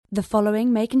The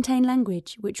following may contain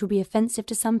language which will be offensive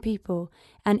to some people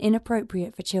and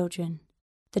inappropriate for children.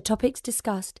 The topics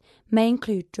discussed may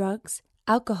include drugs,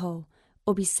 alcohol,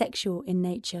 or be sexual in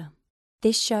nature.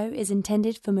 This show is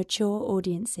intended for mature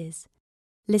audiences.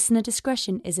 Listener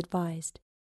discretion is advised.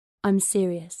 I'm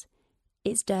serious.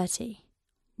 It's dirty.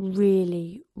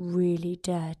 Really, really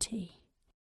dirty.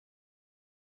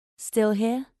 Still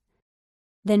here?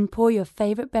 Then pour your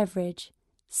favorite beverage,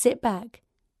 sit back,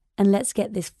 and let's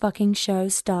get this fucking show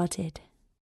started.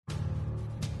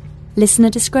 Listener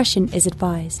discretion is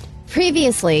advised.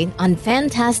 Previously on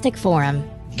Fantastic Forum.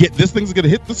 This thing's gonna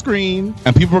hit the screen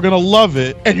and people are gonna love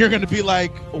it, and you're gonna be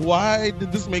like, why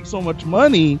did this make so much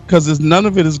money? Because none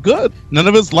of it is good. None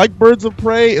of it's like Birds of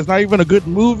Prey. It's not even a good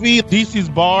movie. DC's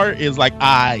bar is like,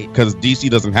 because DC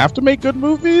doesn't have to make good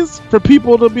movies for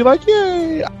people to be like,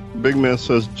 yay. Big Man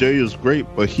says Jay is great,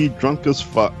 but he drunk as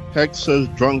fuck. Heck says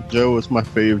Drunk Joe is my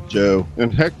fave Joe,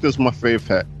 and Hector's my fave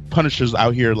Heck. Punishers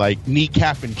out here like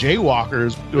kneecapping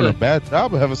jaywalkers, doing a bad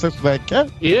job of having sex with that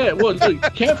cat. Yeah, well, look, you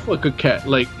can't fuck a cat.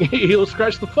 Like, he'll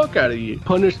scratch the fuck out of you.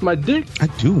 Punish my dick. I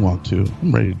do want to.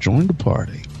 I'm ready to join the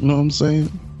party. You know what I'm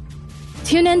saying?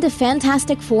 Tune in to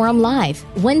Fantastic Forum Live,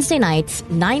 Wednesday nights,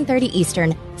 9:30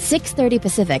 Eastern, 6:30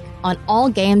 Pacific, on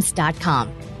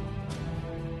allgames.com.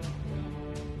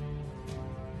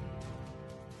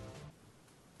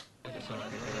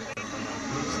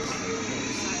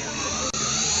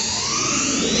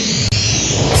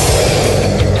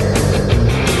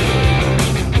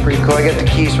 Pretty cool. I got the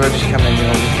keys, so I just come in and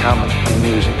only comment on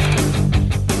music.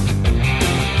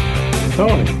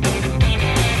 Tony.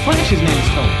 Flash's name is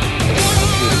Tony.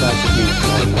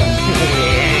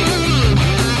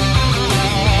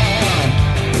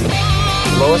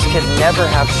 Lois can never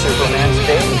have Superman's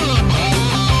baby.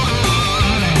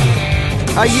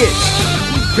 Ah, yes.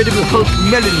 Incredible Hulk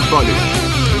melon volley.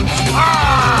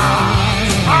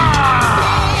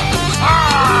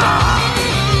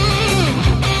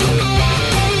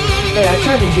 Hey, I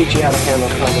tried to teach you how to handle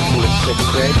comics in the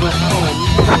 6th grade, but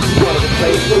you wanted to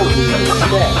play movies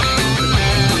instead.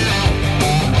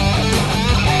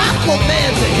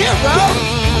 Aquaman's a hero!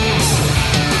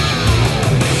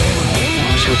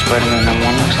 See what Spider-Man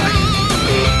 #1 looks like?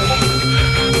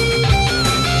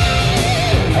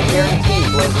 I guarantee you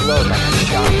blows the load like a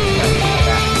shot.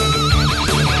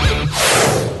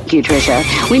 Thank you, Trisha.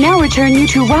 We now return you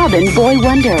to Robin, Boy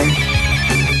Wonder.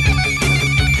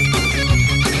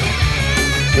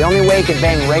 The only way he could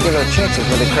bang regular chicks is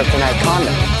with a kryptonite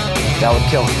condom. That would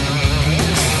kill him.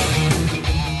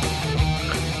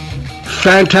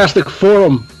 Fantastic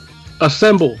Forum.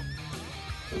 Assemble.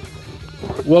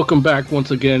 Welcome back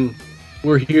once again.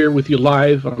 We're here with you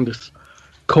live on this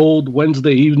cold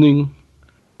Wednesday evening.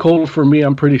 Cold for me.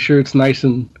 I'm pretty sure it's nice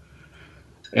and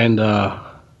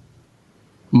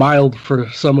mild for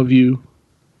some of you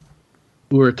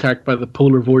who were attacked by the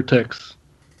polar vortex.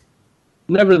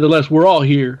 Nevertheless, we're all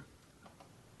here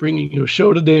bringing you a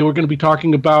show today. We're going to be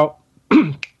talking about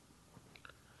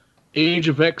Age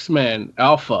of X-Men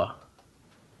Alpha,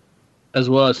 as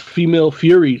well as Female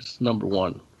Furies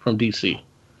 #1 from DC.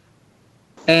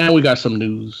 And we got some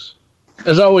news.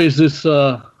 As always, this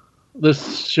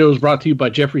show is brought to you by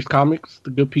Jeffrey's Comics, the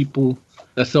good people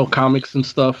that sell comics and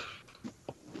stuff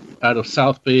out of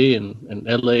South Bay and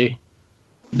LA.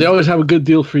 They always have a good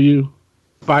deal for you.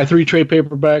 Buy 3 trade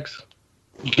paperbacks.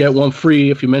 You get one free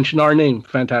if you mention our name,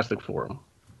 Fantastic Forum.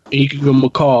 And you can give them a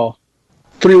call,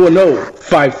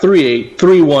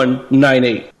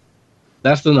 310-538-3198.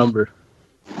 That's the number.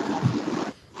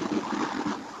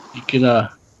 You can, yeah.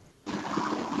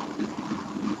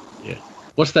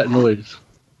 What's that noise?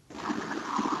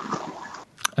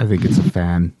 I think it's a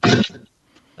fan.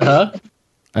 Huh?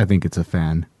 I think it's a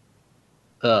fan.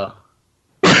 One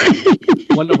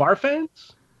of our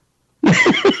fans?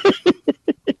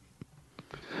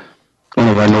 One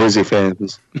of our noisy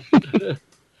fans.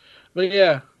 But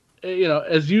yeah, you know,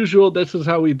 as usual, this is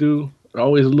how we do.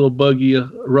 Always a little buggy, a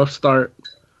rough start.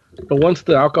 But once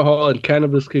the alcohol and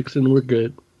cannabis kicks in, we're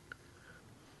good.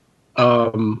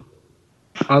 On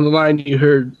the line, you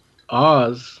heard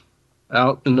Oz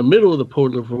out in the middle of the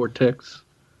polar vortex,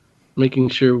 making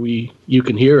sure you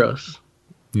can hear us.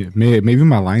 Yeah, maybe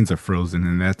my lines are frozen,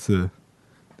 and that's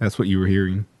what you were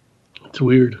hearing. It's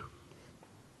weird.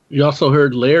 You also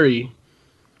heard Larry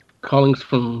calling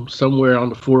from somewhere on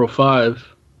the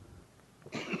 405.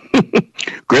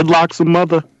 Gridlock's a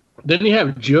mother. Then you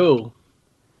have Joe,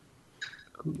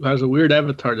 who has a weird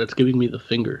avatar that's giving me the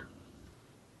finger.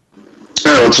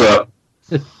 Hey, what's up?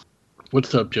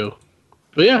 What's up, Joe?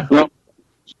 But yeah,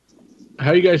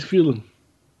 how you guys feeling?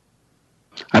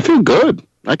 I feel good.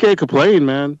 I can't complain,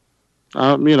 man.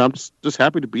 I'm just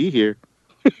happy to be here.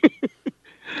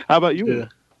 How about you? Yeah.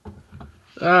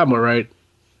 I'm all right.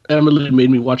 Emily made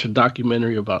me watch a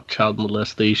documentary about child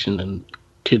molestation and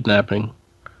kidnapping.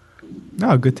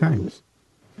 Oh, good times.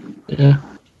 Yeah.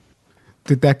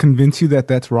 Did that convince you that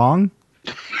that's wrong?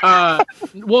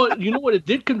 Well, you know what it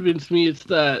did convince me? It's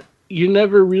that you're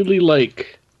never really,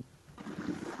 like,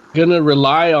 gonna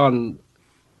rely on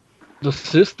the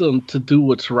system to do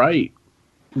what's right.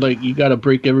 Like, you gotta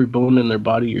break every bone in their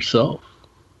body yourself.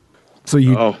 So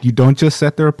you don't just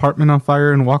set their apartment on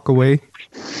fire and walk away?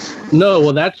 No,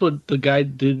 well, that's what the guy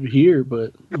did here,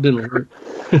 but it didn't work.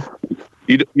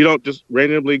 You don't just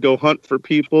randomly go hunt for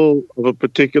people of a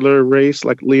particular race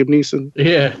like Liam Neeson?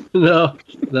 Yeah, no,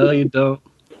 you don't.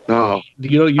 No.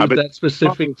 You don't use that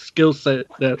specific skill set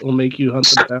that will make you hunt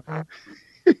them down.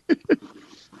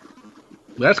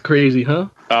 That's crazy, huh?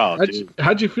 Oh,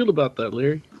 how'd you feel about that,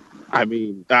 Larry? I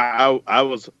mean, I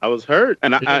was hurt,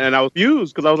 and I was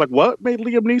confused because I was like, "What made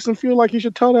Liam Neeson feel like he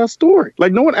should tell that story?"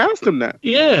 Like no one asked him that.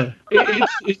 Yeah,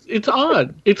 it's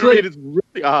odd. It's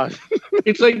really odd.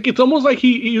 It's almost like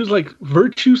he was like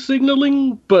virtue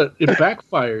signaling, but it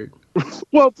backfired.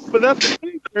 Well, but that's the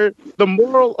thing. The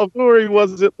moral of the story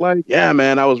wasn't like, yeah,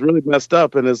 man, I was really messed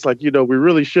up, and it's like, we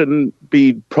really shouldn't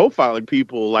be profiling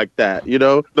people like that.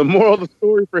 The moral of the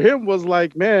story for him was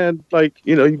like, man, like,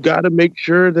 you got to make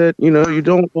sure that you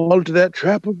don't fall into that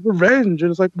trap of revenge.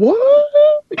 And it's like, what?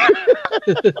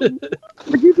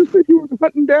 Like you just said you were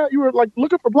hunting down, you were like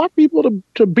looking for black people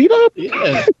to beat up.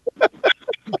 Yeah.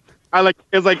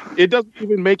 It's like it doesn't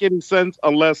even make any sense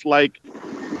unless like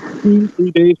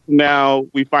 2-3 days from now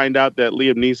we find out that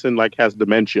Liam Neeson like has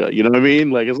dementia. You know what I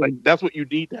mean? Like it's like that's what you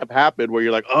need to have happen where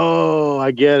you're like, oh,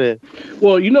 I get it.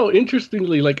 Well,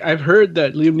 interestingly, like I've heard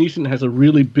that Liam Neeson has a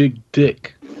really big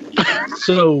dick.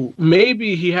 So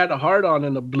maybe he had a hard on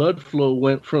and the blood flow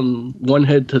went from one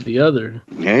head to the other.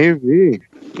 Maybe.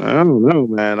 I don't know,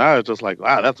 man. I was just like,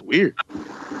 wow, that's weird.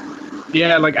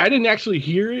 Yeah, like I didn't actually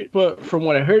hear it, but from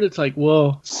what I heard, it's like,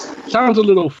 well, sounds a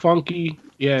little funky.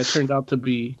 Yeah, it turned out to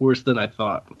be worse than I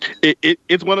thought.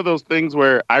 It's one of those things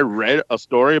where I read a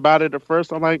story about it at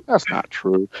first. I'm like, that's not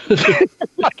true.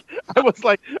 I was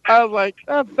like,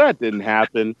 that didn't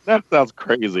happen. That sounds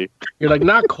crazy. You're like,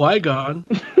 not Qui-Gon.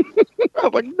 I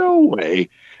was like, no way.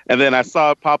 And then I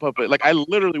saw it pop up. Like I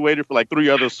literally waited for like 3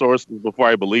 other sources before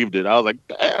I believed it. I was like,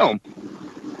 damn.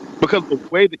 Because the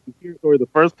way that you hear the story the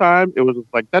first time, it was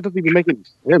just like, that doesn't even make any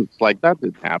sense. Like, that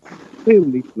didn't happen.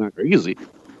 It's not crazy.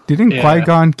 Didn't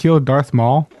Qui-Gon kill Darth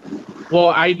Maul? Well,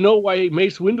 I know why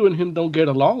Mace Windu and him don't get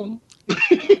along.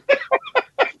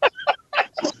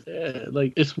 Yeah,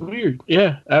 like, it's weird.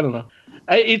 Yeah, I don't know.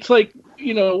 It's like,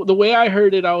 the way I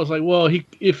heard it, I was like, well,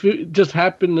 if it just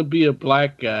happened to be a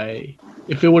black guy,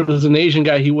 if it was an Asian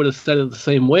guy, he would have said it the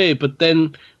same way. But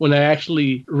then when I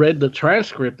actually read the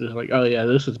transcript, it's like, oh, yeah,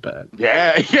 this is bad.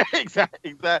 Yeah,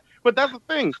 exactly. But that's the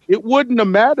thing. It wouldn't have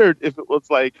mattered if it was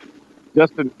like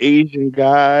just an Asian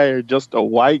guy or just a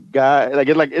white guy.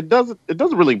 It doesn't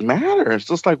really matter. It's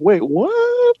just like, wait,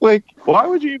 what? Like, why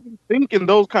would you even think in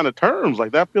those kind of terms?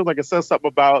 Like, that feels like it says something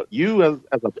about you as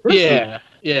a person.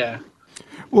 Yeah.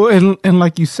 Well, and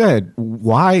like you said,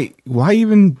 why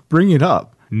even bring it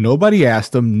up? Nobody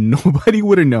asked him. Nobody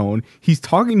would have known. He's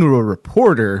talking to a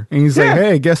reporter, and he's like,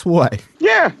 hey, guess what?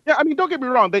 Yeah. I mean, don't get me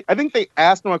wrong. I think they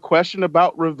asked him a question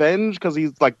about revenge because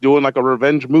he's like doing like a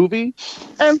revenge movie.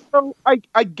 And so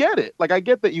I get it. Like, I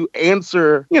get that you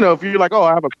answer, if you're like, oh,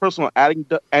 I have a personal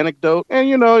anecdote,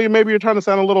 and, maybe you're trying to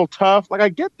sound a little tough. Like, I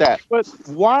get that. But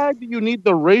why do you need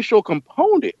the racial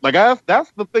component? Like,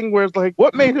 that's the thing where it's like,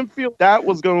 what made him feel that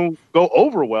was going to go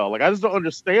over well? Like, I just don't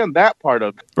understand that part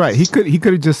of it. Right. He could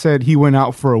have just said he went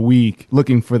out for a week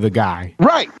looking for the guy.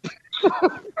 Right.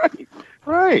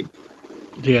 Right.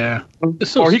 Yeah. It's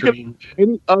so or he strange. Could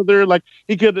any other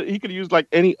he could use like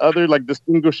any other like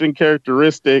distinguishing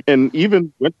characteristic, and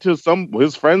even went to some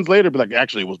his friends later, be like,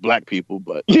 actually it was black people,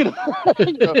 but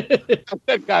I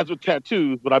said guys with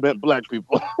tattoos, but I meant black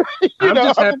people. I'm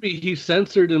just happy he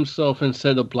censored himself and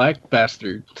said a black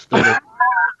bastard instead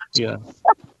of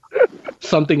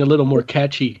something a little more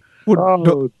catchy.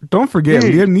 Well, don't forget,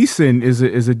 Liam Neeson is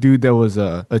a dude that was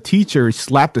a teacher. He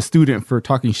slapped a student for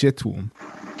talking shit to him.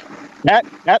 That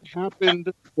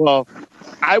happened. Well,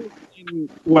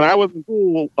 when I was in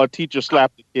school, a teacher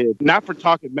slapped a kid. Not for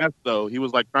talking mess, though. He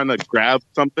was like trying to grab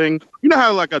something. You know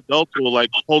how like adults will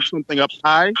like hold something up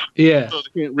high, yeah, so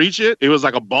they can't reach it. It was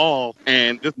like a ball,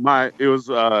 and it was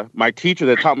my teacher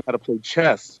that taught me how to play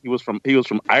chess. He was from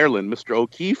Ireland, Mr.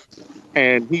 O'Keefe.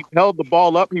 and he held the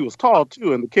ball up. He was tall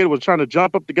too, and the kid was trying to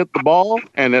jump up to get the ball.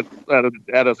 And at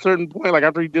a certain point, like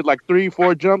after he did like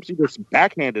 3-4 jumps, he just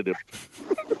backhanded him.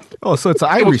 Oh, so it's an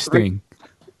Irish thing.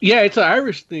 Yeah, it's an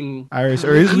Irish thing. Irish,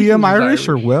 or is Liam Irish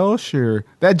or Welsh or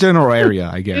that general area?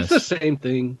 I guess it's the same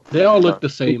thing. They all look the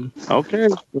same. Okay,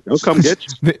 they'll come get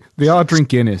you. They all drink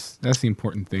Guinness. That's the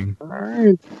important thing. All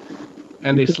right.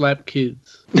 And they slap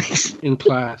kids in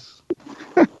class.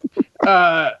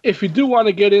 If you do want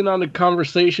to get in on the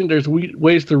conversation, there's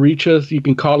ways to reach us. You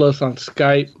can call us on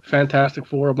Skype, Fantastic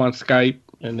Forum on Skype.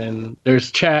 And then there's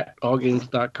chat,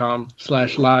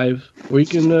 allgames.com/live, where you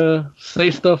can say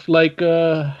stuff like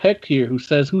Heck here, who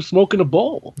says, "Who's smoking a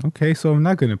bowl?" Okay, so I'm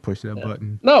not going to push that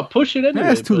button. No, push it anyway.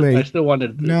 That's too late. I still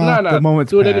wanted to. No, the moment's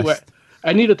do it passed. anyway.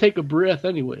 I need to take a breath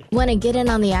anyway. Want to get in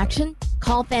on the action?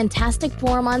 Call Fantastic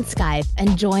Forum on Skype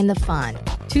and join the fun.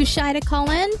 Too shy to call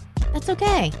in? That's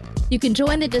okay. You can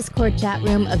join the Discord chat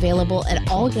room available at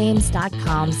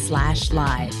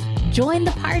allgames.com/live. Join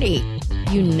the party.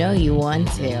 You know you want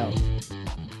to.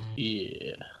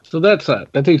 Yeah. So that's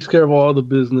that. That takes care of all the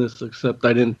business, except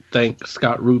I didn't thank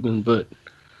Scott Rubin, but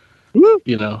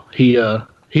you know, he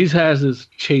has his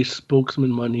Chase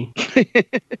spokesman money. He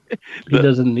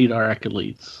doesn't need our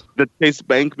accolades. The Chase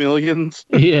Bank millions.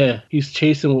 Yeah, he's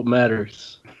chasing what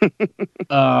matters.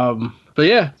 But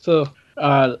yeah, so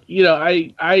you know,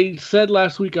 I said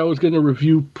last week I was going to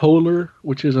review Polar,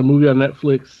 which is a movie on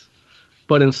Netflix.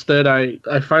 But instead, I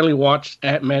finally watched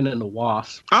Ant-Man and the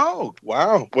Wasp. Oh,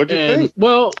 wow. What'd you think?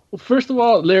 Well, first of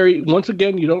all, Larry, once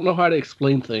again, you don't know how to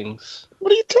explain things.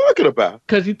 What are you talking about?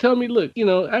 Because you tell me, look, you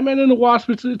know, Ant-Man and the Wasp,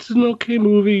 it's an okay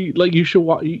movie. Like, you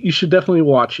should definitely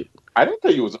watch it. I didn't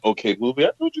tell you it was an okay movie.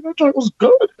 I told you that it was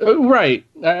good. Right.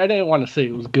 I didn't want to say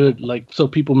it was good, like, so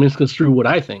people misconstrue what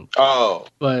I think. Oh.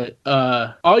 But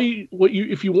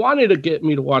if you wanted to get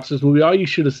me to watch this movie, all you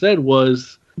should have said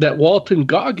was that Walton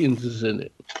Goggins is in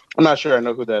it. I'm not sure I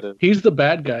know who that is. He's the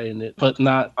bad guy in it, but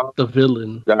not the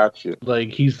villain. Gotcha. Like,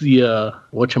 he's the,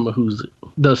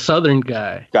 the Southern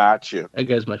guy. Gotcha. That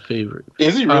guy's my favorite.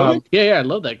 Is he really? Yeah, I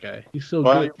love that guy. He's so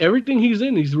good. Everything he's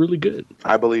in, he's really good.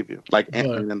 I believe you. Like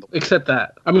Ant-Man and the... Except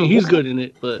that. I mean, he's good in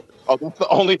it, but... Oh, that's the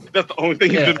only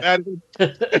thing he's been bad in?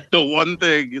 The one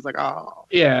thing. He's like, oh.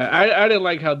 Yeah, I didn't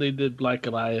like how they did Black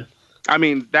Goliath. I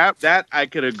mean, that I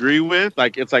could agree with.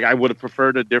 Like, it's like I would have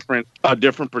preferred a different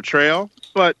portrayal,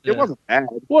 but it wasn't bad.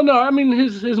 Well, no, I mean,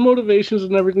 his motivations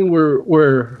and everything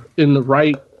were in the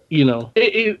right, you know,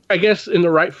 I guess in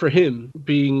the right for him,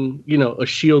 being, you know, a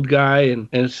SHIELD guy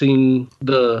and seeing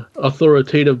the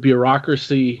authoritative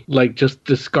bureaucracy, like, just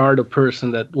discard a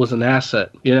person that was an asset,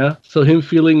 you know? So him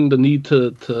feeling the need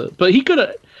to but he could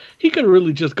have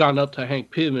really just gone up to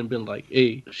Hank Pym and been like,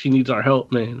 hey, she needs our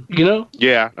help, man. You know?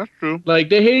 Yeah, that's true. Like,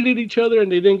 they hated each other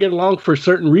and they didn't get along for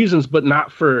certain reasons, but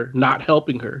not for not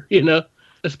helping her, you know?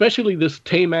 Especially this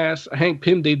tame-ass Hank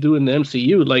Pym they do in the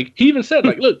MCU. Like, he even said,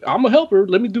 like, look, I'm a helper.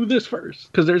 Let me do this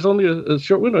first. Because there's only a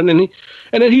short window. And then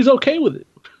he's okay with it.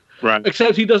 Right.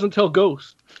 Except he doesn't tell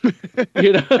Ghost.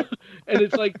 You know? And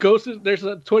it's like there's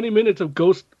 20 minutes of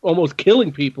Ghost almost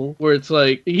killing people where it's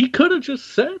like he could have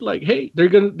just said like, hey,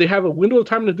 they have a window of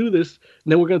time to do this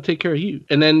and then we're gonna take care of you.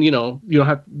 And then, you know, you don't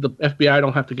have the FBI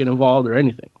don't have to get involved or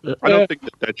anything. I don't think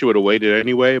that you would have waited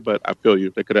anyway, but I feel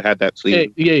you. They could have had that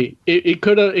scene. Yeah, it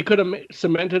could have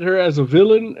cemented her as a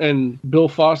villain and Bill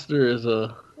Foster as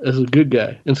a good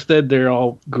guy. Instead, they're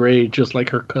all gray, just like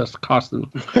her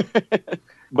costume.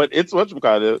 But it's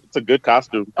it's a good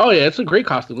costume. Oh yeah, it's a great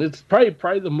costume. It's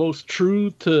probably the most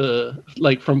true to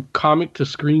like from comic to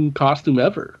screen costume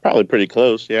ever. Probably pretty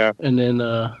close, yeah. And then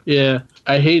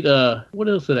I hate what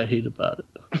else did I hate about it?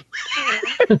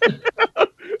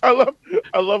 I love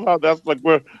how that's like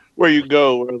where you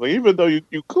go. Where like, even though you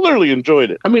clearly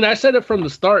enjoyed it. I mean, I said it from the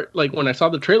start. Like when I saw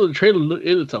the trailer,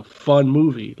 it's a fun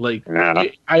movie. Like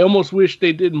I almost wish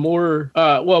they did more.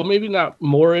 Well, maybe not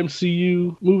more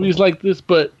MCU movies like this,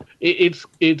 but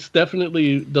it's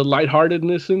definitely the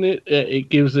lightheartedness in it. It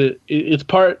gives it's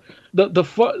part. The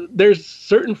fun, there's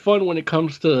certain fun when it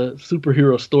comes to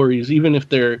superhero stories, even if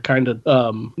they're kind of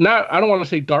I don't want to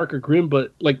say dark or grim,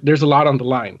 but like there's a lot on the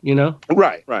line, you know?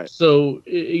 Right. So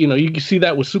you know, you can see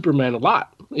that with Superman a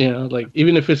lot, you know, like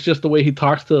even if it's just the way he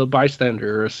talks to a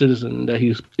bystander or a citizen that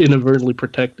he's inadvertently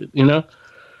protected, you know?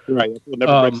 Right. It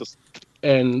never breaks us.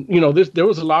 And you know, there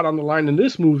was a lot on the line in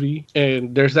this movie,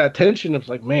 and there's that tension of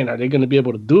like, man, are they going to be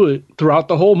able to do it throughout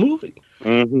the whole movie?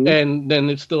 Mm-hmm. And then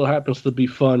it still happens to be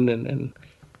fun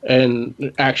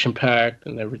and action packed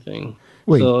and everything.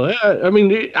 Wait. So yeah, I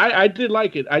mean, I did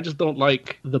like it. I just don't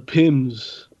like the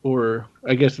Pyms, or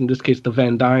I guess in this case the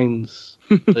Van Dynes.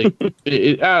 Like,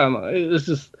 I don't know. It's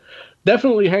just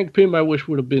definitely Hank Pym. I wish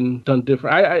would have been done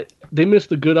different. They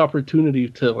missed a good opportunity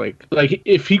to like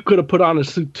if he could have put on a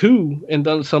suit too and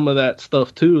done some of that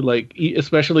stuff too, like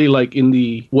especially like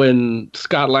when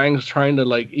Scott Lang's trying to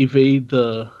like evade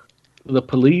the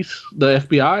police, the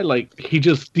FBI, like he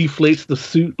just deflates the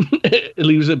suit,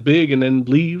 leaves it big, and then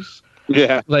leaves.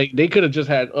 Yeah, like they could have just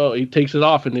had he takes it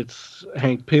off and it's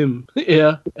Hank Pym,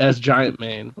 yeah, as Giant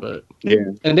Man, but yeah,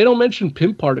 and they don't mention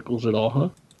Pym particles at all, huh?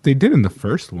 They did in the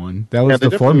first one. That was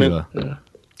the formula. Yeah.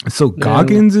 So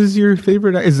Goggins is your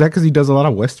favorite? Is that because he does a lot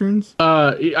of westerns?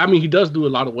 I mean, he does do a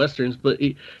lot of westerns, but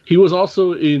he was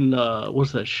also in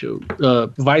what's that show?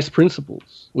 Vice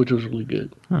Principals, which was really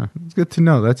good. Huh, it's good to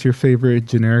know. That's your favorite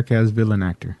generic as villain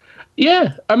actor.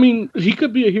 Yeah, I mean, he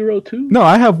could be a hero too. No,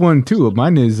 I have one too.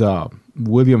 Mine is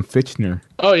William Fichtner.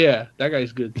 Oh yeah, that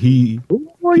guy's good.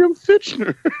 William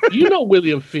Fichtner. You know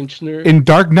William Fichtner. In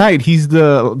Dark Knight, he's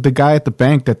the guy at the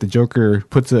bank that the Joker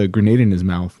puts a grenade in his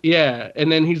mouth. Yeah,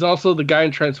 and then he's also the guy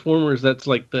in Transformers that's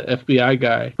like the FBI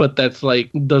guy, but that's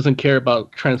like doesn't care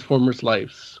about Transformers'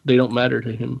 lives. They don't matter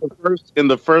to him. In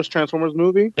the first Transformers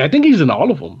movie? I think he's in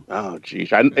all of them. Oh,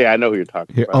 geez. I know who you're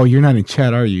talking about. Oh, you're not in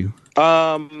chat, are you?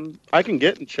 I can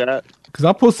get in chat. Because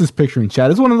I'll post this picture in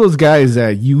chat. It's one of those guys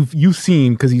that you've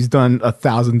seen because he's done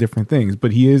 1,000 different things,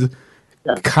 but he is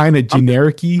kind of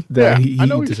generic-y that he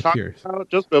disappears.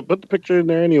 Just put the picture in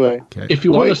there anyway. Okay. If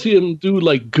you want to see him do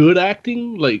like good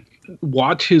acting, like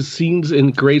watch his scenes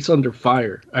in Grace Under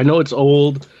Fire. I know it's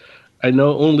old. I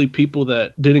know only people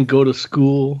that didn't go to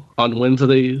school on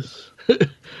Wednesdays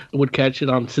would catch it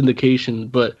on syndication,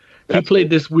 but he played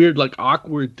this weird, like,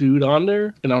 awkward dude on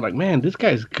there, and I was like, man, this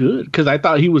guy's good, because I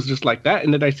thought he was just like that,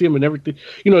 and then I see him in everything.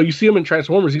 You know, you see him in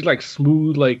Transformers, he's like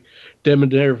smooth, like,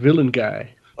 debonair villain guy.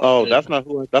 Oh, that's not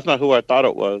who I thought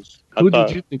it was. Who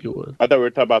did you think it was? I thought we were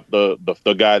talking about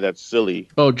the guy that's silly.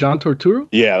 Oh, John Turturro?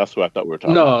 Yeah, that's what I thought we were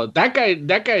talking No, about.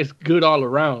 that guy's good all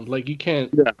around. Like, you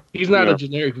can't... Yeah. He's not a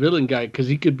generic villain guy, because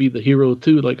he could be the hero,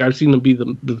 too. Like, I've seen him be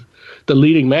the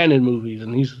leading man in movies,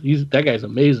 and that guy's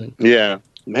amazing. Yeah.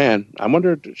 Man, I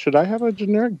wonder, should I have a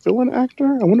generic villain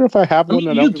actor? I wonder if I have one.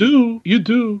 You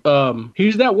do.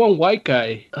 He's that one white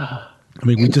guy. I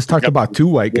mean, we just talked about two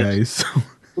white guys.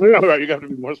 Right, you got to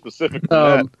be more specific than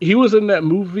that. He was in that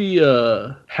movie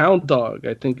Hound Dog,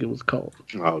 I think it was called.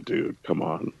 Oh, dude, come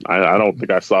on. I don't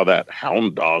think I saw that.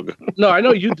 Hound Dog. No, I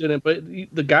know you didn't, but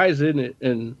the guy's in it.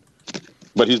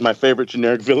 But he's my favorite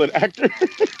generic villain actor.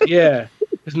 Yeah.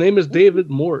 His name is David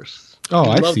Morse. Oh,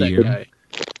 I see him. Guy.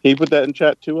 Can you put that in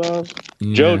chat too, yeah.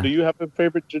 Joe, do you have a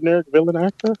favorite generic villain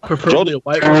actor? Preferably a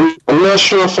white one. I'm not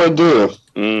sure if I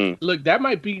do. Look, that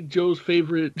might be Joe's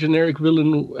favorite generic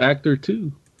villain actor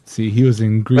too. See, he was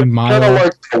in Green Mile. Kind of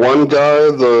like the one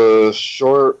guy, the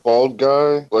short, bald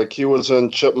guy. Like he was in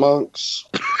Chipmunks.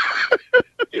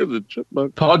 He was a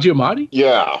chipmunk. Paul Giamatti?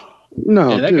 Yeah.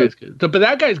 No, that guy's good. But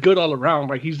that guy's good all around.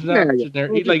 Like he's not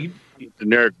generic. He's like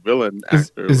generic villain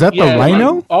actor. Is that the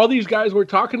Rhino? Like, all these guys we're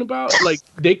talking about, like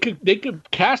they could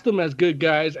cast them as good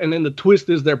guys, and then the twist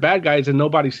is they're bad guys, and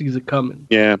nobody sees it coming.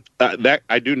 Yeah, that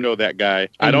I do know that guy.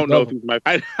 I don't know if he's my.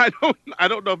 I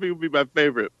don't know if he would be my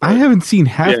favorite. I haven't seen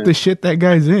half the shit that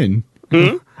guy's in.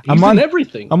 Hmm? He's in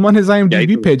everything. I'm on his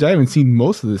IMDb page. I haven't seen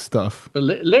most of this stuff. But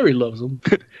Larry loves him.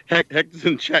 Heck is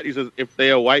in chat. He says, "If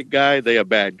they a white guy, they a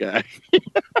bad guy."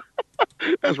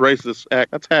 That's racist.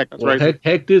 That's Heck. That's racist.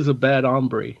 Heck is a bad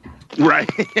hombre. Right,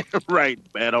 right.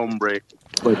 Bad hombre.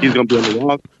 But he's gonna be on the wrong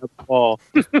side of the ball.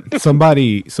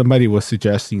 Somebody was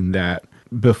suggesting that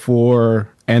before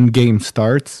Endgame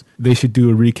starts, they should do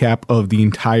a recap of the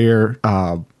entire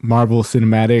Marvel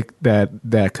cinematic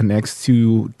that connects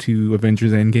to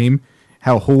Avengers Endgame.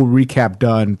 Have a whole recap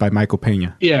done by Michael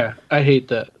Pena. Yeah, I hate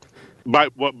that. By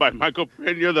Michael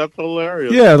Pena? That's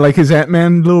hilarious. Yeah, like his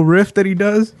Ant-Man little riff that he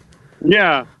does.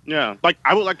 Yeah. Like,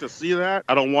 I would like to see that.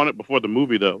 I don't want it before the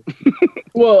movie, though.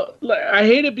 Well, I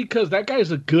hate it because that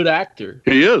guy's a good actor.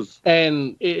 He is.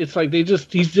 And it's like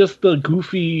he's just the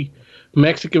goofy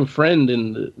Mexican friend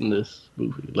in this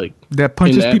movie. Like that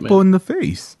punches people in the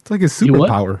face. It's like his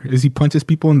superpower is he punches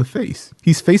people in the face.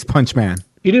 He's Face Punch Man.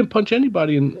 He didn't punch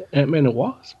anybody in Ant-Man and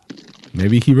Wasp.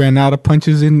 Maybe he ran out of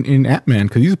punches in Ant-Man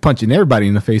because he's punching everybody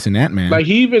in the face in Ant-Man. Like,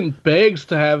 he even begs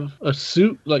to have a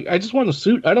suit. Like, I just want a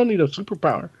suit. I don't need a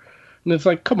superpower. And it's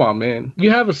like, come on, man. You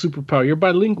have a superpower. You're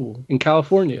bilingual in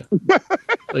California.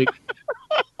 Like,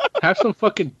 have some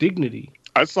fucking dignity.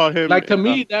 I saw him. Like, to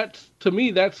me,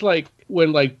 that's like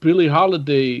when, like, Billie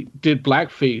Holiday did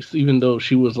blackface, even though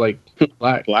she was, like,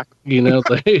 black. You know,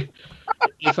 like...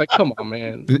 It's like, come on,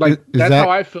 man. Is Like that's that- how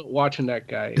I felt watching that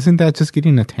guy. Isn't that just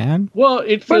getting a tan? Well,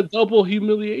 it's a double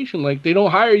humiliation. Like they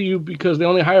don't hire you because they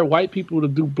only hire white people to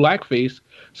do blackface.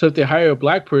 So if they hire a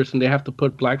black person, they have to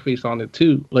put blackface on it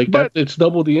too. Like that, it's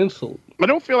double the insult. I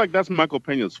don't feel like that's Michael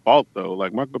Pena's fault though.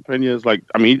 Like Michael Pena is like,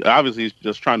 I mean, obviously he's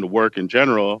just trying to work in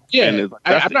general. Yeah, and it's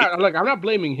like, I'm not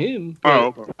blaming him.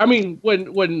 Oh, But, okay. I mean,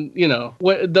 when you know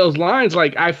when those lines,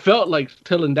 like I felt like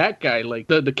telling that guy, like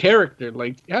the character,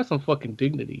 like have some fucking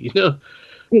dignity, you know.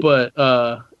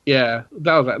 But yeah,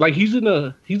 that was like he's in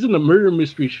a murder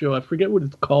mystery show. I forget what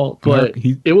it's called, but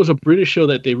it was a British show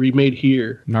that they remade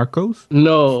here. Narcos?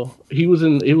 No, he was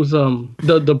in. It was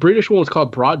the British one was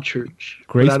called Broadchurch.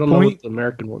 Grace but I don't know Point? what the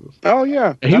American one was. Oh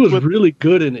yeah, And he was really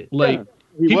good in it. Like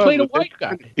he was, played a but white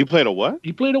guy. He played a what?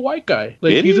 He played a white guy.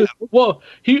 Like Did he's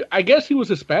he? I guess he was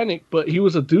Hispanic, but he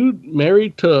was a dude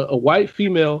married to a white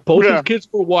female. Both his kids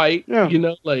were white. Yeah. You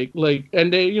know, like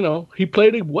and they, you know, he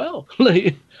played it well.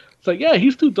 Like it's like, yeah,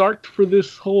 he's too dark for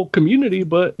this whole community,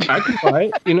 but I can buy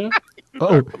it, you know.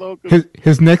 Oh,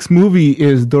 his next movie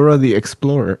is Dora the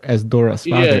Explorer as Dora's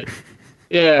father.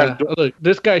 Yeah, look,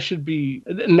 this guy should be.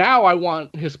 Now I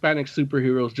want Hispanic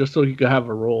superheroes just so he could have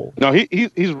a role. No,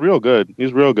 he's real good.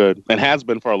 He's real good and has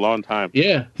been for a long time.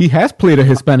 Yeah, He has played a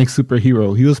Hispanic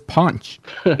superhero. He was Punch.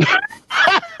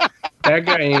 that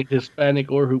guy ain't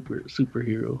Hispanic or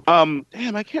superhero.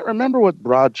 Damn, I can't remember what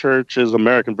Broadchurch's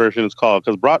American version is called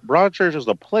because Broadchurch is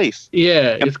a place.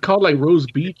 Yeah, it's called like Rose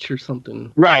Beach or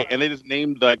something. Right, and they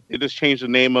just changed the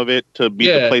name of it to be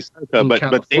the place. in But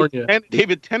California.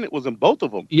 David Tennant was in both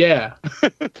of them. Yeah,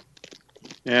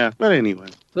 Yeah, but anyway,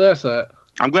 so that's that.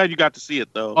 I'm glad you got to see it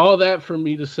though. All that for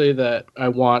me to say that I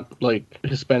want like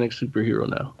Hispanic superhero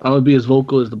now. I'm gonna be as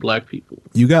vocal as the black people.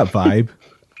 You got Vibe.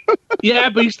 Yeah,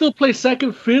 but he still plays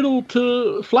second fiddle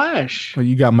to Flash.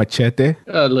 You got Machete.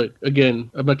 Look,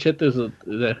 again, a Machete is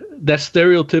that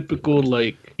stereotypical,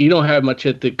 like, you don't have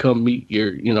Machete come meet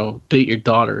date your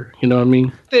daughter. You know what I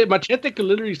mean? Machete could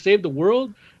literally save the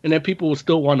world, and then people will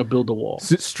still want to build a wall.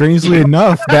 Strangely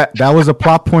enough, that was a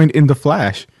plot point in The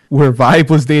Flash where Vibe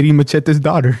was dating Machete's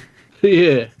daughter.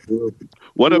 Yeah.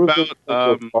 What about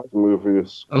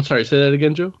movies? I'm sorry, say that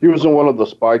again, Joe? He was in one of the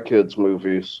Spy Kids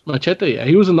movies. Machete, yeah,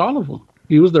 he was in all of them.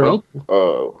 He was their uncle.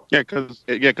 Oh. Yeah, because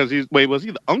was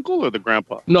he the uncle or the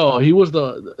grandpa? No, he was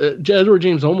Edward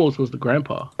James Olmos was the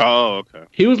grandpa. Oh, okay.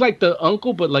 He was like the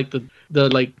uncle, but like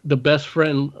the best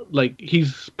friend. Like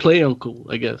he's play uncle,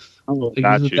 I guess. Like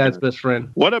he's his dad's best friend.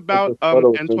 What about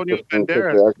Antonio Banderas? They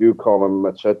actually do call him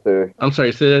Machete. I'm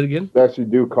sorry, say that again. They actually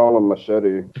do call him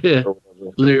Machete. Yeah.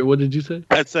 Larry, what did you say?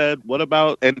 I said, what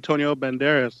about Antonio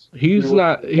Banderas? He's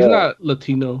not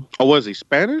Latino. Oh, was he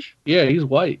Spanish? Yeah, he's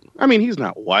white. I mean, he's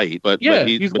not white, but yeah, but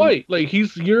he's white. Like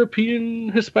he's European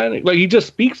Hispanic. Like he just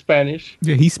speaks Spanish.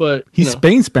 Yeah, he's you know,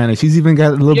 Spain Spanish. He's even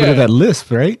got a little bit of that lisp,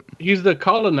 right? He's the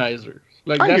colonizer.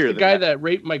 Like I that's hear the guy that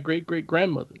raped my great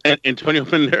grandmother. Antonio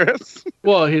Banderas?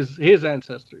 Well, his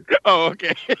ancestor. Oh,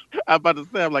 okay. I'm about to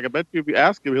say, I bet you if you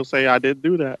ask him, he'll say I did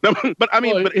do that. But I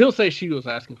mean, well, he'll say she was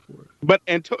asking for it. But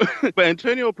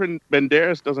Antonio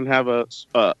Banderas doesn't have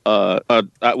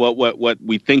what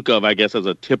we think of, I guess, as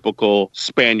a typical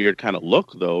Spaniard kind of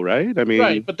look, though, right? I mean,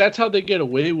 right. But that's how they get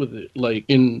away with it, like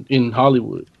in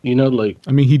Hollywood. You know, like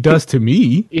I mean, he does to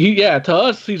me. To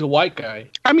us, he's a white guy.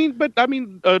 I mean,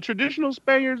 traditional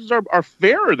Spaniards are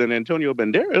fairer than Antonio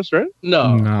Banderas, right?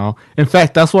 No. In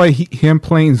fact, that's why him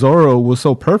playing Zorro was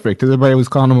so perfect. Everybody was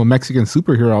calling him a Mexican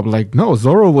superhero. I'm like, no,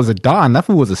 Zorro was a Don. That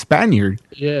fool was a Spaniard.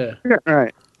 Yeah.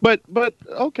 Right. But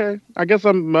okay, I guess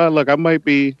I'm look. I might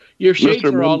be. Your shades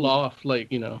are all off,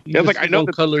 like you know. It's like I know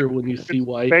the color when you see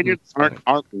white. Spaniards aren't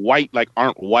white,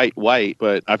 aren't white.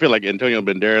 But I feel like Antonio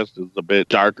Banderas is a bit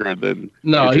darker than.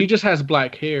 No, he just has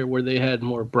black hair where they had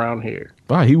more brown hair.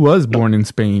 Wow, he was born in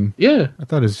Spain. Yeah, I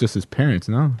thought it was just his parents.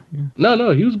 No, yeah. No,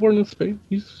 he was born in Spain.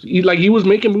 He was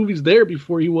making movies there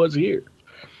before he was here.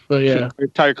 But yeah,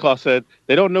 Tiger Claw said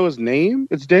they don't know his name.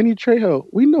 It's Danny Trejo.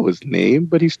 We know his name,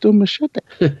 but he's still Machete.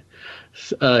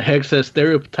 Heck says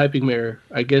stereotyping mirror.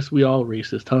 I guess we all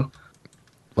racist, huh?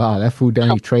 Wow, that fool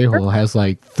Danny Trejo has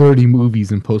like 30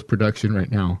 movies in post production right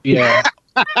now. Yeah.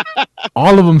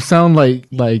 All of them sound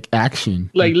like action.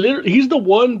 Like literally, he's the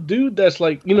one dude that's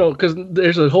like, you know, because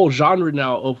there's a whole genre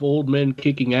now of old men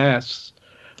kicking ass,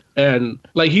 and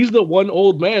like he's the one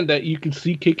old man that you can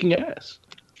see kicking ass.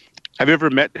 Have you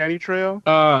ever met Danny Trejo?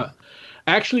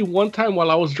 Actually, one time while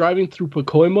I was driving through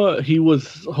Pacoima, he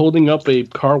was holding up a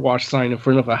car wash sign in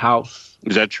front of a house.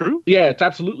 Is that true? Yeah, it's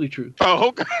absolutely true. Oh,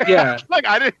 okay. Yeah.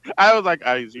 I was like,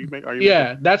 are you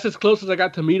yeah, that's as close as I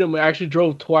got to meet him. I actually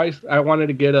drove twice. I wanted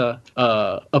to get a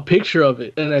picture of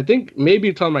it, and I think maybe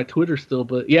it's on my Twitter still.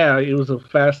 But yeah, it was a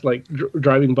fast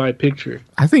driving by picture.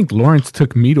 I think Lawrence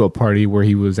took me to a party where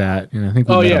he was at, and I think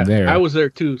we met him there. I was there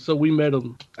too. So we met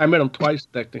him. I met him twice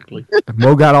technically.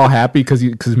 Mo got all happy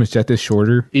because Machete's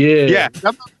shorter. Yeah.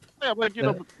 Yeah,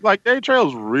 like Day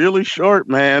Trail's really short,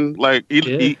 man. Like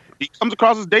he comes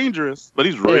across as dangerous, but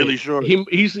he's really short. He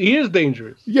is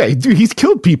dangerous. Yeah, dude, he's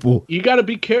killed people. You got to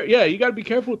be you got to be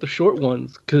careful with the short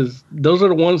ones because those are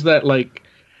the ones that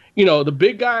the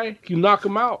big guy, you knock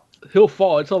him out, he'll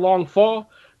fall. It's a long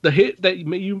fall. The hit that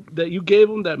you gave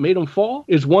him that made him fall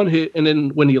is one hit, and then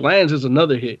when he lands is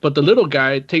another hit. But the little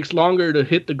guy takes longer to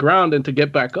hit the ground than to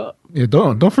get back up. Yeah,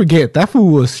 don't forget that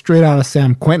fool was straight out of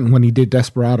Sam Quentin when he did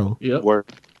Desperado. Yep.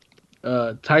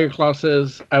 Tiger Claw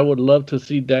says, "I would love to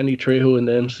see Danny Trejo in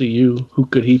the MCU. Who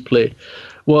could he play?"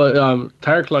 Well,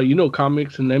 Tiger Claw, you know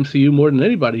comics and MCU more than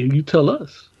anybody. You tell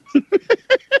us.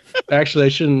 Actually, I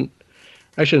shouldn't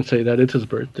say that. It's his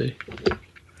birthday.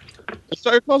 It's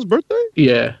Tiger Claw's birthday?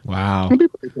 Yeah. Wow.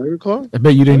 Tiger Claw? I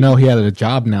bet you didn't know he had a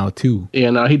job now, too. Yeah,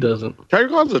 no, he doesn't. Tiger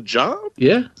Claw's a job?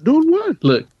 Yeah. Doing what?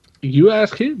 Look, you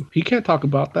ask him. He can't talk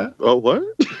about that. Oh, what?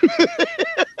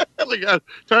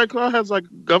 Tiger Claw has,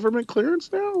 government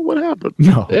clearance now? What happened?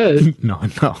 No. Yeah.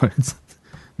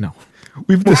 No.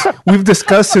 We've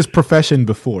discussed his profession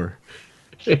before.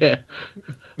 Yeah.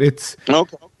 It's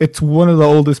one of the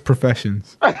oldest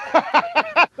professions.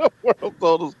 World's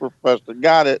oldest profession.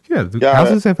 Got it. Yeah,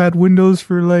 houses have had windows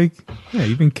for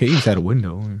even caves had a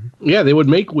window. Yeah, they would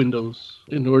make windows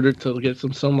in order to get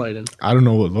some sunlight in. I don't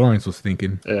know what Lawrence was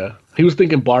thinking. Yeah, he was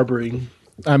thinking barbering.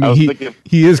 I mean,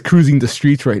 he is cruising the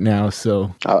streets right now,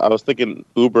 so. I was thinking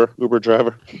Uber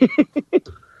driver.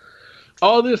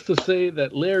 All this to say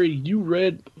that, Larry, you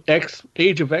read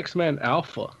Age of X-Men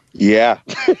Alpha. Yeah,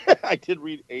 I did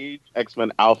read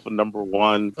X-Men Alpha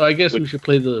 #1. I guess we should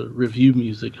play the review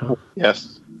music, huh?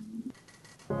 Yes.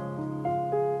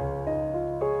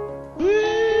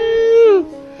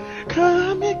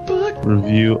 Comic book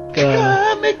review.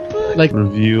 Comic book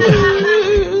review.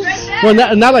 Well,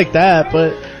 not like that,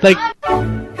 but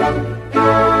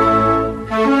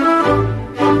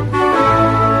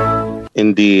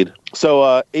Indeed.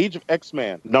 So, Age of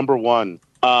X-Men #1.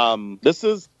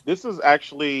 This is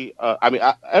actually,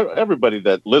 everybody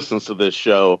that listens to this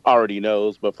show already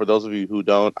knows, but for those of you who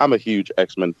don't, I'm a huge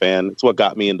X-Men fan. It's what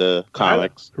got me into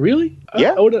comics. Really?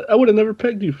 Yeah. I would have never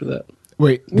pegged you for that.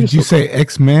 Wait, did you say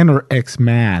X-Men or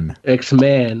X-Man?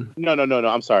 X-Man. No.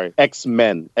 I'm sorry.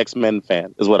 X-Men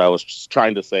fan is what I was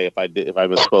trying to say. If I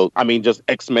misspoke, I mean just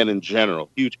X-Men in general.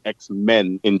 Huge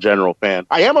X-Men in general fan.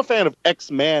 I am a fan of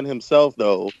X-Man himself,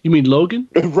 though. You mean Logan?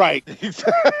 Right.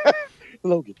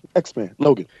 Logan, X-Men,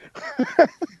 Logan.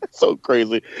 So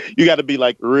crazy. You got to be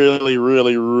really,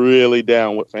 really, really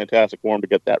down with Fantastic Four to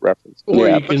get that reference. Or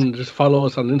you can just follow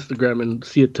us on Instagram and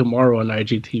see it tomorrow on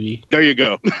IGTV. There you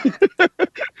go.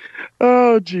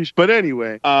 Oh, geez. But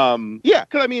anyway, yeah,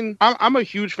 because I'm a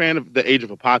huge fan of the Age of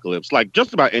Apocalypse. Like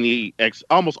just about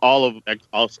almost all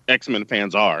of X-Men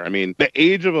fans are. I mean, the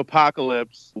Age of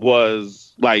Apocalypse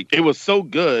was it was so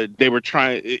good. They were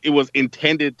it was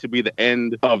intended to be the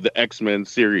end of the X-Men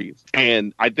series.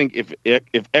 And I think if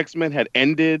X-Men had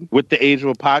ended with the Age of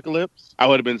Apocalypse, I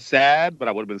would have been sad, but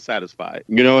I would have been satisfied.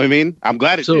 You know what I mean? I'm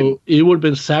glad it didn't. So it would have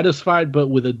been satisfied, but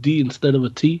with a D instead of a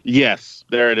T? Yes,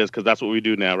 there it is, because that's what we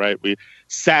do now, right? We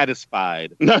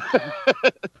satisfied.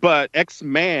 But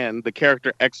X-Man, the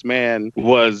character X-Man,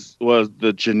 was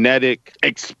the genetic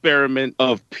experiment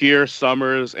of Pure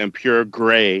Summers and Pure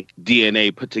Gray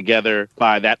DNA put together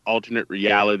by that alternate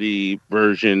reality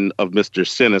version of Mr.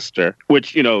 Sinister,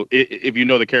 which, if you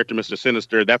know the character Mr.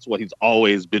 Sinister, that's what he's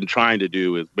always been trying to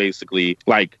do, is basically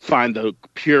find the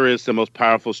purest and most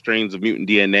powerful strains of mutant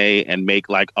DNA and make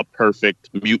a perfect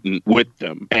mutant with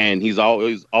them. And he's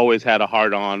always had a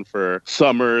hard on for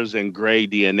Summers and Gray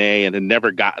DNA and had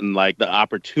never gotten the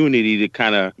opportunity to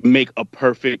kind of make a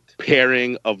perfect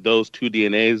pairing of those two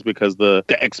DNAs, because the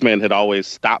X-Men had always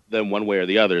stopped them one way or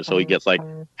the other. So he gets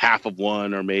half of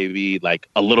one or maybe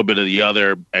a little bit of the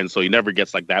other. And so he never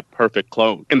gets that perfect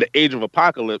clone. In the Age of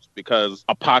Apocalypse, because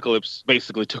Apocalypse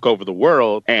basically took over the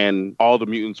world and all the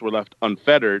mutants were left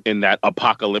unfettered in that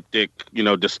apocalyptic,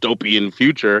 dystopian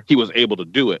future, he was able to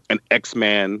do it. And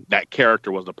X-Man, that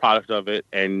character, was the product of it.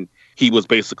 And he was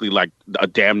basically a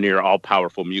damn near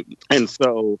all-powerful mutant. And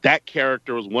so that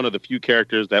character was one of the few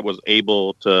characters that was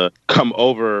able to come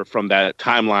over from that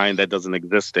timeline that doesn't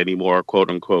exist anymore,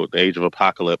 quote unquote, the Age of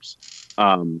Apocalypse,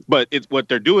 But it's what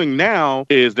they're doing now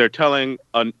is they're telling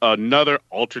another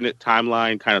alternate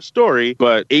timeline kind of story.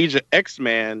 But Age of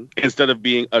X-Men, instead of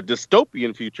being a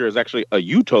dystopian future, is actually a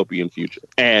utopian future,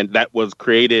 and that was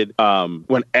created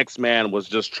when X-Man was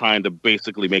just trying to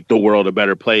basically make the world a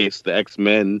better place. The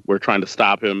X-Men were trying to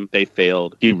stop him. They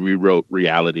failed. He rewrote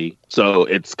reality. So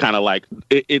it's kind of like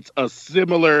it's a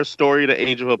similar story to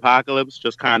Age of Apocalypse,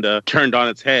 just kind of turned on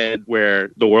its head,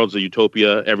 where the world's a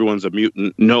utopia, everyone's a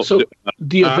mutant. No, so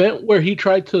the event where he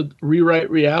tried to rewrite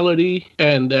reality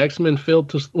and the X-Men failed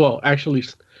to. Well, actually,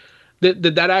 did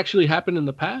that actually happen in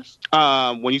the past?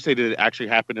 When you say did it actually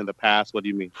happen in the past, what do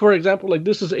you mean? For example, like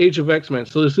this is Age of X-Men,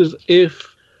 so this is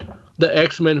if the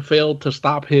X-Men failed to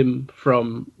stop him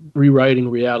from rewriting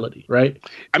reality, right?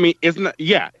 I mean, it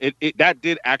that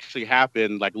did actually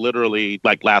happen, like literally,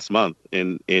 like last month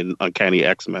in Uncanny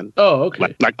X-Men. Oh,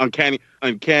 okay. Like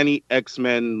Uncanny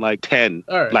X-Men, like 10.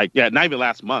 All right. Like, yeah, not even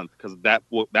last month, because that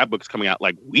book's coming out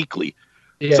like weekly.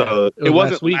 Yeah, so it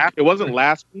wasn't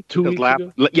last week. 2 weeks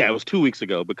ago? Yeah, it was 2 weeks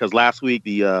ago, because last week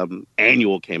the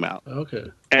annual came out. Okay.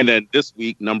 And then this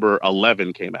week, number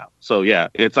 11 came out. So, yeah,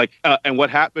 it's like, and what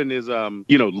happened is,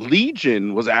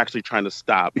 Legion was actually trying to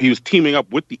stop. He was teaming up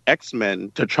with the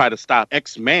X-Men to try to stop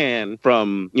X-Man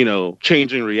from,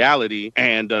 changing reality.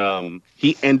 And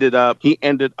he ended up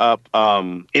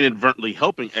inadvertently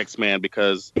helping X-Man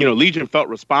because, Legion felt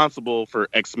responsible for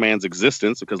X-Man's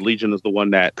existence, because Legion is the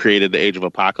one that created the Age of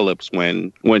Apocalypse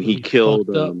when he killed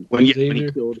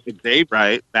Xavier,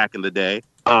 right, back in the day.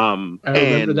 I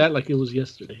remember that like it was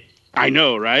yesterday. I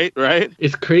know, right?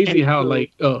 It's crazy how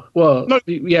before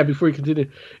you continue,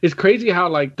 it's crazy how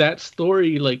like that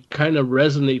story like kind of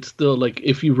resonates still, like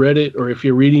if you read it or if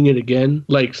you're reading it again,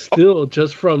 like still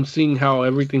just from seeing how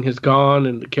everything has gone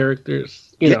and the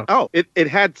characters. It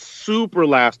had super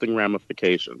lasting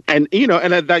ramifications, and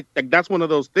that's one of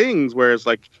those things where it's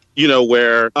like,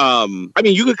 where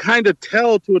you could kind of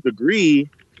tell to a degree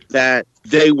that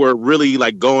they were really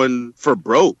like going for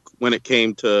broke when it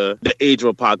came to the Age of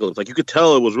Apocalypse. Like you could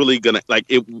tell it was really gonna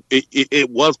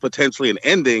it was potentially an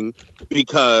ending,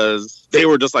 because they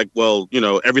were just like, well,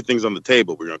 everything's on the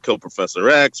table. We're gonna kill Professor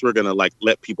X. We're gonna like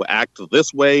let people act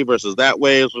this way versus that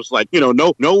way. It's just like,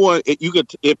 no one.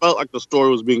 It felt like the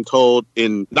story was being told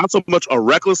in not so much a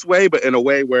reckless way, but in a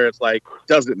way where it's like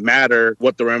doesn't matter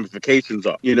what the ramifications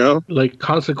are. Like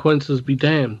consequences be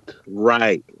damned.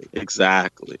 Right.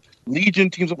 Exactly. Legion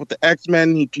teams up with the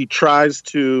X-Men. He tries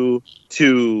to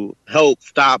help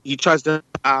stop. He tries to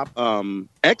stop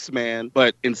X-Man,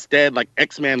 but instead, like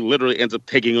X-Man literally ends up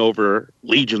taking over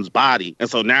Legion's body, and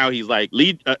so now he's like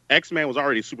X-Man was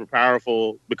already super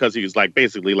powerful because he was like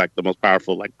basically like the most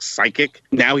powerful like psychic.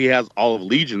 Now he has all of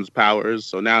Legion's powers,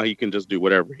 so now he can just do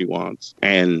whatever he wants.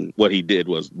 And what he did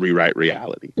was rewrite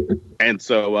reality. And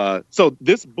so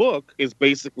this book is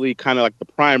basically kind of like the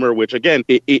primer, which again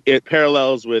it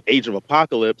parallels with Age of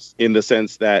Apocalypse in the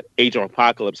sense that Age of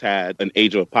Apocalypse had an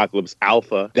Age of Apocalypse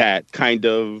Alpha that kind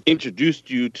of introduced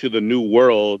you to the new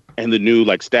world and the new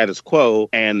like status quo,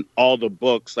 and all the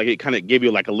books, like it kind of gave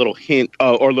you like a little hint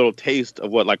or a little taste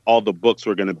of what like all the books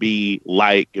were going to be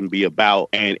like and be about.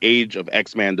 And Age of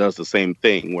X-Men does the same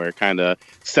thing, where it kind of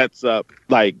sets up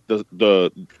like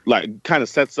the kind of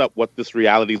sets up what this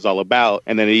reality is all about,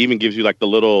 and then it even gives you like the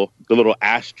little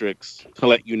asterisks to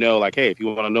let you know, like, hey, if you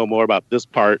want to know more about this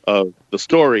part of the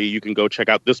story, you can go check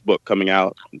out this book coming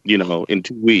out, in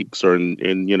 2 weeks or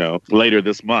in later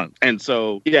this month. And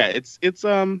so, yeah, it's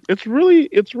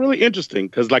really interesting,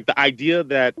 because like the idea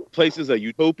that places a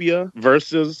utopia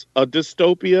versus a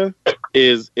dystopia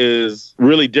is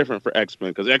really different for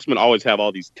X-Men, because X-Men always have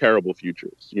all these terrible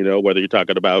futures, whether you're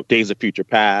talking about Days of Future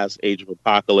Past, Age of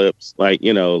Apocalypse, like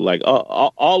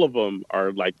all of them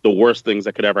are like the worst things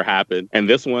that could ever happen. And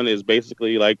this one is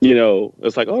basically like,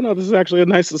 it's like, oh no, this is actually a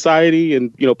nice society,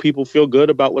 and people feel good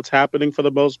about what's happening for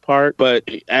the most part. But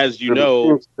as you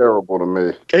know, it's terrible to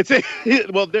me.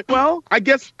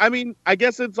 I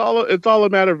guess it's all a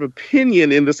matter of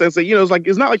opinion, in the sense that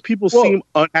it's not like people seem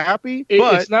unhappy.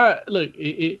 It's not. Look,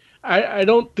 I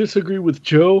don't disagree with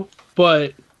Joe,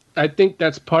 but I think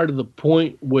that's part of the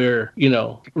point where,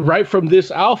 right from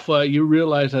this alpha, you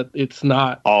realize that it's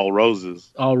not all roses.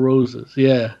 All roses,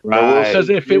 yeah. Right. Because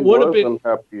if it would have been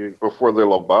happy before they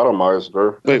lobotomized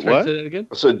her. Wait, what? Say that again?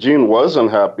 I said Jean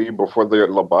wasn't happy before they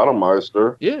lobotomized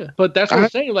her. Yeah, but that's what I'm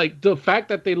saying. Like the fact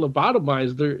that they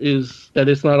lobotomized her is that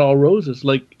it's not all roses.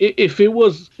 Like if it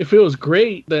was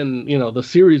great, then the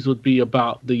series would be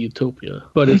about the utopia.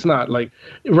 But it's not. Like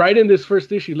right in this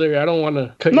first issue, Larry. I don't want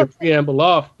to cut your preamble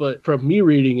off. but from me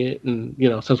reading it, and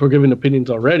since we're giving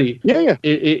opinions already,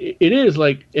 it is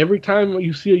like every time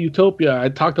you see a utopia. I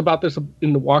talked about this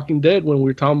in The Walking Dead when we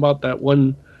were talking about that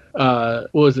one.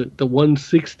 What was it, the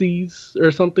 160s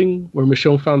or something, where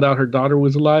Michonne found out her daughter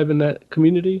was alive in that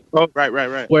community? Oh, right.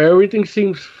 Where everything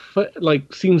seems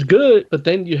good, but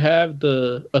then you have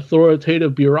the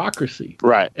authoritative bureaucracy,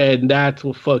 right? And that's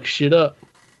what fucks shit up.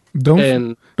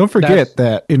 Don't forget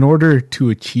that in order to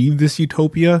achieve this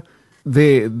utopia,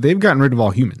 they've gotten rid of all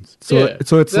humans. So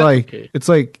it's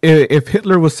like if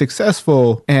Hitler was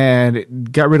successful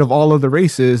and got rid of all of the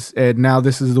races, and now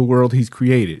this is the world he's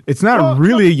created. It's not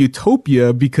really a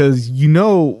utopia because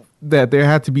that there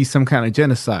had to be some kind of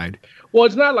genocide. Well,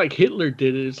 it's not like Hitler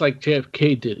did it. It's like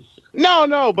JFK did it.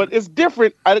 No, but it's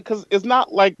different because it's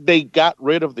not like they got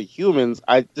rid of the humans.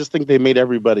 I just think they made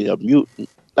everybody a mutant.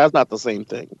 That's not the same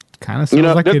thing. Kind of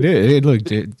sounds like it is. Look,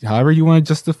 however you want to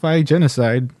justify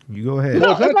genocide, you go ahead.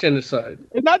 No, it's not genocide.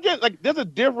 It's not just like there's a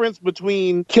difference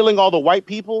between killing all the white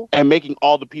people and making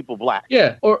all the people black.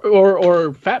 Yeah,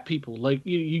 or fat people. Like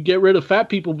you get rid of fat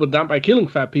people, but not by killing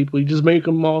fat people. You just make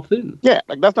them all thin. Yeah,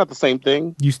 like that's not the same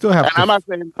thing. You still have. I'm not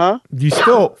saying, huh? You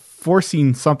still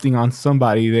forcing something on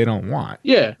somebody they don't want.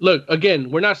 Yeah, look,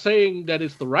 again, we're not saying that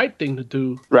it's the right thing to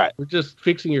do. Right. We're just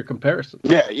fixing your comparison.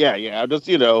 Yeah. Just,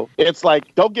 it's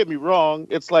like, don't get me wrong.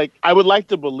 It's like, I would like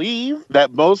to believe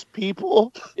that most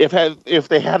people, if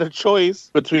they had a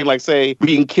choice between, like, say,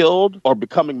 being killed or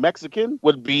becoming Mexican,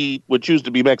 would choose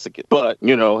to be Mexican. But,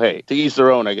 hey, to each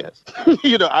their own, I guess.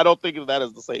 I don't think of that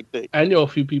as the same thing. I know a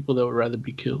few people that would rather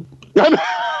be killed.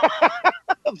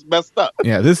 That's messed up.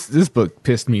 Yeah, this book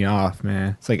pissed me off,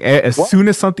 man. It's like as soon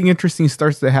as something interesting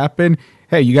starts to happen,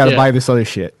 hey, you got to buy this other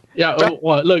shit. Yeah,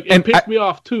 well, look, it pissed me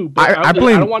off too. But I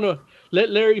don't want to let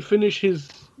Larry finish his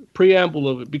preamble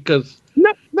of it because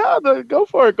no, go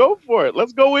for it.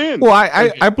 Let's go in. Well,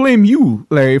 I blame you,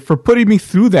 Larry, for putting me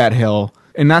through that hell.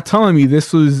 And not telling me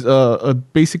this was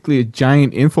basically a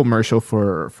giant infomercial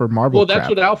for Marvel. Well, that's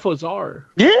what alphas are.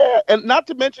 Yeah, and not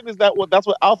to mention that's what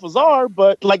alphas are.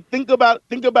 But like, think about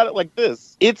it like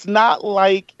this: it's not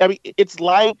like it's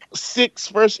like 6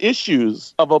 first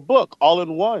issues of a book all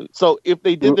in one. So if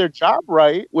they did their job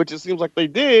right, which it seems like they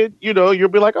did, you'll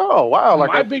be like, oh wow.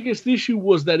 Like my biggest issue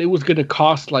was that it was going to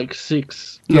cost like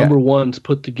 6 number ones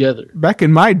put together. Back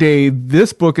in my day,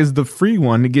 this book is the free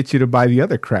one to get you to buy the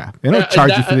other crap. They don't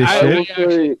charge you for this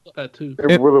shit.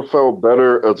 It would have felt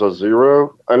better as a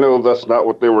 0. I know that's not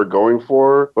what they were going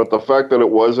for, but the fact that it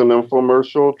was an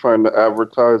infomercial trying to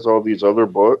advertise all these other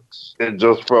books, it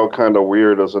just felt kind of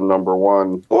weird as a number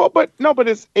 1. Well, but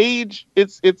it's age.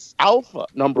 It's alpha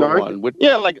number 1.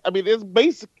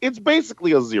 It's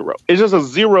basically a 0. It's just a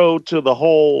 0 to the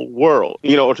whole world,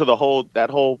 or to that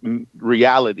whole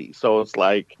reality. So it's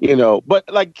like, but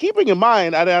like keeping in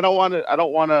mind, I don't want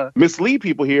to mislead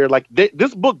people here. Like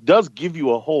this book does give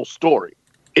you a whole story.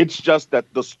 It's just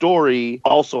that the story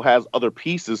also has other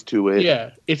pieces to it.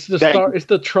 Yeah, it's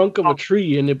the trunk of a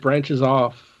tree and it branches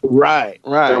off. Right.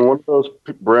 And one of those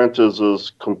branches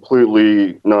is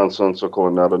completely nonsensical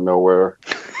and out of nowhere.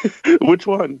 Which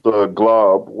one? The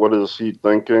Glob. What is he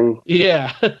thinking?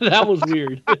 Yeah, that was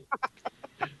weird.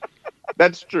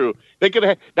 That's true. They could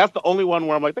have. That's the only one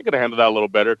where I'm like, they could have handled that a little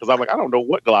better because I'm like, I don't know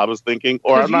what Glob is thinking,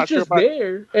 or I'm not sure.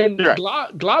 There, and right.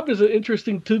 Glob is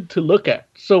interesting to look at.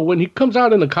 So when he comes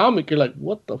out in the comic, you're like,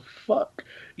 what the fuck,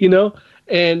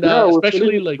 And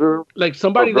especially like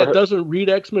somebody that doesn't read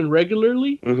X-Men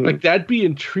regularly, like that'd be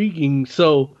intriguing.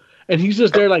 So, and he's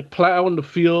just there like plowing the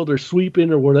field or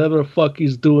sweeping or whatever the fuck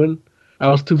he's doing. I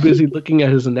was too busy looking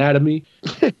at his anatomy,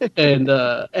 and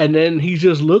then he's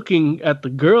just looking at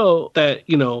the girl that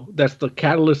that's the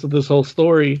catalyst of this whole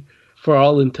story for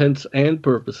all intents and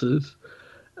purposes.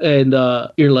 And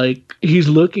you're like, he's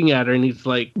looking at her, and he's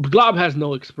like, Glob has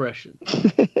no expression,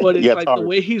 but it's like the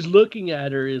way he's looking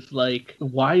at her is like,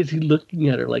 why is he looking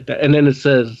at her like that? And then it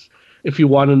says, if you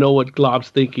want to know what Glob's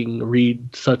thinking,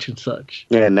 read such and such.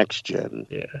 Yeah, Next Gen.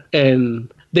 Yeah,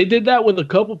 and they did that with a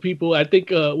couple people. I think,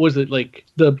 was it like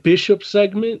the Bishop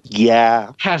segment?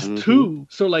 Yeah. Has 2.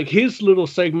 So like his little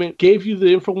segment gave you the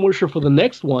infomercial for the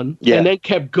next one, and then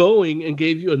kept going and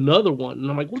gave you another one. And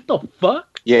I'm like, what the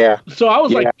fuck? Yeah. So I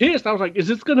was like pissed. I was like, is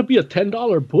this going to be a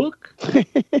 $10 book? And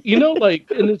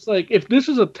it's like, if this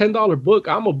is a $10 bock,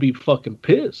 I'm going to be fucking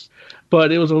pissed.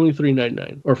 But it was only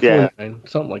 $3.99 or $4.99,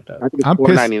 something like that.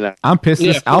 I'm pissed.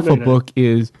 This alpha book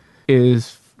is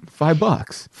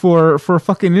 $5 for a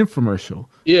fucking infomercial.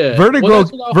 Yeah, Vertigo well,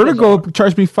 that's what Alpha's Vertigo are.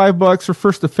 charged me $5 for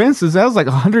First Offenses. That was like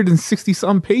 160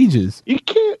 some pages. You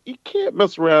can't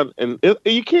mess around and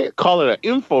you can't call it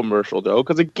an infomercial though,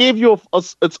 because it gave you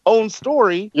its own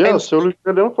story. Yeah, And- so did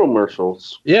good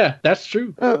infomercials. Yeah, that's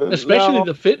true. Especially no.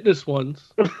 the fitness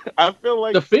ones. I feel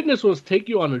like The fitness ones take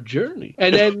you on a journey,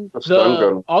 and then That's what I'm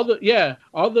gonna-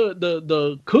 all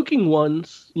the cooking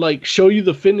ones like show you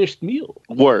the finished meal.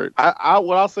 word.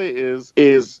 What I'll say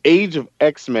is Age of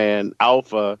X-Men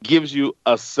Alpha gives you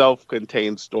a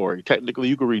self-contained story. Technically,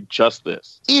 you can read just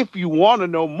this. If you want to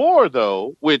know more,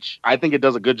 though, which I think it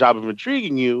does a good job of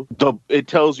intriguing you, it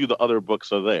tells you the other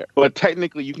books are there. But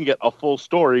technically, you can get a full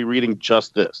story reading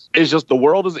just this. It's just the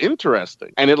world is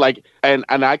interesting, and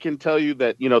and I can tell you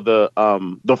that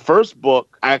the first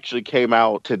book actually came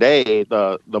out today,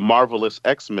 the Marvelous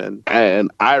X-Men,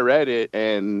 and I read it,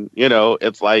 and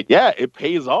it's like, yeah, it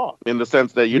pays off in the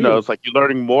sense that it's like you're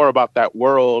learning more about that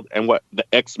world and what the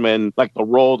X-Men, like the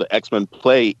role the X-Men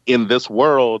play in this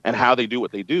world and how they do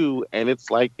what they do, and it's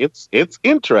like it's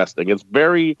interesting. It's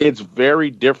very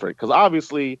different because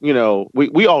obviously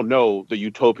we all know the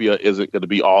Utopia isn't going to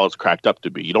be all it's cracked up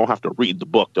to be. You don't have to read the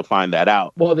book to find that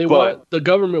out. Well, the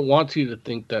government wants you to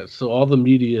think that, so all the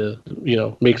media,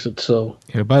 makes it so.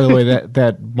 Yeah. By the way,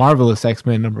 that Marvelous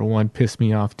X-Men #1 pissed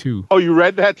me off too. Oh, you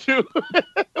read that too?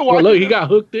 Well, look, he got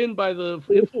hooked in by the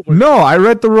infomercial. No, I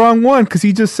read the wrong one because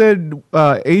he just said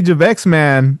Age of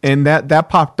X-Men, and that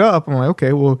popped up. I'm like,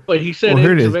 okay, well. But he said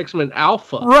here it Age is. of X-Men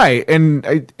Alpha. Right, and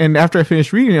after I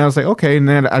finished reading it, I was like, okay, and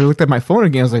then I looked at my phone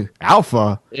again. I was like,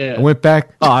 Alpha. Yeah. I went back.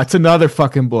 Oh, it's another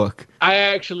fucking book. I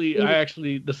actually,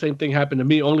 the same thing happened to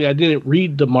me. Only I didn't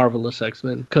read the Marvelous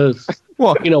X-Men because,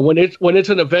 Well, when it's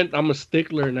an event, I'm a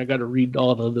stickler and I got to read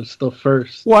all the other stuff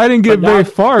first. Well, I didn't get very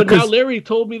far But now because Larry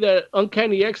told me that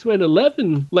Uncanny X-Men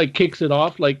 11 kicks it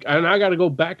off, and I got to go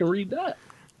back and read that.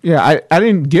 yeah, I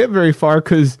didn't get very far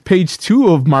because page 2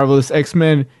 of Marvelous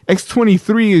X-Men,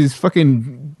 X-23 is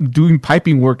fucking doing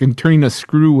piping work and turning a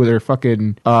screw with her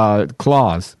fucking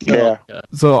claws. Yeah.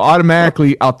 So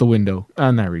automatically out the window.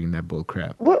 I'm not reading that bull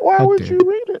crap. Why How would dare you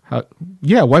read it?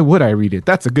 Yeah, why would I read it?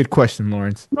 That's a good question,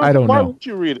 Lawrence. I don't Why know. would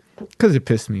you read it? Because it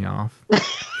pissed me off.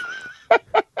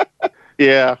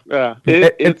 Yeah.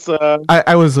 It's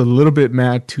I was a little bit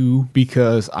mad too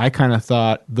because I kind of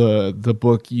thought the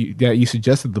book that you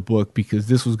suggested the book because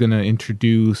this was going to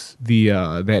introduce the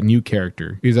that new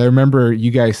character, because I remember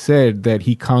you guys said that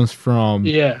he comes from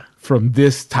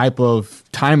this type of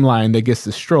timeline that gets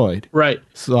destroyed. Right.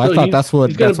 So I thought that's what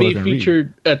he's going that's to what be I'm gonna read.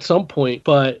 featured at some point,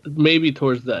 but maybe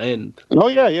towards the end. Oh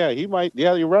yeah, he might.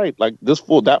 Yeah, you're right. Like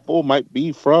that fool might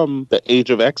be from the Age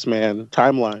of X-Men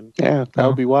timeline. Yeah, that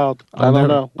would be wild. I don't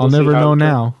know. I'll never know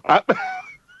now.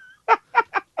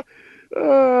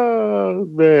 Oh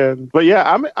man, but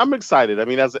yeah, I'm excited. I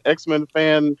mean, as an X-Men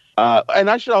fan, and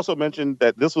I should also mention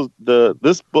that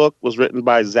this book was written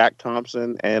by Zach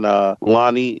Thompson and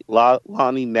Lonnie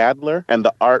Nadler, and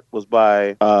the art was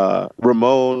by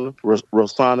Ramon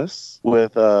Rosanes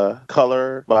with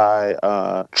color by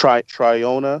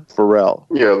Triona Farrell.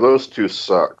 Yeah, those two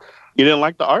suck. You didn't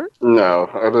like the art? No,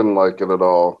 I didn't like it at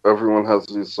all. Everyone has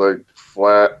these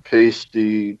flat,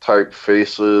 pasty type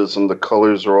faces, and the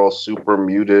colors are all super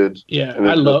muted. Yeah, and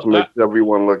it makes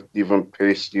everyone look even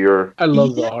pastier. I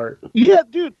love the art. Yeah,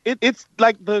 dude, it's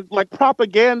like the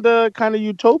propaganda kind of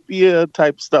utopia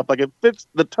type stuff. Like it fits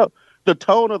the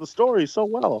tone of the story so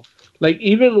well. Like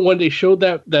even when they showed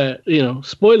that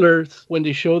spoilers, when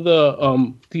they show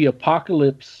the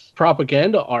apocalypse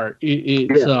propaganda art,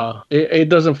 it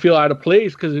doesn't feel out of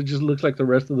place because it just looks like the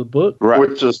rest of the book. Right.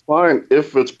 Which is fine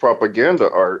if it's propaganda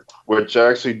art, which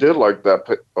I actually did like that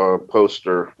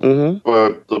poster. Mm-hmm.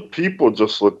 But the people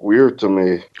just look weird to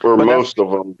me, or most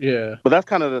of them. Yeah. But that's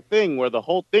kind of the thing where the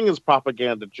whole thing is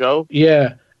propaganda, Joe.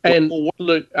 Yeah. And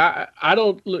look, I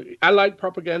don't look. I like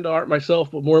propaganda art myself,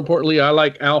 but more importantly, I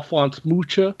like Alphonse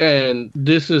Mucha, and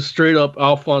this is straight up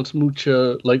Alphonse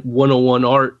Mucha, 101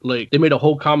 art. Like they made a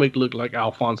whole comic look like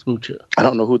Alphonse Mucha. I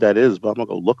don't know who that is, but I'm gonna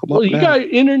go look him up. Well, you got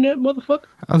internet, motherfucker.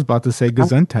 I was about to say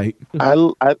Gesundheit.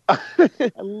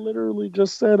 I literally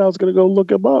just said I was gonna go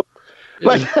look him up.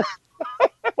 Like,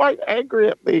 why are you angry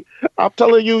at me? I'm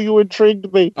telling you, you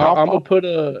intrigued me. I'm gonna put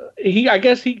I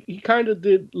guess he kind of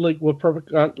did what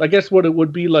perfect. I guess what it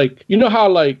would be like. You know how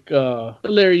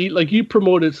Larry, you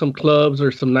promoted some clubs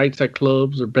or some nights at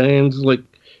clubs or bands.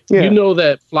 You know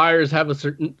that flyers have a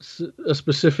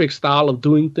specific style of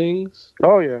doing things.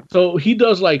 Oh yeah. So he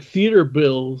does theater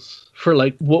bills for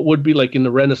what would be in the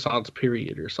Renaissance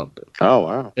period or something. Oh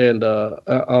wow. And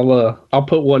I'll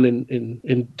put one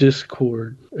in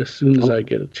Discord as soon as I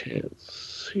get a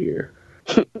chance here.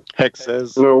 Hex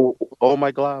says, No, "Oh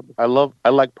my God, I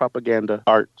like propaganda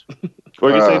art."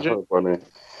 What did you say, Jay? funny.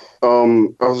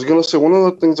 I was gonna say one of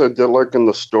the things I did like in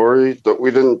the story that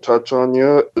we didn't touch on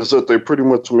yet is that they pretty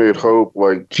much made Hope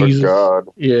like Jesus. a god.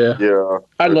 Yeah. Yeah,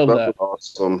 I love that. that.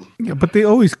 Was awesome. Yeah, but they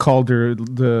always called her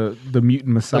the mutant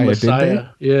The Messiah, Messiah. didn't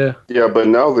Yeah. Yeah, but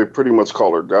now they pretty much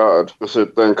call her God. They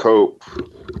said thank Hope.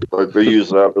 Like they use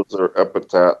that as their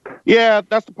epithet. Yeah,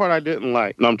 that's the part I didn't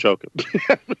like. No, I'm joking.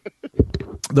 they?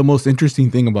 The most interesting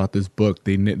thing about this book,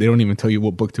 they don't even tell you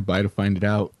what book to buy to find it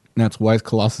out. And that's why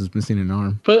Colossus missing an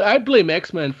arm. But I blame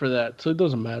X-Men for that, so it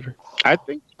doesn't matter. I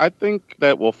think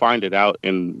that we'll find it out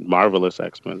in Marvelous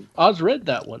X-Men. Oz read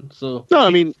that one, so No, I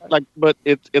mean, but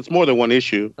it's more than one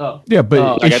issue. oh. Yeah,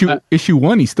 but issue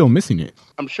 1, he's still missing it.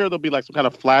 I'm sure there'll be like some kind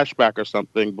of flashback or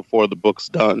something before the book's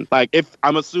done. Like, if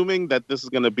I'm assuming that this is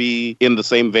going to be in the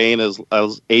same vein as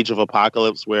Age of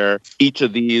Apocalypse, where each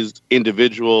of these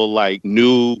individual like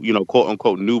new, quote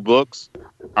unquote new books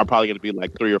are probably going to be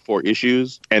like 3 or 4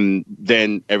 issues, and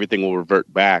then everything will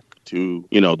revert back to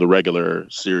the regular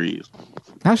series.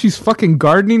 Now she's fucking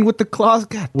gardening with the claws.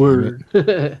 God Word.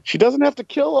 She doesn't have to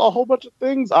kill a whole bunch of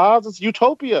things, Oz. It's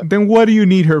Utopia. Then what do you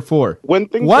need her for? When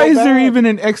things Why go is there bad, even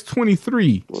an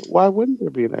X-23? Why wouldn't there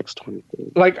be an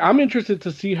X-23? Like, I'm interested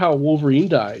to see how Wolverine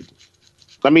died.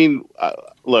 I mean,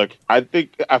 look, I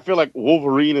feel like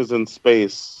Wolverine is in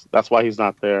space. That's why he's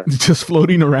not there. Just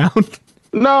floating around?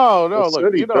 No, They look,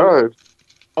 said he died.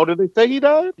 Oh, did they say he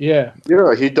died? Yeah.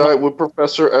 Yeah, he died with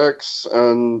Professor X,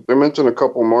 and they mentioned a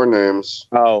couple more names.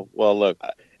 Oh, well, look,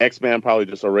 X-Man probably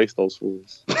just erased those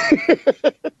fools.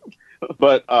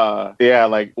 But yeah,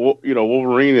 like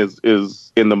Wolverine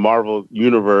is in the Marvel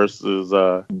universe is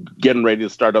getting ready to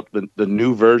start up the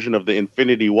new version of the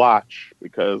Infinity Watch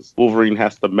because Wolverine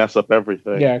has to mess up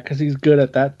everything. Yeah, because he's good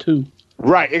at that too.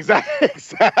 Right,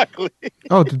 exactly.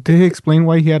 Oh, did they explain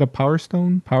why he had a power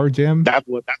stone, power gem? That's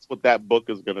what that book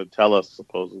is going to tell us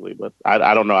supposedly, but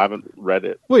I don't know. I haven't read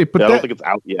it. Wait, but I don't think it's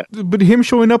out yet. But him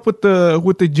showing up with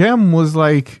the gem was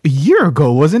like a year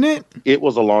ago, wasn't it? It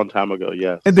was a long time ago,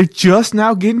 yes. And they're just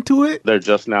now getting to it? They're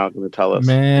just now going to tell us.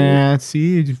 Man,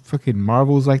 see, fucking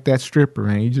Marvel's like that stripper,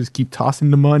 man. You just keep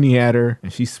tossing the money at her,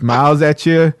 and she smiles at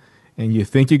you. And you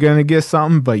think you're going to get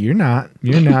something, but you're not.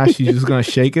 You're not. She's just going to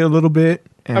shake it a little bit.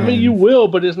 I mean, you will,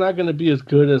 but it's not going to be as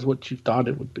good as what you thought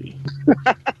it would be.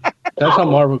 That's how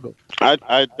Marvel goes.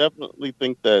 I definitely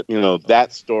think that,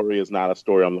 that story is not a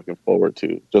story I'm looking forward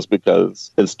to just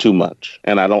because it's too much.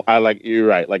 And you're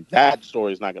right. Like that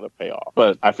story is not going to pay off,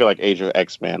 but I feel like Age of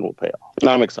X-Men will pay off. And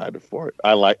I'm excited for it.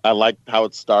 I like how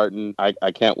it's starting.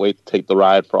 I can't wait to take the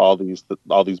ride for all these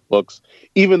books,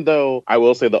 even though I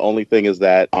will say the only thing is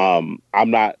that, I'm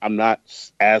not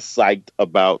as psyched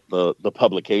about the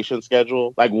publication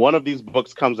schedule. Like one of these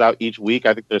books comes out each week.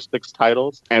 I think there's 6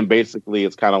 titles, and basically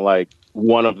it's kind of like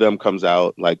one of them comes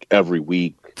out like every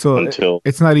week. So until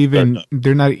it's not even,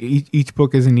 they're not, each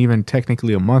book isn't even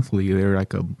technically a monthly. They're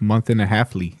like a month and a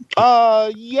halfly.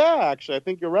 Yeah, actually, I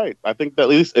think you're right. I think that at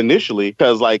least initially,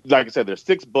 because like I said, there's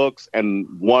 6 books and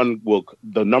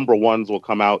the number ones will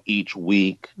come out each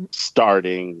week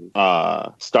starting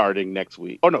next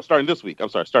week. Oh no, starting this week. I'm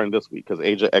sorry, starting this week because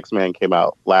Age of X-Men came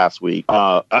out last week.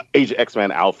 Age of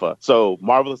X-Men Alpha. So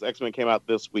Marvelous X-Men came out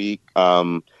this week.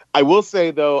 I will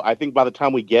say, though, I think by the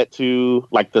time we get to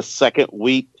like the second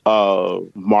week of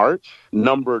March,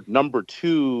 number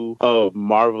 2 of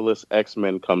Marvelous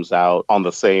X-Men comes out on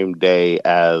the same day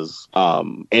as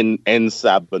En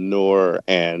Sabah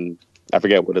and I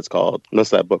forget what it's called. What's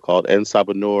that book called? En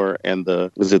Sabah and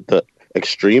the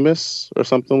Extremists or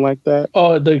something like that?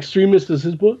 Oh, The Extremist is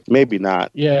his book? Maybe not.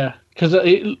 Yeah, because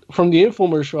from the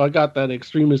infomercial, I got that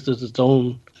Extremist is its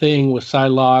own thing with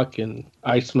Psylocke and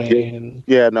Iceman.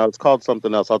 Yeah, no, it's called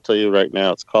something else. I'll tell you right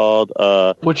now. It's called...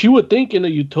 What you would think in a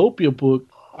Utopia book,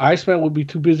 Iceman would be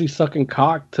too busy sucking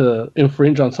cock to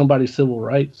infringe on somebody's civil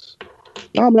rights.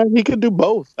 No, man, he could do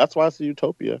both. That's why it's a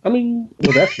Utopia. I mean,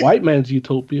 well, that's white man's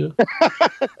Utopia.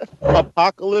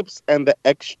 Apocalypse and the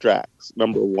Extracts,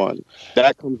 number 1.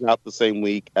 That comes out the same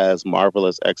week as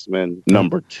Marvelous X-Men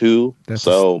number 2. That's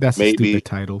maybe a stupid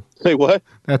title. Say what?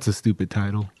 That's a stupid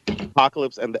title.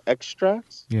 Apocalypse and the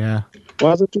Extracts? Yeah.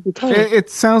 Why is it stupid title? It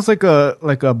sounds like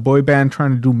a boy band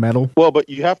trying to do metal. Well, but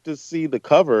you have to see the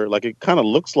cover. Like it kind of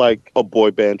looks like a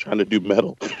boy band trying to do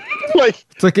metal. Like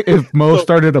it's like if Mo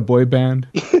started a boy band.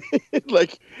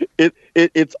 Like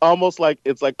it's almost like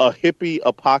it's like a hippie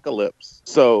apocalypse.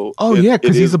 So yeah,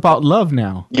 because he's about love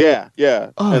now. Yeah.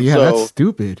 Oh and yeah, so, that's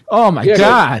stupid. Oh my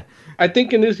god. I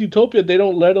think in this utopia they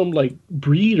don't let them like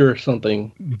breed or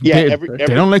something. Yeah, they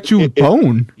don't let you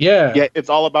bone. Yeah, it's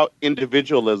all about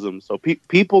individualism. So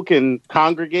people can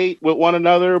congregate with one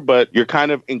another, but you're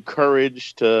kind of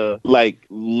encouraged to like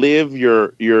live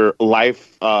your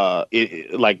life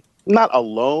like not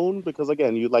alone, because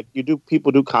again,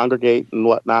 people do congregate and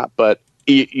whatnot, but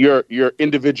your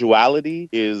individuality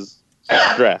is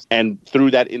stress, and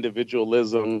through that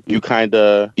individualism it's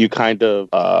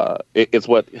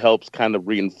what helps kind of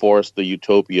reinforce the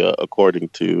utopia according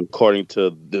to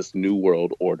this new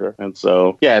world order. And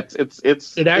so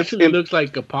it actually looks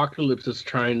like Apocalypse is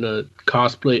trying to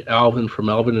cosplay Alvin from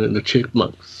Alvin and the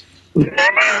Chipmunks.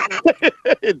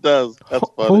 It does. That's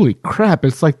funny. Holy crap!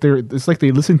 It's like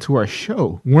they listen to our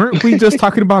show. Weren't we just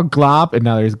talking about Glob? And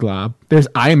now there's Glob. There's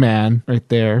I-Man right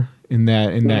there in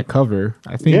that cover.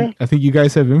 I think you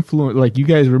guys have influence. Like you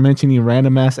guys were mentioning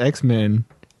random ass X-Men.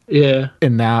 Yeah.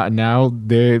 And now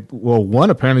one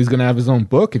apparently is gonna have his own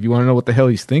book. If you want to know what the hell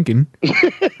he's thinking.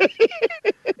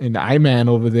 And I-Man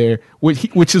over there,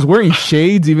 which is wearing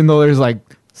shades, even though there's like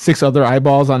 6 other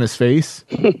eyeballs on his face.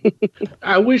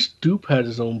 I wish Dupe had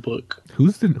his own book.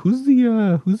 Who's the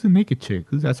naked chick?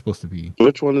 Who's that supposed to be?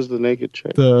 Which one is the naked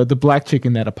chick? The black chick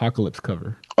in that Apocalypse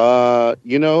cover. I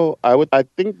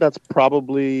think that's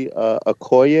probably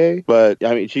Okoye, but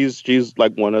I mean she's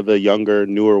like one of the younger,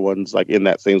 newer ones, like in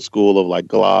that same school of like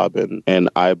Glob and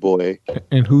iBoy.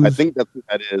 And I think that's who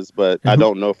that is, but I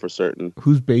don't know for certain.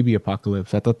 Who's Baby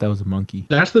Apocalypse? I thought that was a monkey.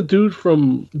 That's the dude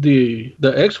from the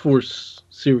X-Force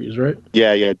series, right?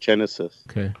 Yeah, Genesis.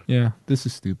 Okay. Yeah, this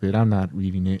is stupid. I'm not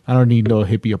reading it. I don't need no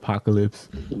hippie apocalypse.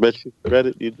 Bet you read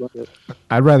it. You'd like it.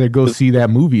 I'd rather go see that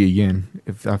movie again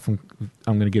if I'm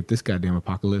going to get this goddamn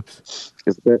apocalypse.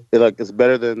 It's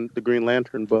better than the Green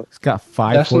Lantern book. It's got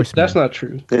 5 horsemen. That's not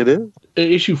true. It is.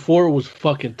 Issue 4 was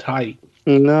fucking tight.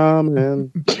 Nah,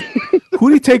 man. Who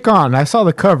did he take on? I saw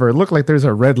the cover. It looked like there's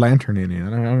a Red Lantern in it.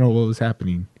 I don't know what was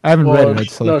happening. I haven't read it. I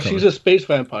just saw the cover. She's a space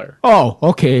vampire. Oh,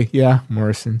 okay. Yeah,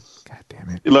 Morrison. God damn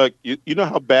it. Look, you know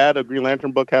how bad a Green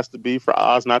Lantern book has to be for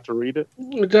Oz not to read it?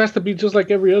 It has to be just like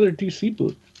every other DC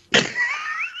book.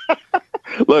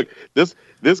 Look, this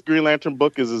Green Lantern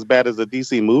book is as bad as a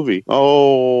DC movie.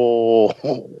 Oh.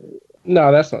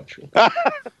 No, that's not true.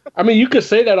 I mean, you could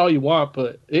say that all you want,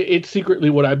 but it's secretly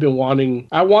what I've been wanting.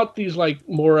 I want these like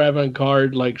more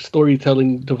avant-garde like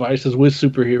storytelling devices with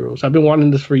superheroes. I've been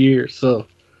wanting this for years. So,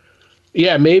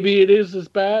 yeah, maybe it is as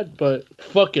bad, but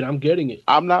fuck it, I'm getting it.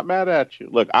 I'm not mad at you.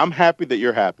 Look, I'm happy that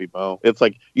you're happy, Bo. It's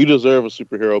like you deserve a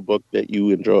superhero book that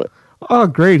you enjoy. Oh,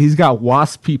 great. He's got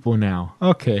wasp people now.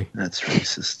 Okay. That's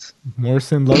racist.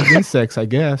 Morrison loves insects, I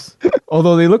guess.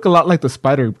 Although they look a lot like the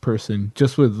spider person,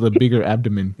 just with the bigger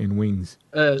abdomen and wings.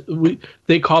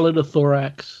 They call it a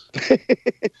thorax.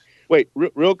 Wait,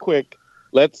 real quick.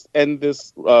 Let's end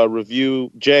this review.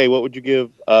 Jay, what would you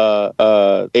give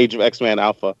Age of X-Men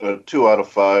Alpha? 2 out of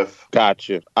 5.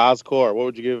 Gotcha. Oscor, what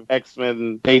would you give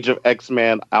X-Men Age of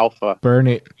X-Men Alpha? Burn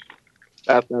it.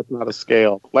 That's not a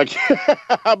scale. Like,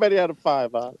 how many out of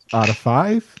 5, Oz? Out of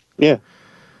 5? Yeah.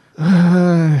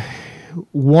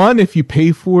 1 if you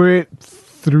pay for it.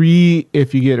 3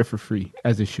 if you get it for free,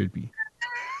 as it should be.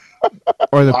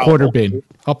 Or the quarter bin.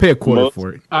 I'll pay a quarter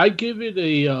for it. I give it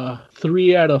a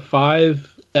 3 out of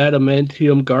 5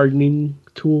 adamantium gardening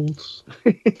tools.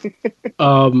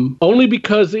 Only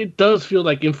because it does feel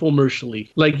like infomercially.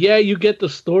 Like, yeah, you get the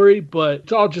story, but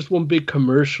it's all just one big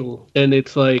commercial. And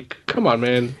it's like, come on,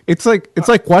 man. It's like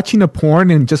watching a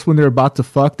porn, and just when they're about to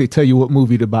fuck, they tell you what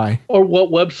movie to buy. Or what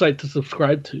website to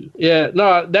subscribe to. Yeah,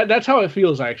 no, that's how it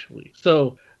feels, actually.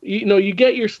 So, you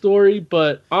get your story,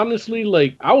 but honestly,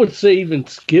 like, I would say even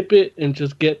skip it and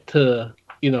just get to,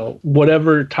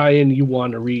 whatever tie-in you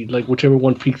want to read, like whichever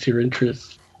one piques your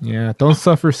interest. Yeah, don't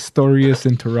suffer storius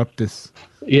interruptus.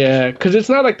 Yeah, because it's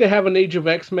not like they have an Age of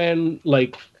X-Men,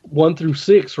 like, 1 through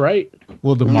 6, right?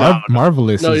 Well, the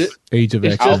Marvelous is Age of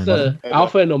X-Men. It's just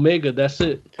Alpha and Omega, that's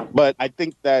it. But I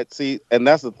think that, and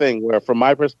that's the thing, where from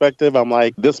my perspective, I'm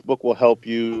like, this book will help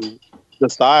you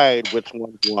decide which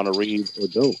one you want to read or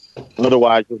do.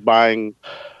 Otherwise, just buying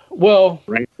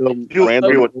random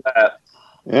with that.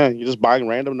 Yeah, you're just buying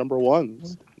random number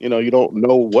 1s. You don't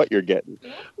know what you're getting.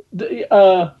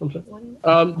 The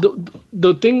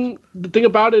thing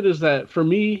about it is that for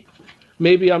me,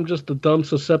 maybe I'm just a dumb,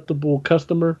 susceptible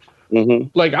customer. Mm-hmm.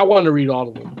 Like, I want to read all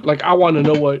of them. Like, I want to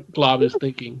know what Glob is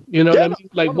thinking. You know what I mean?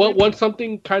 Like, once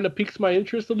something kind of piques my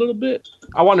interest a little bit,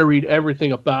 I want to read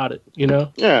everything about it,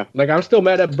 Yeah. Like, I'm still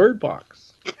mad at Bird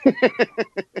Box.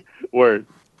 Word.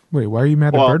 Wait, why are you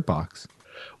mad at Bird Box?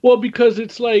 Well, because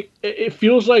it's like, it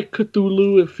feels like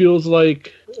Cthulhu. It feels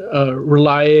like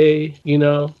Relaye,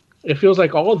 It feels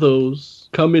like all those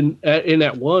come in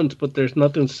at once, but there's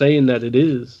nothing saying that it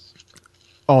is.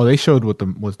 Oh, they showed what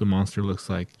the monster looks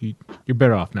like. You're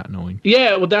better off not knowing.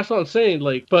 Yeah, well, that's what I'm saying.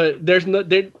 Like, but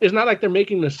it's not like they're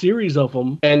making a series of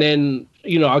them, and then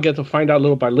I'll get to find out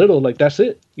little by little. Like, that's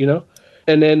it.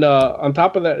 And then on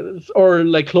top of that, or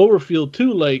like Cloverfield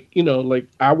too, like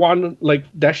I want to, like,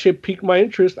 that shit piqued my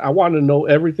interest. I want to know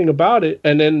everything about it,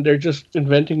 and then they're just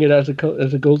inventing it as it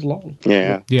goes along.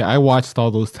 Yeah, I watched all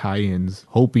those tie-ins,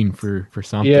 hoping for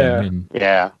something.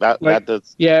 Yeah, that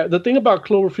does. Yeah, the thing about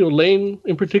Cloverfield Lane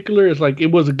in particular is like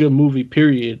it was a good movie,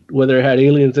 period, whether it had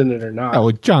aliens in it or not.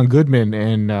 Oh, John Goodman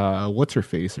and what's her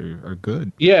face are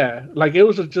good. Yeah, like it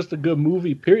was just a good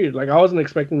movie, period. Like I wasn't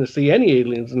expecting to see any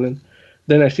aliens, and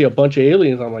then I see a bunch of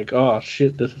aliens. I'm like, oh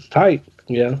shit, this is tight.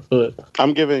 Yeah, but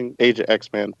I'm giving Age of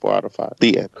X-Men 4 out of 5.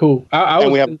 The end. Cool. I was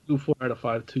going to do 4 out of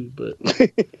 5 too, but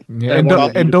yeah.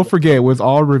 And don't forget, with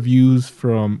all reviews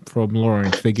from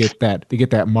Lawrence, they get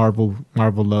that Marvel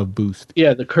love boost.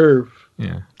 Yeah, the curve.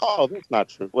 Yeah. Oh, that's not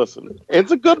true. Listen, it's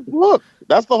a good book.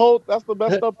 That's the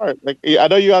messed up part. Like, I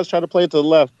know you guys try to play it to the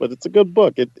left, but it's a good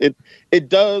book. It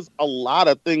does a lot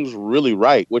of things really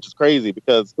right, which is crazy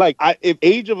because, like, if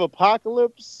Age of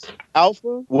Apocalypse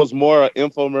Alpha was more an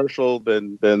infomercial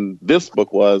than this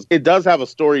book was, it does have a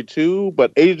story too.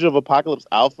 But Age of Apocalypse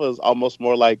Alpha is almost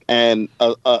more like an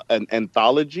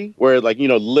anthology where, like,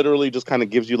 literally just kind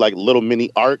of gives you like little mini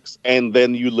arcs, and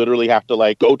then you literally have to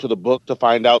like go to the book to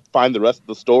find the rest of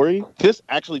the story. This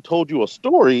actually told you a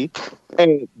story,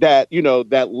 and that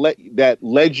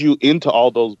led you into all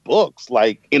those books,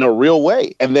 like, in a real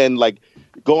way. And then, like,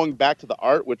 going back to the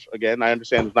art, which again I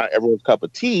understand is not everyone's cup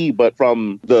of tea, but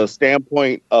from the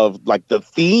standpoint of like the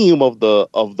theme of the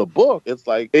book, it's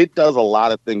like it does a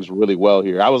lot of things really well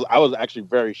here. I was actually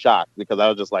very shocked because I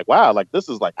was just like, wow, like this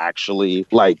is like actually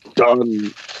like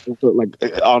done like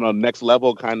on a next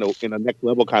level kind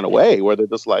of way, where they're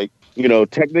just like,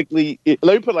 technically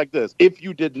let me put it like this: if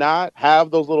you did not have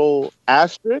those little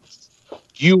asterisks,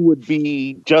 you would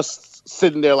be just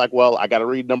sitting there like, well, I got to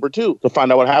read number 2 to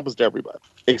find out what happens to everybody.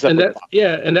 Except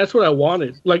and that's what I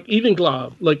wanted. Like even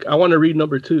Glob, like I want to read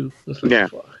number 2.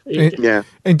 Like,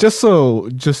 and just so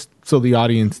the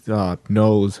audience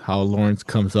knows how Lawrence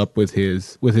comes up with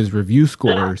his review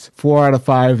scores, 4 out of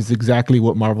 5 is exactly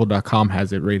what Marvel.com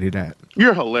has it rated at.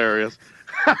 You're hilarious.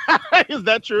 Is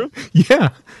that true? Yeah.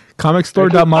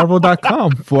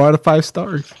 Comicstore.marvel.com, 4 out of 5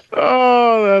 stars.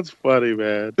 Oh, that's funny,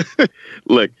 man.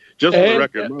 Look, just for the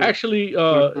record, actually,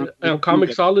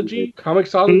 Comixology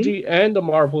and the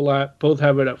Marvel app both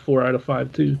have it at 4 out of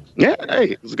 5 too. Yeah,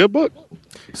 hey, it's a good book.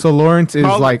 So Lawrence is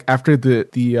like, after the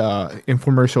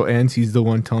infomercial ends, he's the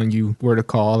one telling you where to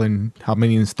call and how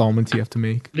many installments you have to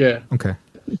make. Yeah. Okay.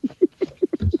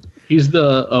 He's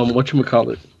the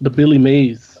whatchamacallit, the Billy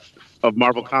Mays of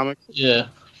Marvel Comics. Yeah.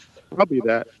 Probably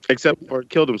that, except for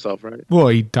killed himself, right? Well,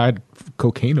 he died of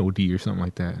cocaine OD or something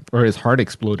like that, or his heart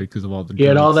exploded because of all the. He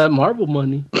had all that Marvel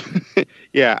money.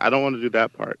 Yeah, I don't want to do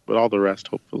that part, but all the rest,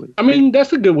 hopefully. I mean,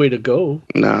 that's a good way to go.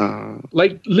 Nah,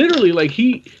 like literally, like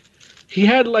he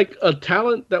had like a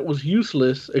talent that was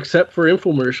useless except for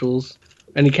infomercials,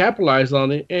 and he capitalized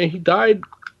on it, and he died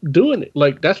doing it.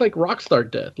 Like that's like rock star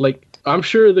death. Like I'm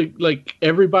sure that like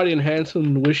everybody in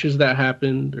Hanson wishes that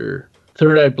happened, or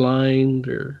Third Eye Blind,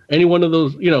 or any one of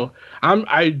those,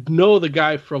 I know the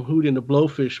guy from Hootie and the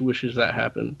Blowfish wishes that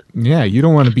happened. Yeah, you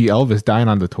don't want to be Elvis dying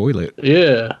on the toilet.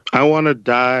 Yeah. I want to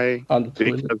die on the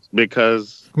toilet.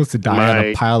 Because wants to die on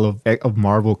a pile of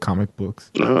Marvel comic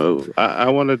books. No, I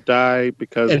want to die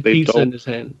because and pizza in his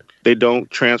hand. They don't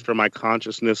transfer my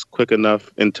consciousness quick enough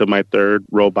into my third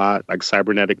robot, like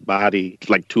cybernetic body,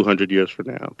 like 200 years from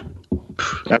now.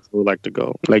 That's where I would like to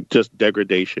go. Like just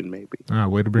degradation, maybe.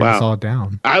 Way to bring us all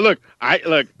down. I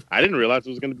didn't realize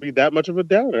it was going to be that much of a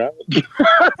downer.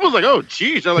 I was like, oh,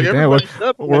 geez. I'm like,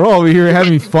 we're all over here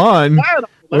having fun.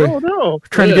 Oh, no.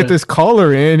 Trying to get this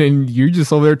caller in, and you're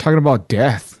just over there talking about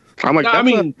death. I'm like,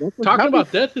 talking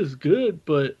about death is good,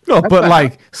 but no, but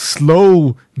like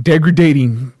slow,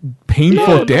 degrading,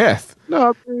 painful death. No,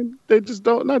 I mean, they just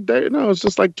don't. No, it's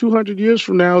just like 200 years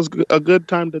from now is a good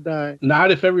time to die. Not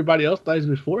if everybody else dies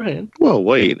beforehand. Well,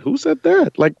 wait, who said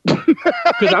that? Like,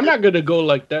 because I'm not gonna go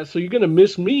like that. So you're gonna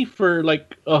miss me for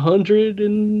like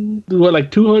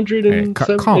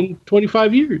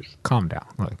 225 years. Calm down,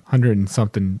 like 100 and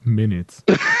something minutes.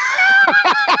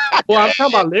 Well, I'm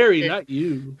talking about Larry, not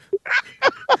you.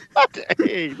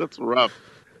 Dang, that's rough.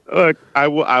 Look, I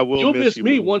will. You'll miss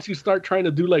me once you start trying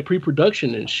to do like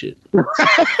pre-production and shit.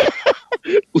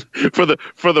 for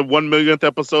the 1 millionth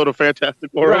episode of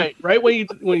Fantastic Four. Right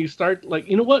when you start like,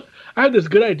 you know what? I have this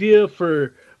good idea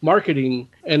for marketing,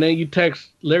 and then you text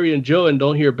Larry and Joe and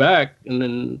don't hear back, and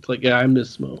then it's like, yeah, I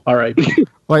miss Smo. All right.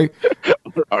 Like,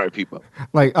 all right, people.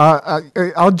 Like,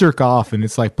 I'll jerk off, and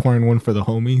it's like pouring one for the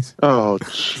homies. Oh,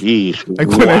 jeez. Like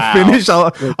when I finish,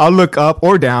 I'll look up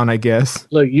or down, I guess.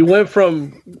 Look, you went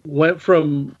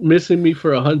from missing me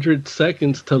for 100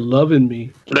 seconds to loving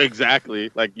me.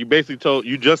 Exactly. Like you basically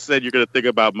you just said you're gonna think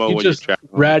about Mo. You when just you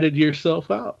ratted yourself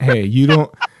out. Hey, you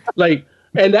don't like.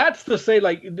 And that's to say,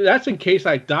 like, that's in case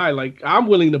I die. Like, I'm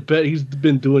willing to bet he's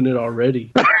been doing it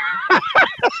already.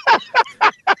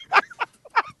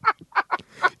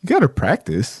 You gotta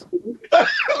practice.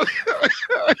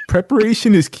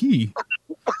 Preparation is key.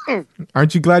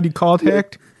 Aren't you glad you called,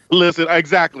 Hecht? Listen,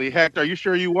 exactly. Hecht, are you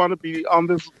sure you want to be on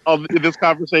this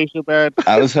conversation, man?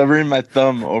 I was hovering my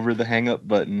thumb over the hang up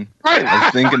button. I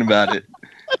was thinking about it.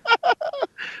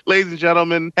 Ladies and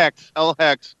gentlemen, L.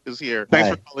 Hecht is here.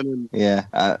 Thanks for calling in.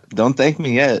 Yeah, don't thank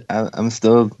me yet. I'm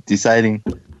still deciding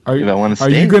if I want to stay. Are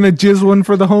you gonna jizz one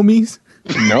for the homies?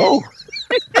 No,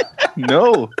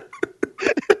 no.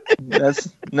 That's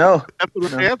the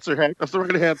right answer, Hecht. That's the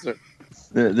right answer.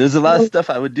 There's a lot of stuff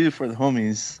I would do for the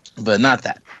homies, but not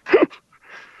that.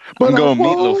 I'm going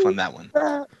Meatloaf on that one.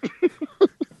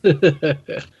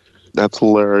 That's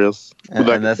hilarious.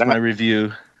 And that's my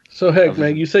review. So, Heck,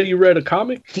 man, you said you read a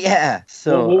comic? Yeah.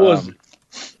 So what was it?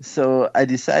 So I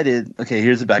decided, okay,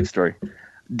 here's the backstory.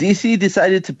 DC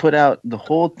decided to put out the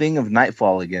whole thing of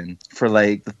Nightfall again for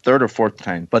like the third or fourth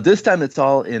time. But this time it's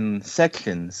all in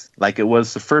sections like it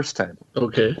was the first time.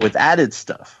 Okay. With added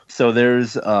stuff. So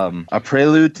there's a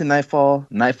prelude to Nightfall,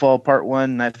 Nightfall Part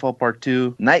 1, Nightfall Part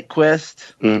 2, Night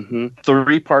Quest,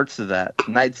 3 parts of that,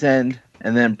 Night's End,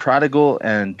 and then Prodigal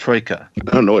and Troika.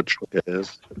 I don't know what Troika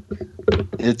is.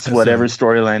 It's whatever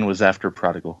storyline was after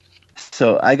Prodigal.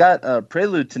 So I got a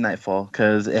prelude to Nightfall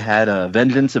because it had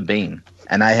Vengeance of Bane,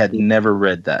 and I had never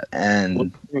read that.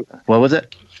 And what was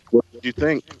it? What do you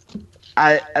think?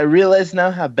 I realize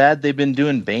now how bad they've been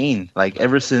doing Bane, like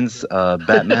ever since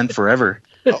Batman Forever.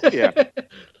 Oh yeah.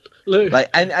 Look, like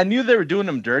I knew they were doing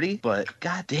him dirty, but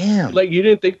goddamn! Like you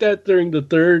didn't think that during the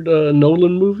third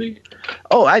Nolan movie?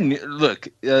 Oh, I knew. Look,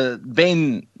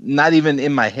 Bane. Not even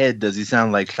in my head does he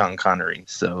sound like Sean Connery.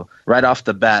 So right off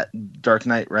the bat, Dark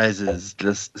Knight Rises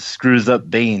just screws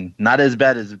up Bane. Not as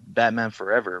bad as Batman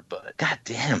Forever, but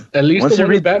goddamn. At least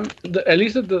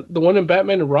the one in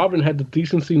Batman and Robin had the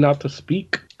decency not to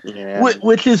speak. Yeah.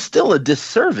 Which is still a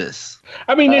disservice.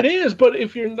 I mean, it is, but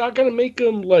if you're not gonna make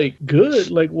him like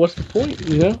good, like what's the point?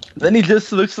 You know? Then he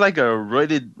just looks like a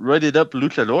roided up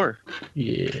luchador.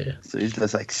 Yeah. So he's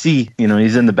just like, see,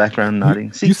 he's in the background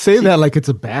nodding. You say that like it's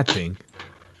a bad thing.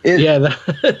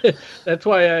 That's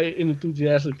why I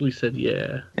enthusiastically said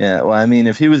yeah. Yeah, well, I mean,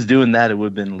 if he was doing that, it would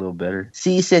have been a little better.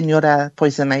 See, Senora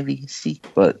Poison Ivy, see.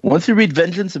 But once you read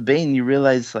Vengeance of Bane, you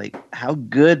realize like how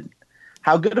good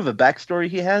of a backstory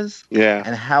he has. Yeah.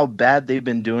 And how bad they've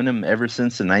been doing him ever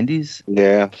since the 90s.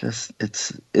 Yeah. Just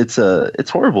it's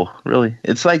horrible, really.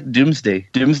 It's like Doomsday.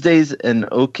 Doomsday's an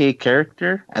okay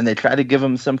character, and they try to give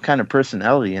him some kind of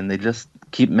personality, and they just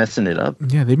keep messing it up.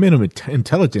 Yeah, they made him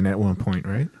intelligent at one point,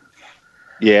 right?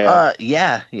 Yeah.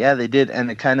 Yeah, they did,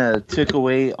 and it kind of took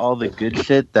away all the good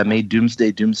shit that made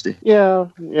Doomsday. Yeah.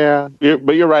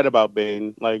 But you're right about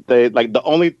Bane. Like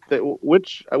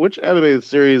which animated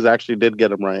series actually did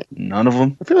get him right? None of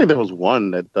them. I feel like there was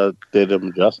one that did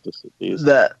him justice at least.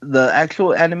 The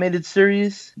actual animated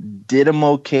series did him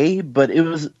okay, but it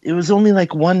was only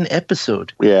like one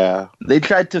episode. Yeah. They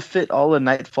tried to fit all of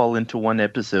Nightfall into one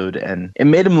episode, and it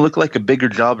made him look like a bigger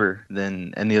jobber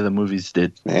than any of the movies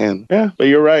did. Man. Yeah.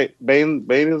 But you're right. Bane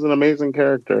is an amazing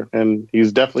character, and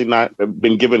he's definitely not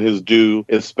been given his due,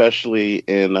 especially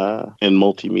in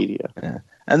multimedia. Yeah.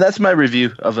 And that's my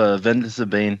review of Vengeance of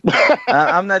Bane.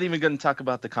 I'm not even going to talk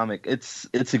about the comic. It's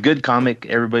a good comic.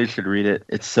 Everybody should read it.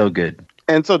 It's so good.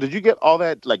 And so, did you get all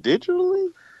that like digitally?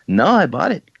 No, I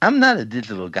bought it. I'm not a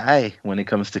digital guy when it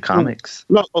comes to comics.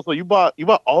 No, so you bought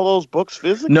all those books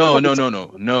physically? No,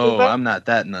 I'm not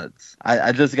that nuts.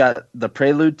 I just got the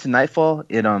prelude to Nightfall.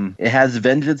 It has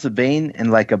Vengeance of Bane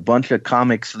and like a bunch of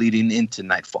comics leading into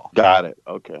Nightfall. Got it.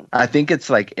 Okay. I think it's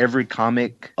like every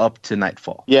comic up to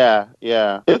Nightfall. Yeah.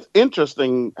 It's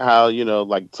interesting how,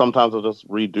 like sometimes they'll just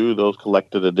redo those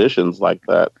collected editions like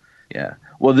that. Yeah.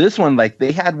 Well, this one, like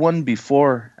they had one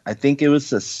before. I think it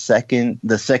was the second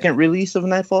release of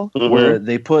Nightfall, where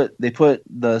they put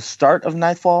the start of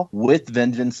Nightfall with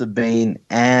Vengeance of Bane,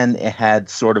 and it had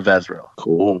Sword of Azrael.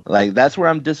 Cool. Like that's where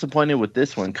I'm disappointed with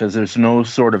this one because there's no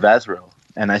Sword of Azrael.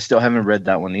 and I still haven't read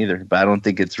that one either. But I don't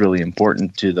think it's really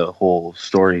important to the whole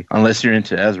story unless you're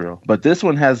into Ezreal. But this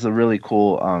one has a really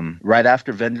cool. Right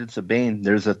after Vengeance of Bane,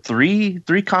 there's a three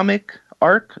comic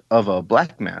arc of a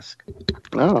Black Mask.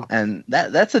 Oh, and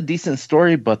that's a decent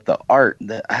story, but the art,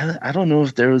 I don't know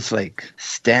if there was like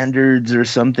standards or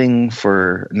something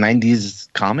for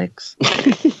 90s comics,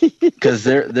 because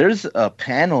there's a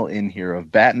panel in here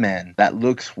of Batman that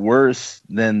looks worse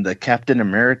than the Captain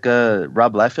America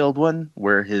Rob Liefeld one,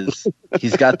 where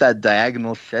he's got that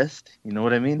diagonal chest. You know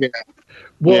what I mean?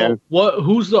 Yeah. Well,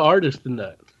 who's the artist in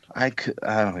that? I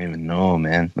don't even know,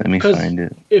 man. Let me find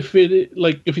it. If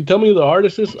you tell me who the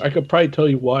artist is, I could probably tell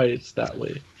you why it's that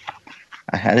way.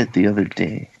 I had it the other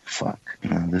day. Fuck.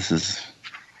 No, this is.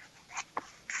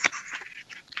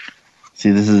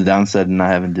 See, this is the downside of not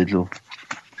having digital.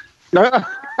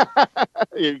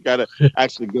 You gotta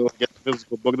actually go and get the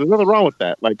physical book. There's nothing wrong with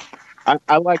that. Like,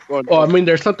 I like going. Oh, I mean,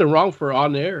 there's something wrong for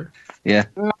on air. Yeah.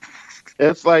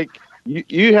 It's like.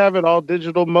 You have it all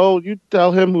digital mode. You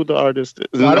tell him who the artist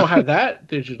is. I don't have that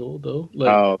digital though.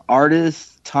 Like,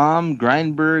 artist Tom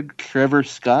Grindberg, Trevor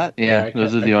Scott. Yeah,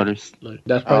 those are the artists.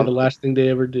 That's probably the last thing they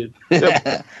ever did.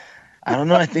 I don't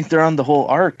know. I think they're on the whole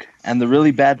arc, and the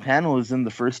really bad panel is in the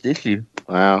first issue.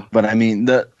 Wow. But I mean,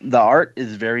 the art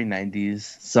is very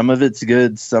 90s. Some of it's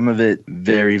good, some of it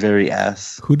very, very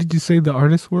ass. Who did you say the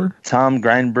artists were? Tom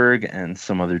Grindberg and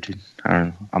some other dude. I don't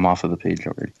know. I'm off of the page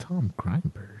already. Tom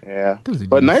Grindberg. Yeah. Doesn't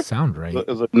but even sound right.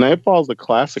 Nightfall's a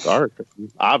classic arc.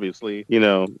 Obviously,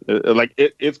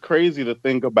 it's crazy to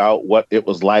think about what it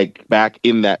was like back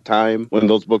in that time when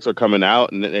those books are coming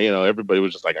out, and everybody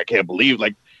was just like, I can't believe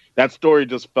that story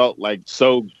just felt like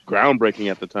so groundbreaking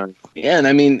at the time. Yeah, and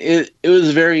I mean, it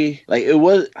was very, like, it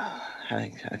was, how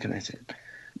can I say it?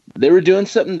 They were doing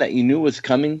something that you knew was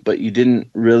coming, but you didn't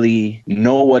really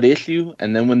know what issue.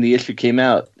 And then when the issue came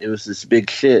out, it was this big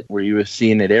shit where you were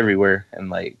seeing it everywhere. And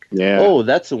like, oh,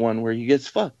 that's the one where he gets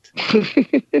fucked.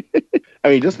 I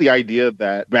mean, just the idea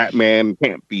that Batman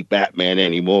can't be Batman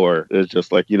anymore is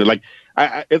just like,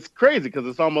 it's crazy because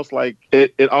it's almost like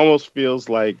it almost feels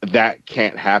like that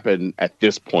can't happen at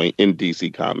this point in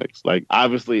DC Comics. Like,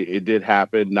 obviously, it did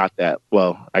happen. Not that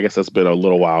well. I guess that's been a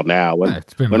little while now.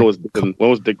 When was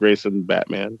Dick Grayson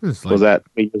Batman? Was that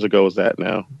 8 years ago? Was that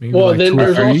now? Well, then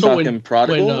there's also when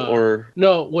Prodigal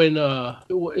when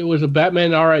it was a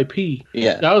Batman R.I.P.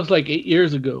 Yeah, that was like 8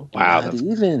 years ago. Wow.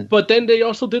 Even. But then they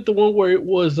also did the one where it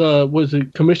was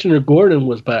it Commissioner Gordon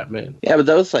was Batman? Yeah, but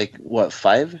that was like what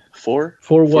 4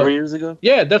 years ago.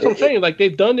 Yeah, that's what I'm saying. Like,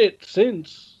 they've done it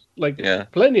since,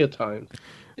 plenty of times.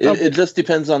 It just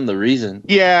depends on the reason.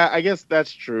 Yeah, I guess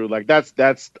that's true. Like,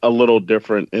 that's a little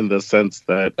different in the sense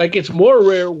that, like, it's more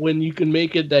rare when you can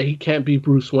make it that he can't be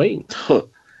Bruce Wayne.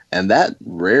 And that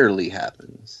rarely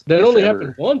happens. That only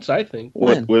happened once, I think.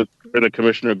 With the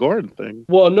Commissioner Gordon thing.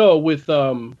 Well, no, with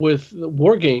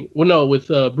War Game. Well, no, with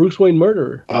Bruce Wayne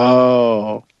Murderer.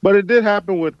 Oh, but it did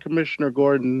happen with Commissioner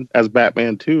Gordon as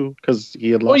Batman too, because he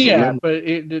had lost. Well, yeah, but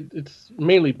it's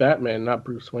mainly Batman, not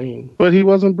Bruce Wayne. But he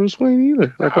wasn't Bruce Wayne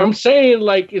either. I'm saying,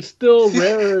 like, it's still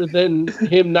rarer than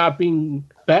him not being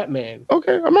Batman.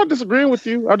 Okay, I'm not disagreeing with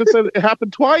you. I just said it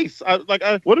happened twice.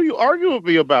 What are you arguing with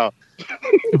me about?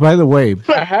 By the way,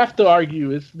 I have to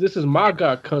argue. This is my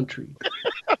God country.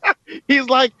 He's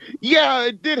like, yeah,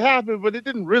 it did happen, but it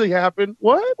didn't really happen.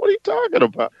 What? What are you talking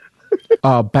about?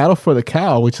 Battle for the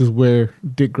Cow, which is where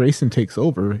Dick Grayson takes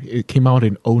over, it came out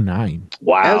in 2009.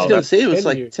 Wow. I was going to say it was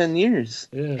like 10 years.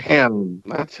 Yeah. Damn,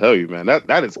 I tell you, man,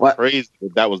 that is crazy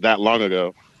that was that long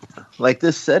ago. Like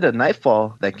this set of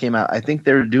Nightfall that came out, I think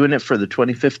they were doing it for the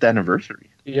 25th anniversary.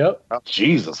 Yep. Oh,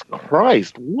 Jesus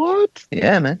Christ, what?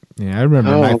 Yeah, man. Yeah, I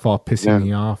remember Nightfall pissing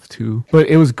me off too. But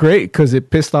it was great because it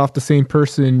pissed off the same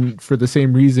person for the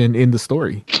same reason in the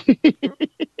story.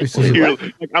 It's just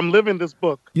like, I'm living this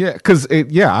book. Yeah, because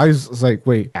I was like,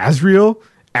 wait,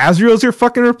 Azrael's your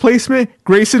fucking replacement?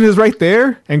 Grayson is right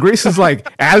there? And Grayson's like,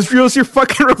 Azrael's your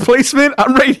fucking replacement?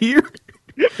 I'm right here.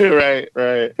 Right.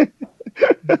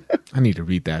 I need to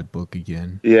read that book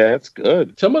again. Yeah, it's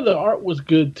good. Some of the art was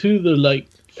good too.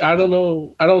 I don't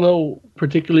know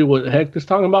particularly what Heck is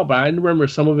talking about, but I remember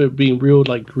some of it being real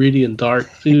like gritty and dark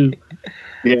too.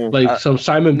 Yeah, like some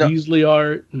Simon Beasley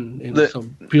art and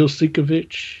some Bill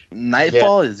Sienkiewicz.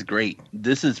 Nightfall is great.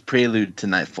 This is prelude to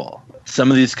Nightfall. Some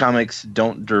of these comics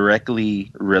don't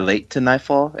directly relate to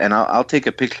Nightfall, and I'll take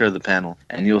a picture of the panel,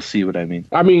 and you'll see what I mean.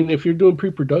 I mean, if you're doing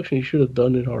pre-production, you should have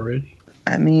done it already.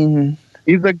 I mean,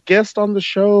 he's a guest on the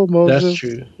show, Moses. That's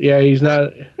true. Yeah, he's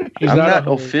not. I'm not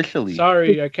officially.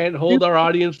 Sorry, I can't hold our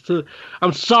audience to.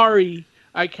 I'm sorry,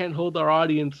 I can't hold our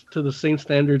audience to the same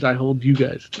standards I hold you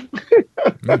guys to.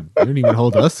 You don't even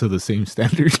hold us to the same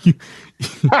standard.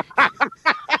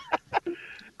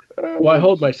 Well, I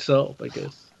hold myself, I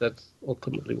guess. That's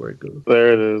ultimately where it goes.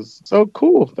 There it is. So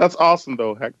cool. That's awesome,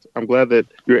 though, Hector. I'm glad that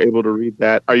you're able to read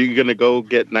that. Are you going to go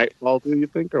get Nightfall, do you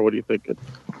think? Or what are you thinking?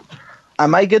 I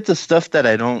might get the stuff that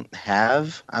I don't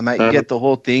have. I might get the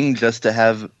whole thing just to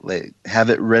have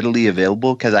it readily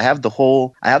available, because I have the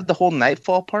whole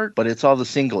Nightfall part, but it's all the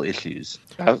single issues.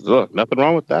 Look, nothing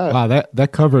wrong with that. Wow,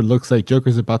 that cover looks like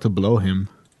Joker's about to blow him.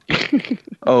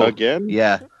 Oh, again?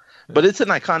 Yeah. But it's an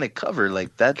iconic cover.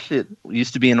 Like, that shit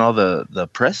used to be in all the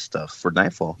press stuff for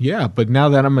Nightfall. Yeah, but now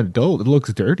that I'm an adult, it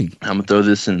looks dirty. I'm going to throw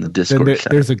this in the Discord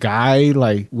chat. There's a guy,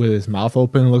 like, with his mouth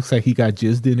open. Looks like he got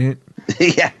jizzed in it.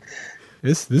 Yeah.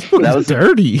 This book is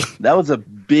dirty. That was a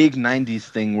big 90s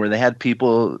thing where they had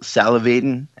people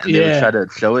salivating and they would try to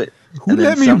show it. Who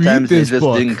let me read this they just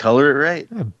book? didn't color it right.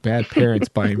 I have bad parents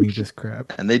buying me this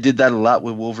crap. And they did that a lot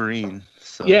with Wolverine.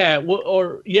 So. Yeah,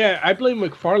 I blame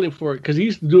McFarlane for it because he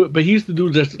used to do it, but he used to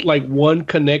do just like one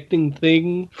connecting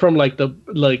thing from like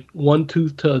one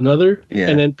tooth to another,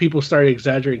 and then people started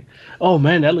exaggerating. Oh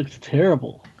man, that looks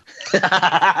terrible.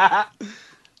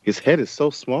 His head is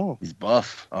so small. He's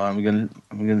buff. Oh, I'm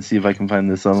gonna see if I can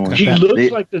find this other one. He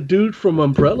looks like the dude from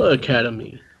Umbrella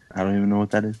Academy. I don't even know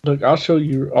what that is. Look, I'll show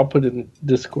you. I'll put it in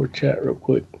Discord chat real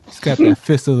quick. He's got that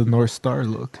Fist of the North Star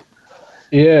look.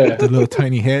 Yeah, the little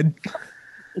tiny head.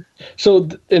 So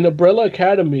in Umbrella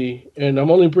Academy, and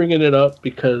I'm only bringing it up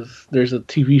because there's a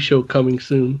TV show coming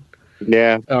soon.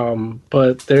 Yeah.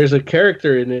 But there's a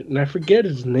character in it, and I forget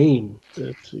his name.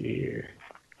 Let's see here.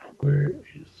 Where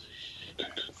is?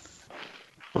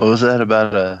 What was that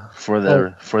about? For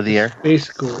the air?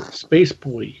 Space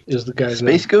Boy is the guy's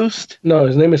name. Space Ghost? No,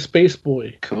 his name is Space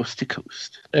Boy. Coast to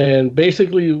Coast. And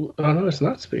basically, oh no, it's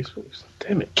not Space Boy.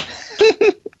 Damn it.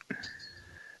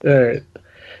 All right.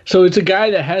 So it's a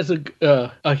guy that has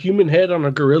a human head on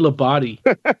a gorilla body,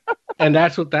 and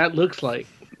that's what that looks like.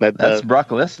 That's Brock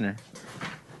Lesnar.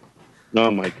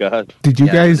 Oh my god! Did you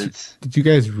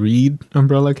guys read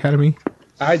Umbrella Academy?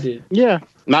 I did. Yeah,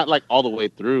 not like all the way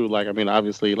through. Like, I mean,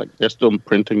 obviously, like they're still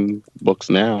printing books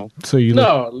now. So you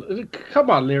come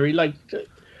on, Larry. Like,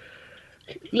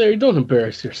 Larry, don't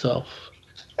embarrass yourself.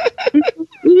 What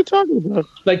are you talking about?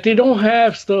 Like, they don't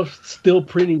have stuff still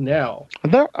printing now.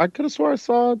 I could have swore I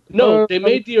saw. No, they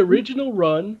made the original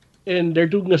run, and they're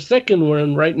doing a second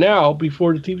one right now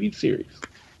before the TV series.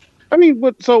 I mean,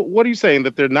 what are you saying?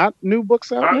 That they're not new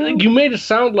books out now? You made it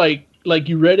sound like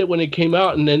you read it when it came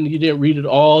out, and then you didn't read it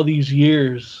all these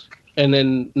years, and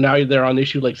then now they're on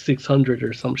issue like 600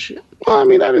 or some shit. Well, I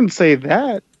mean, I didn't say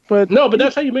that, but no, but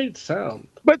that's how you made it sound.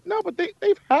 But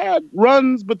they've had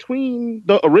runs between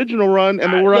the original run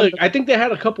and the run. Look, I think they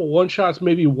had a couple one shots,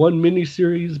 maybe one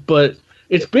miniseries, but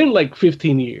it's been like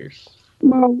 15 years.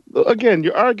 Well, again,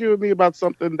 you're arguing with me about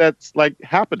something that's like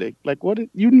happening. Like, what?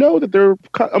 You know that there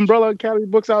are Umbrella Academy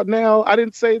books out now. I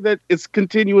didn't say that it's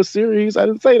continuous series. I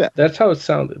didn't say that. That's how it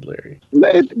sounded, Larry.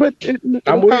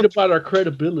 I'm worried about our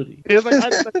credibility. It's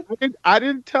like, I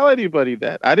didn't tell anybody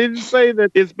that. I didn't say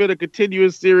that it's been a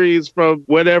continuous series from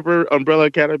whenever Umbrella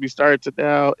Academy started to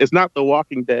now. It's not The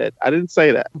Walking Dead. I didn't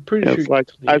say that. I'm pretty sure. Like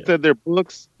I said, there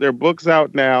are books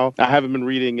out now. I haven't been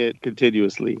reading it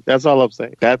continuously. That's all I'm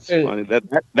saying. That's funny.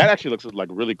 That actually looks like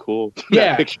really cool.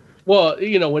 Yeah. Well,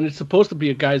 when it's supposed to be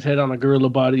a guy's head on a gorilla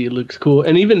body, it looks cool.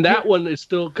 And even that one is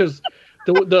still, because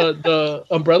the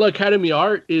Umbrella Academy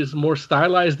art is more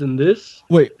stylized than this.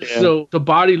 Wait. So the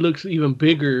body looks even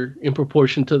bigger in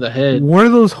proportion to the head. One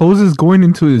of those hoses going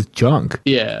into his junk.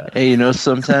 Yeah. Hey,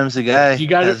 sometimes the guy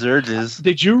has urges.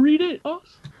 Did you read it?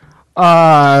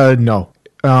 No.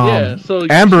 So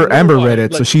Amber read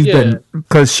it, so she's been,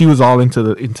 because she was all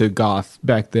into goth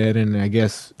back then, and I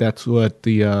guess that's what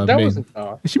wasn't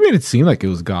goth. She made it seem like it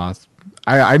was goth.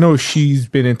 I know she's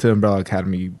been into Umbrella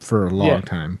Academy for a long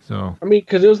time. So I mean,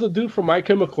 because it was the dude from My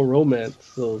Chemical Romance,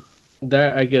 so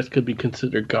that I guess could be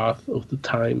considered goth of the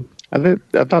time. I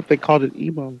thought they called it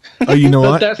emo. Oh, you know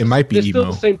what? It might be emo. Still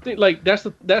the same thing. Like that's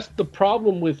the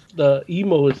problem with the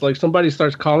emo. It's like somebody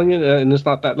starts calling it, and it's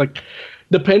not that. Like,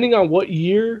 depending on what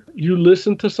year you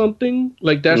listen to something,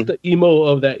 like that's the emo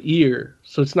of that year.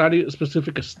 So it's not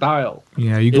specific a style.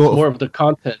 Yeah, it's more of the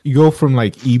content. You go from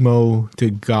like emo to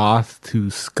goth to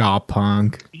ska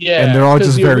punk. Yeah, and they're all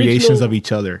just variations of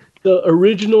each other. The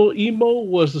original emo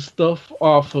was the stuff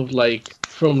off of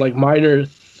from Minor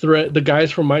Threat, the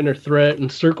guys from Minor Threat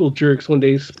and Circle Jerks when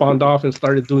they spawned off and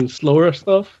started doing slower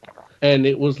stuff. and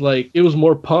it was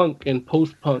more punk and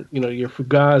post-punk, your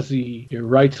Fugazi, your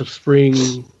Rites of Spring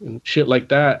and shit like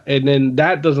that. And then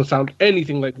that doesn't sound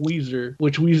anything like Weezer,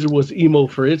 which Weezer was emo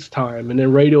for its time, and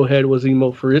then Radiohead was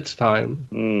emo for its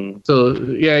time. So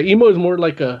yeah, emo is more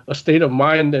like a state of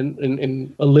mind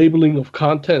and a labeling of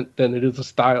content than it is a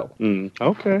style.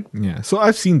 Okay. Yeah, so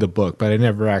I've seen the book, but I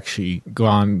never actually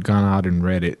gone out and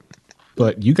read it.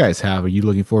 But you guys have. Are you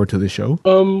looking forward to the show?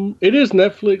 It is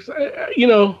Netflix.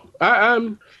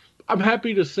 I'm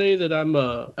happy to say that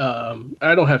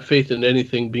I don't have faith in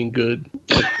anything being good.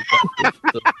 So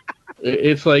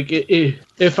it's like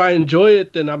if I enjoy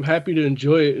it, then I'm happy to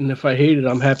enjoy it, and if I hate it,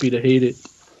 I'm happy to hate it.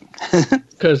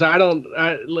 Because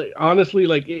honestly,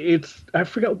 I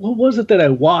forgot what was it that I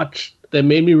watched that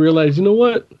made me realize, you know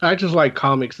what? I just like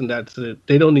comics and that's it.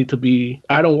 They don't need to be.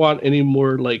 I don't want any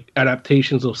more like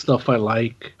adaptations of stuff I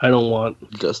like. I don't want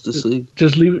Justice League.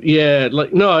 Just leave it. Yeah,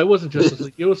 no, it wasn't Justice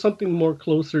League. It was something more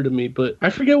closer to me, but I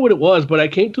forget what it was. But I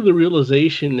came to the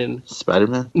realization and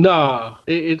Spider-Man. Nah,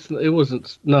 it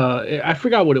wasn't. Nah, I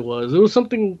forgot what it was. It was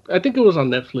something. I think it was on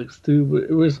Netflix too. But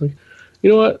it was like, you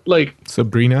know what? Like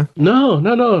Sabrina.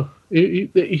 No.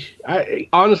 I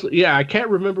honestly, I can't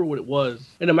remember what it was,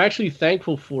 and I'm actually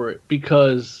thankful for it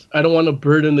because I don't want to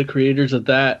burden the creators of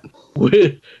that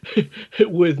with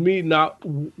me not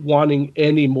wanting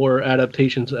any more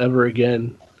adaptations ever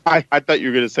again. I thought you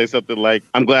were going to say something like,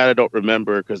 I'm glad I don't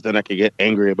remember because then I could get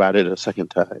angry about it a second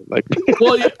time. Like,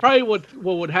 well, yeah, probably what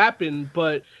would happen,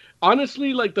 but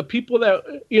honestly, like the people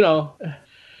that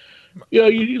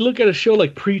you look at a show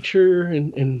like Preacher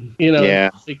and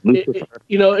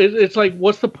it's like,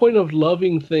 what's the point of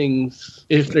loving things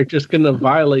if they're just going to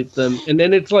violate them? And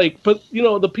then it's like, but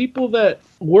the people that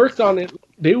worked on it,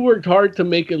 they worked hard to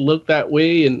make it look that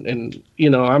way. And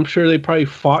I'm sure they probably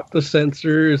fought the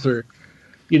censors or,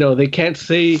 they can't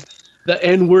say the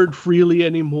N-word freely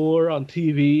anymore on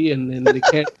TV, and then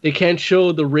they can't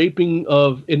show the raping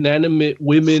of inanimate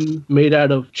women made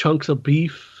out of chunks of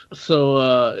beef.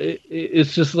 So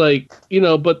it's just like,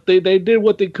 but they did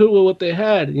what they could with what they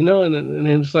had, and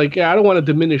it's like, I don't want to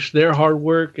diminish their hard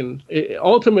work. And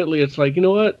ultimately, it's like, you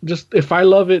know what? Just if I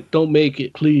love it, don't make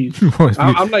it, please.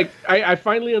 I'm like, I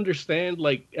finally understand,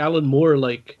 like, Alan Moore,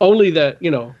 like, only that,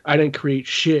 I didn't create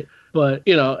shit. But,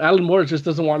 Alan Moore just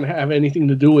doesn't want to have anything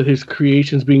to do with his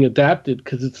creations being adapted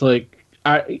because it's like,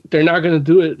 they're not going to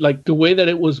do it. Like, the way that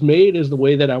it was made is the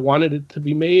way that I wanted it to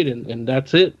be made, and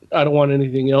that's it. I don't want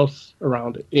anything else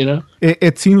around it,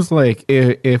 It seems like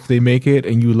if they make it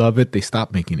and you love it, they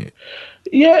stop making it.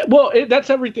 Yeah, well, that's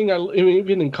everything. I mean,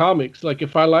 even in comics, like,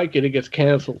 if I like it, it gets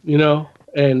canceled,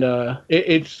 And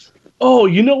it's... Oh,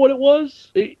 you know what it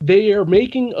was? They are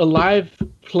making a live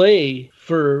play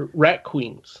for Rat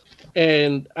Queens.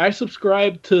 And I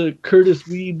subscribed to Curtis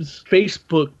Weeb's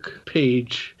Facebook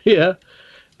page. Yeah.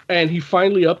 And he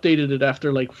finally updated it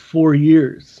after like 4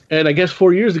 years. And I guess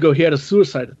 4 years ago, he had a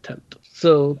suicide attempt.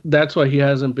 So that's why he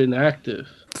hasn't been active.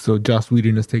 So Joss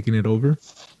Whedon is taking it over?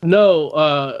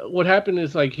 No, what happened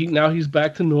is like he's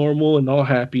back to normal and all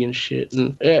happy and shit.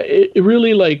 And it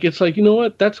really, like, it's like, you know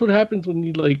what? That's what happens when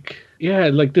you like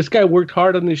this guy worked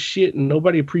hard on this shit and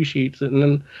nobody appreciates it. And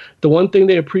then the one thing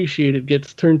they appreciated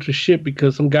gets turned to shit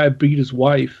because some guy beat his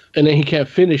wife and then he can't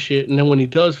finish it. And then when he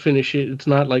does finish it, it's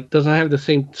not like, doesn't have the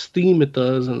same steam it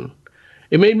does. And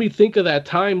it made me think of that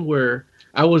time where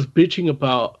I was bitching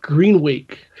about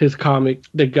Greenwake, his comic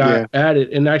that got added.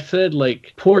 And I said,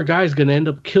 like, poor guy's going to end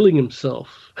up killing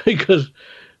himself because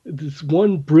this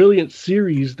one brilliant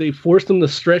series, they forced him to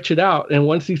stretch it out. And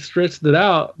once he stretched it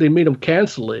out, they made him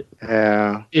cancel it.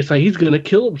 Yeah. It's like he's going to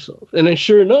kill himself. And then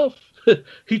sure enough,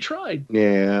 he tried.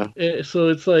 Yeah. So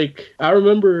it's like, I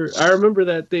remember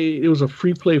that it was a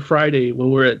free play Friday when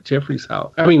we were at Jeffrey's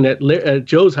house. I mean, at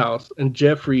Joe's house, and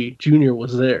Jeffrey Jr.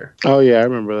 was there. Oh, yeah, I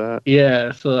remember that.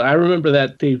 Yeah, so I remember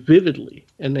that day vividly.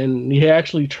 And then he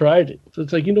actually tried it. So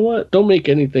it's like, you know what? Don't make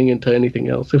anything into anything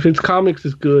else. If it's comics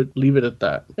is good, leave it at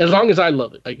that. As long as I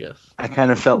love it, I guess. I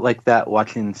kind of felt like that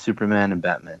watching Superman and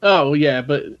Batman. Oh, yeah,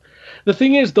 but the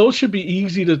thing is, those should be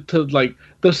easy to like,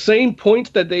 the same points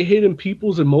that they hit in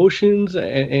people's emotions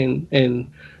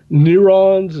and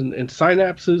neurons and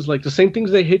synapses, like the same things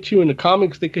they hit you in the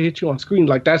comics, they could hit you on screen.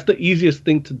 Like, that's the easiest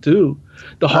thing to do.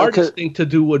 The hardest thing to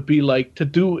do would be like to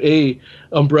do a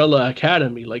Umbrella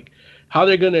Academy. Like, how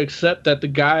they're going to accept that the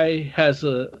guy has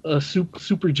a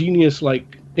super genius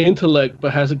like intellect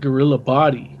but has a gorilla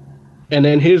body, and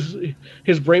then his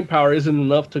brain power isn't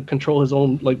enough to control his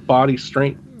own like body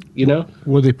strength,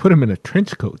 Well, they put him in a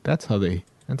trench coat. That's how they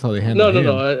handle him.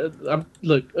 No.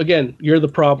 Look, again, you're the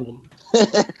problem.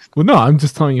 Well, no, I'm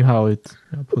just telling you how it's.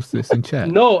 I'll post this in chat.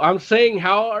 No, I'm saying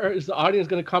how is the audience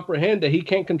going to comprehend that he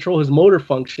can't control his motor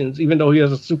functions, even though he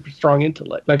has a super strong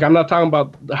intellect? Like, I'm not talking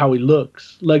about how he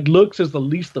looks. Like, looks is the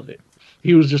least of it.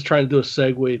 He was just trying to do a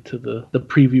segue to the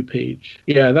preview page.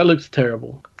 Yeah, that looks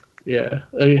terrible. Yeah,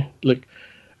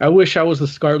 I wish I was the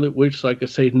Scarlet Witch so I could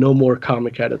say no more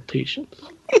comic adaptations.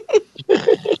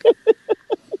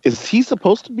 Is he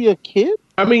supposed to be a kid?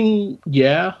 I mean,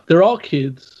 yeah, they're all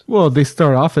kids. Well, they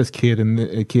start off as kids,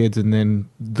 and then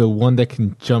the one that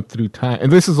can jump through time.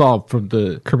 And this is all from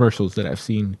the commercials that I've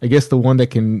seen. I guess the one that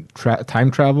can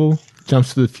time travel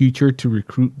jumps to the future to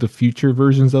recruit the future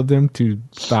versions of them to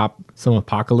stop some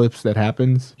apocalypse that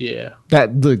happens. Yeah.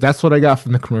 That's what I got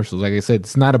from the commercials. Like I said,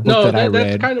 it's not a book that I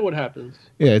read. That's kind of what happens.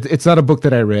 Yeah, it's not a book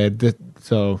that I read.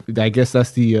 So I guess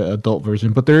that's the adult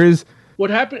version. But there is... What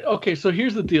happened? Okay, so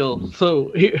here's the deal.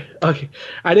 I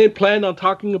didn't plan on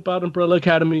talking about Umbrella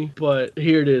Academy, but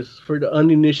here it is for the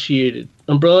uninitiated.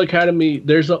 Umbrella Academy,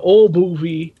 there's an old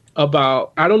movie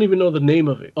about, I don't even know the name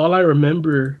of it. All I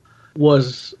remember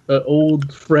was an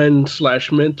old friend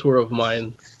 / mentor of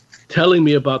mine telling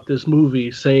me about this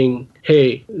movie, saying,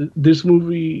 hey, this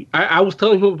movie, I was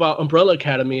telling him about Umbrella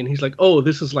Academy, and he's like, oh,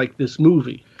 this is like this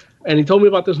movie. And he told me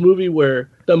about this movie where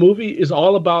the movie is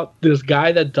all about this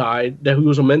guy that died, that who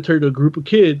was a mentor to a group of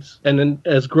kids. And then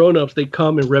as grown-ups, they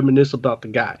come and reminisce about the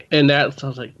guy. And I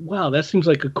was like, wow, that seems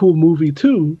like a cool movie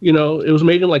too. You know, it was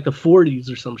made in like the 40s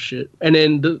or some shit. And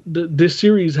then this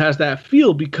series has that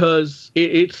feel because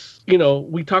it's, you know,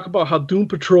 we talk about how Doom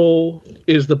Patrol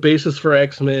is the basis for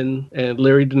X-Men, and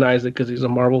Larry denies it because he's a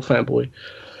Marvel fanboy.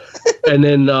 And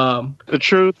then the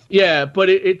truth. Yeah, but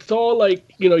it's all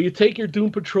like, you know, you take your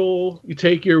Doom Patrol, you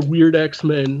take your weird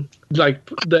X-Men, like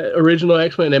the original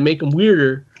X-Men, and make them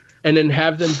weirder, and then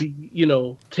have them be, you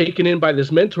know, taken in by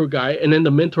this mentor guy, and then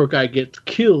the mentor guy gets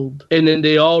killed, and then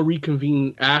they all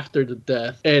reconvene after the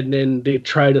death, and then they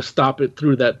try to stop it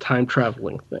through that time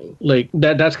traveling thing. Like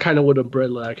that's kind of what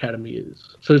Umbrella Academy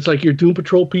is. So it's like your Doom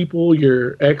Patrol people,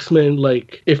 your X-Men,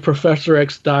 like if Professor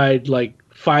X died, like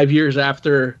 5 years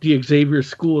after the Xavier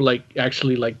school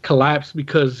actually collapsed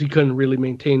because he couldn't really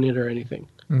maintain it or anything.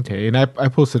 Okay, and I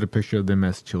posted a picture of them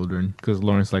as children because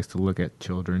Lawrence likes to look at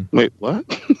children. Wait, what?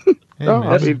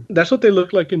 Hey, that's what they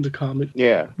look like in the comic.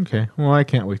 Yeah. Okay, well, I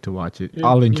can't wait to watch it. Yeah.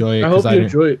 I'll enjoy it. I hope you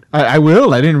enjoy it. I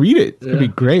will. I didn't read it. It's gonna be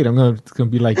great. It's gonna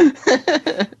be like,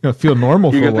 feel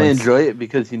normal. You're for gonna once. enjoy it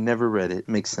because you never read it.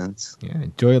 Makes sense. Yeah,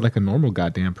 enjoy it like a normal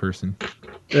goddamn person.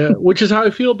 Yeah, which is how I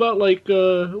feel about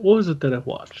what was it that I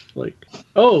watched?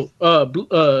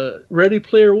 Ready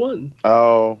Player One.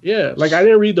 Oh. Yeah, I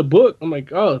didn't read the book. I'm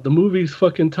like, oh, the movie's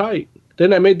fucking tight.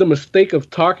 Then I made the mistake of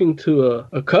talking to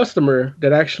a customer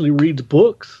that actually reads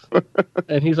books.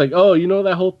 And he's like, oh, you know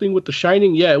that whole thing with The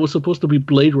Shining? Yeah, it was supposed to be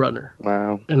Blade Runner.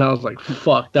 Wow. And I was like,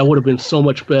 fuck, that would have been so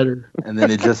much better. And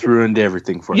then it just ruined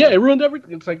everything for you. Yeah, it ruined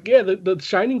everything. It's like, yeah, the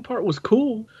Shining part was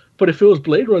cool. But if it was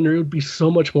Blade Runner, it would be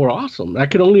so much more awesome. I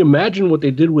could only imagine what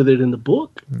they did with it in the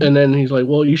book. Mm-hmm. And then he's like,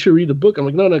 well, you should read the book. I'm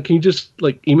like, no, can you just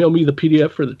email me the PDF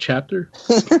for the chapter?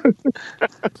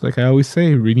 It's like I always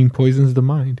say, reading poisons the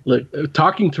mind.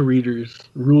 Talking to readers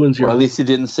ruins your... Well, at least he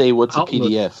didn't say what's outlook. A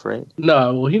PDF, right?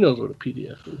 No, well, he knows what a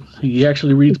PDF is. He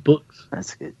actually reads books.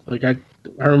 That's good. I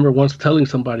remember once telling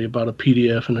somebody about a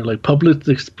PDF, and they're like, public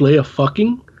display of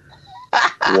fucking?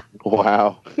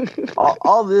 Wow.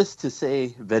 all this to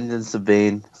say Vengeance of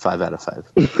Bane, 5 out of 5.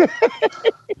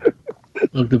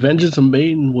 Look, The Vengeance of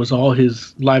Bane was all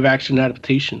his live-action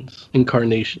adaptations,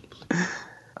 incarnations.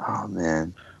 Oh,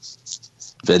 man.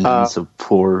 Vengeance of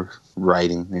poor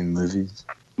writing in movies.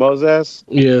 Moses?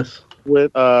 Yes.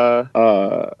 With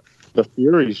the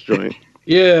Furies joint.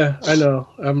 Yeah, I know.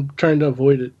 I'm trying to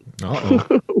avoid it.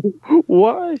 Uh-oh.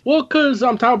 Why? Well, because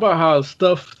I'm talking about how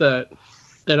stuff that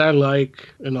I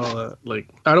like and all that.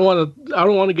 I don't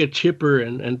want to get chipper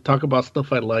and talk about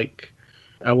stuff I like.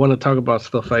 I want to talk about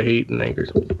stuff I hate and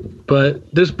angers me.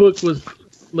 But this book was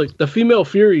the Female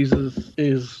Furies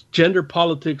is gender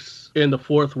politics in the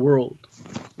fourth world.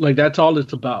 That's all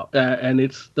it's about. And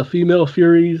it's the Female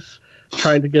Furies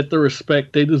trying to get the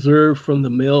respect they deserve from the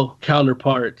male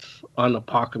counterparts on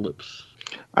Apocalypse.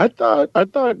 I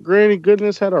thought Granny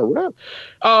Goodness had a rep.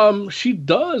 She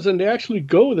does, and they actually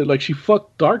go with it. She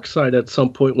fucked Darkseid at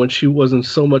some point when she wasn't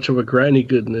so much of a Granny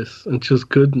Goodness and just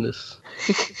goodness.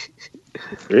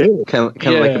 Really? Kind of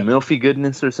like a milfy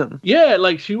goodness or something? Yeah,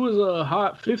 she was a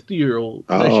hot 50-year-old.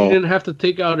 Oh. She didn't have to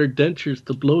take out her dentures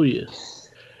to blow you.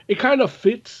 It kind of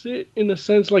fits it in a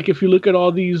sense. If you look at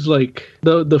all these,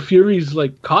 the Furies,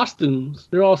 costumes,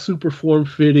 they're all super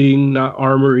form-fitting, not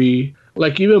armory.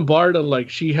 Like even Barda, like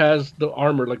she has the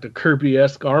armor, like the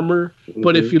Kirby-esque armor.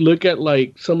 But if you look at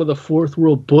like some of the Fourth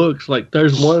World books, like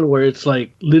there's one where it's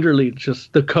like literally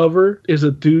just the cover is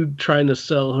a dude trying to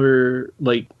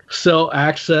sell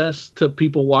access to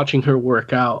people watching her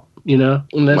work out, you know?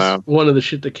 And that's one of the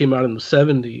shit that came out in the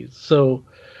 70s. So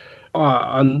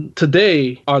on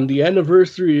today, on the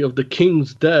anniversary of the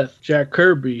King's death, Jack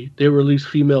Kirby, they released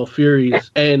Female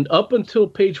Furies. And up until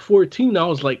page 14, I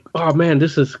was like, oh man,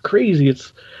 this is crazy.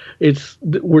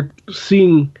 We're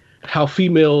seeing how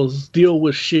females deal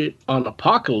with shit on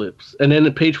Apocalypse. And then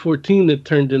at page 14, it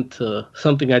turned into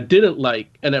something I didn't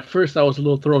like. And at first I was a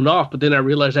little thrown off, but then I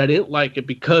realized I didn't like it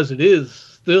because it is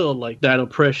still like that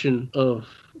oppression of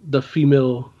the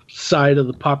female side of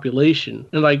the population.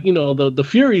 And like, you know, the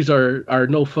Furies are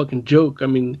no fucking joke. I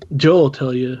mean, Joe will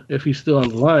tell you if he's still on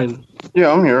the line.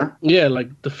 Yeah, I'm here. Yeah, like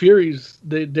the Furies,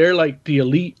 they're like the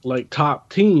elite, like top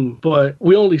team, but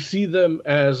we only see them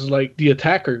as like the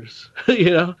attackers,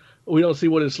 you know? We don't see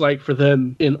what it's like for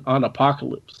them on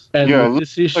Apocalypse. And yeah,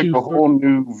 this issue, like a whole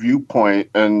new viewpoint.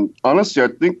 And honestly, I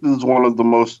think this is one of the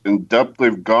most in depth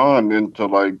they've gone into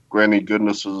like Granny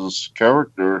Goodness's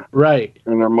character, right,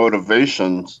 and her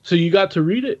motivations. So you got to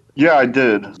read it? Yeah, I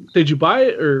did. Did you buy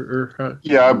it or?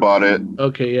 Yeah, I bought it.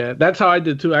 Okay, yeah, that's how I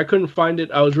did too. I couldn't find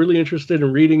it. I was really interested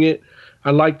in reading it. I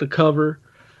liked the cover.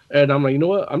 And I'm like, you know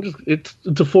what? It's a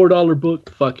 $4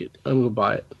 book. Fuck it. I'm going to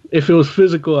buy it. If it was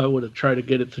physical, I would have tried to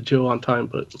get it to Joe on time.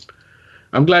 But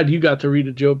I'm glad you got to read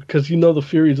it, Joe, because you know the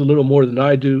Furies a little more than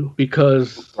I do.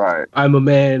 Because I'm a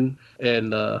man,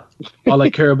 and all I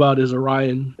care about is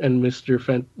Orion and Mr.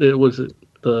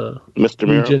 The Mr.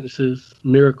 Miracle. Genesis,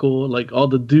 Miracle, like all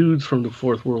the dudes from the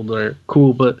Fourth World are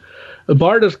cool. But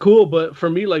Barda's cool. But for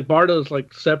me, like Barda's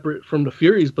like separate from the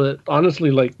Furies. But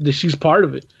honestly, like she's part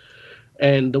of it.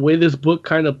 And the way this book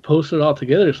kind of posted all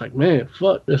together, it's like, man,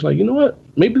 fuck. It's like, you know what?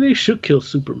 Maybe they should kill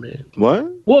Superman.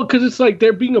 What? Well, because it's like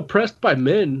they're being oppressed by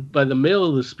men, by the male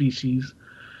of the species.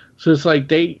 So it's like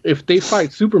if they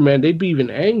fight Superman, they'd be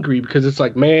even angry because it's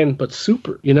like man, but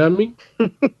super. You know what I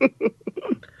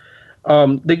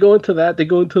mean? They go into that. They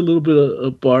go into a little bit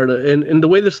of Barda. And the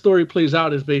way the story plays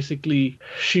out is basically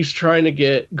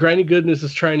Granny Goodness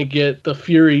is trying to get the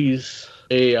Furies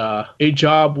a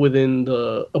job within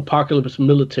the Apocalypse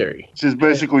military. She's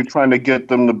basically trying to get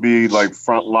them to be like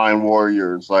frontline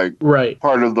warriors, like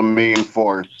part of the main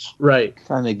force. Right.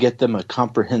 Trying to get them a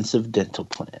comprehensive dental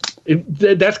plan.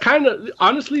 That's kind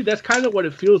of what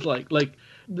it feels like. Like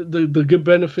the good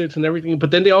benefits and everything.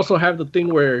 But then they also have the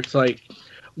thing where it's like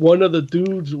one of the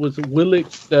dudes was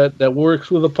Willick that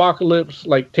works with Apocalypse,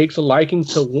 like takes a liking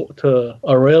to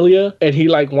Aurelia, and he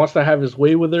like wants to have his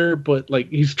way with her, but like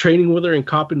he's training with her and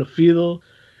copping the field.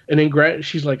 And then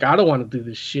she's like, I don't want to do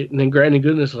this shit. And then Granny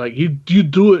Goodness is like, you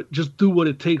do it, just do what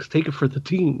it takes, take it for the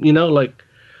team, you know, like.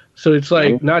 So it's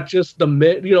like not just the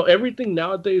men, you know, everything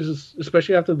nowadays is,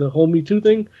 especially after the whole Me Too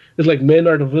thing, is like men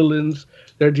are the villains,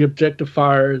 they're the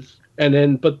objectifiers. And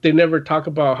then, but they never talk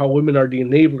about how women are the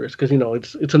enablers because, you know,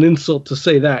 it's an insult to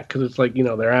say that because it's like, you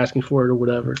know, they're asking for it or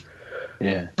whatever.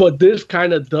 Yeah. But this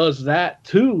kind of does that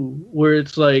too, where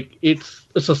it's like it's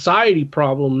a society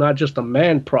problem, not just a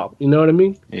man problem. You know what I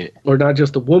mean? Yeah. Or not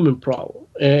just a woman problem.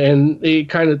 And it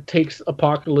kind of takes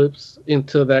Apocalypse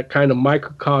into that kind of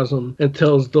microcosm and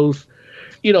tells those,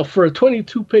 you know, for a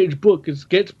 22-page book, it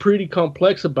gets pretty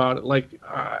complex about it. Like,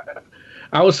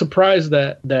 I was surprised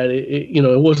that it you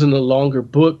know, it wasn't a longer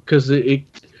book because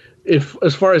if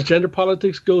as far as gender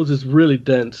politics goes, it's really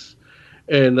dense.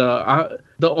 And the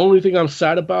only thing I'm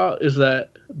sad about is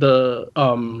that the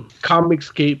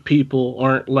Comicsgate people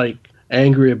aren't like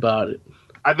angry about it.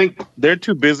 I think they're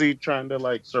too busy trying to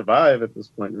like survive at this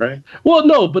point, right? Well,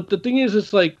 no, but the thing is,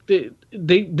 it's like they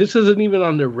this isn't even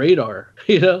on their radar,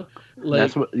 you know.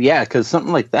 Like, because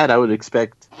something like that I would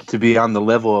expect to be on the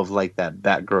level of like that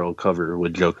Batgirl cover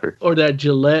with Joker or that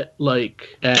Gillette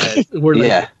like ad where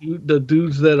like the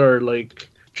dudes that are like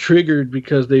triggered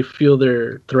because they feel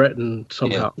they're threatened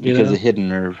somehow because of hidden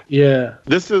nerve. Yeah,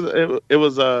 this is it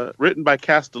was written by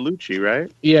Castellucci,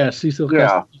 right? Yeah, Cecil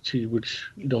Castellucci, which,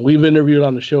 you know, we've interviewed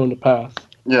on the show in the past.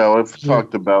 Yeah, we've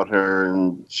talked about her,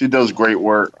 and she does great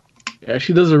work. Yeah,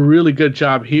 she does a really good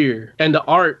job here, and the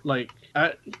art, like,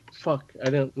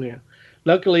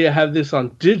 Luckily, I have this on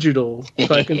digital,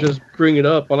 so I can just bring it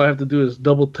up. All I have to do is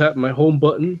double tap my home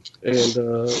button. And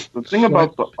the thing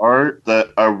about the art that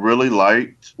I really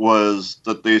liked was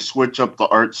that they switch up the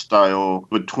art style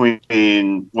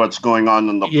between what's going on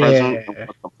in the present and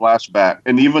the flashback.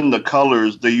 And even the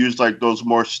colors, they use like those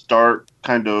more stark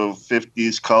kind of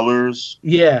 50s colors.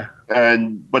 Yeah.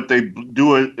 But they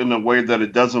do it in a way that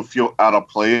it doesn't feel out of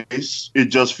place. It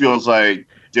just feels like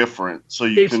different. So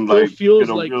you can like feels get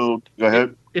a like real. Go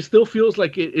ahead. It still feels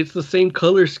like it's the same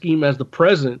color scheme as the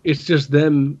present. It's just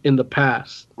them in the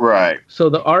past. Right. So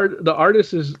the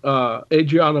artist is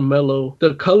Adriana Mello.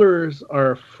 The colors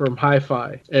are from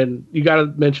Hi-Fi, and you got to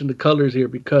mention the colors here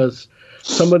because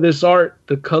some of this art,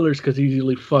 the colors could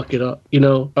easily fuck it up. You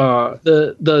know,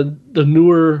 the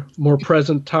newer, more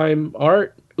present time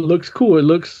art looks cool. It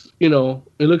looks, it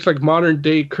looks like modern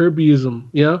day Kirbyism,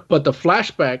 yeah. But the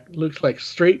flashback looks like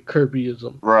straight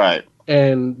Kirbyism, right?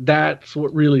 And that's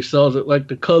what really sells it. Like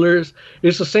the colors,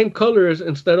 it's the same colors.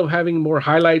 Instead of having more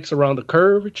highlights around the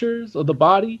curvatures of the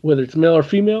body, whether it's male or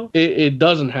female, it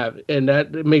doesn't have it, and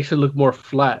that it makes it look more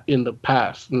flat in the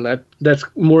past. And that's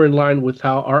more in line with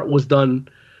how art was done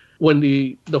when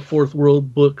the Fourth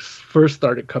World books first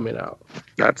started coming out.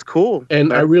 That's cool.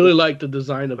 And I really like the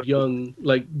design of young,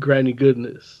 like, Granny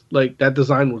Goodness. Like, that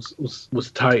design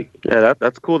was tight. Yeah,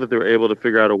 that's cool that they were able to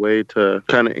figure out a way to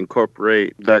kind of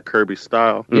incorporate that Kirby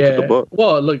style into the book.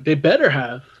 Well, look, they better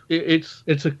have.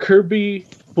 It's a Kirby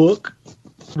book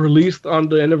released on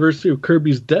the anniversary of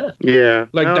Kirby's death. Yeah.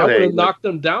 Like, that would have knocked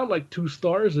them down like 2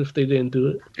 stars if they didn't do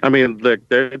it. I mean, look,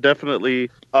 there are definitely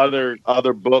other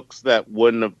books that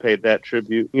wouldn't have paid that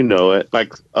tribute. You know it.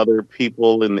 Like other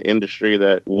people in the industry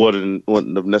that wouldn't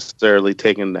have necessarily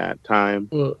taken that time.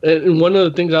 Well, and one of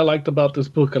the things I liked about this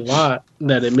book a lot,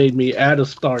 that it made me add a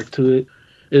star to it,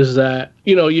 is that,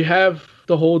 you have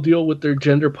the whole deal with their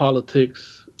gender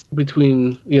politics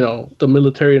between, the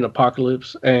military and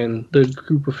Apocalypse and the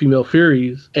group of female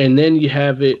Furies. And then you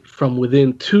have it from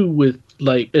within too with,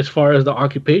 like, as far as the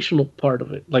occupational part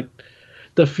of it. Like,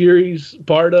 the Furies,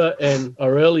 Barda and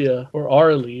Aurelia, or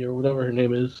Arlie, or whatever her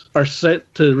name is, are sent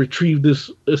to retrieve this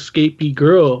escapee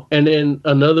girl. And then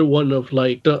another one of,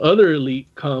 like, the other elite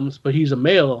comes, but he's a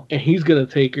male, and he's gonna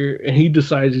take her, and he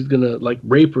decides he's gonna, like,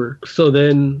 rape her. So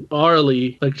then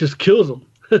Arlie, like, just kills him.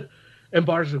 And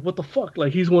Barda's like, what the fuck?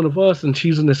 Like, he's one of us, and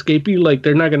she's an escapee. Like,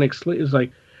 they're not going to explain. It's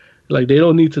like they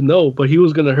don't need to know. But he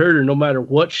was going to hurt her no matter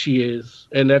what she is.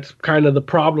 And that's kind of the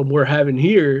problem we're having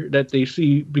here, that they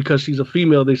see, because she's a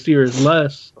female, they see her as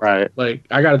less. Right. Like,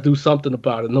 I got to do something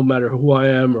about it, no matter who I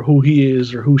am or who he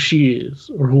is or who she is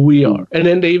or who we are. And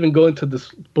then they even go into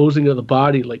disposing of the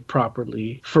body, like,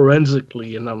 properly,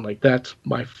 forensically. And I'm like, that's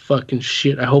my fucking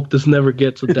shit. I hope this never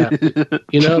gets adapted.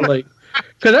 Like...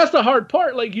 Because that's the hard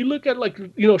part. Like, you look at, like,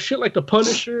 shit like The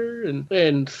Punisher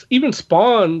and even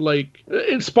Spawn. Like,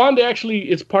 in Spawn,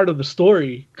 it's part of the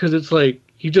story. Because it's like,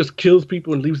 he just kills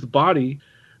people and leaves the body.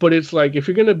 But it's like, if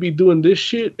you're going to be doing this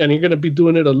shit and you're going to be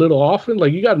doing it a little often,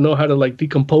 like, you got to know how to, like,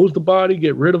 decompose the body,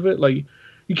 get rid of it. Like,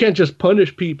 you can't just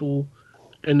punish people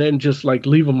and then just, like,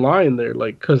 leave them lying there,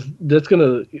 like, because that's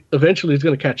eventually it's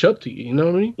gonna catch up to you, you know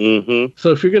what I mean? Mm-hmm.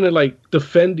 So if you're gonna, like,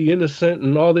 defend the innocent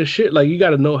and all this shit, like, you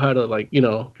gotta know how to, like,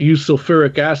 use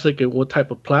sulfuric acid and what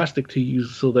type of plastic to use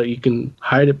so that you can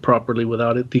hide it properly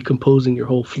without it decomposing your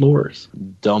whole floors.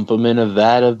 Dump them in a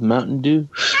vat of Mountain Dew.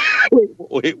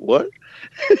 Wait, what?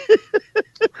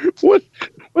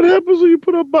 What happens when you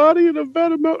put a body in a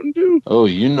vat of Mountain Dew? Oh,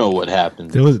 you know what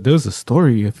happens. There was a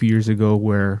story a few years ago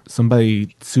where somebody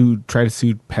tried to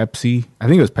sue Pepsi. I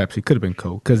think it was Pepsi, could have been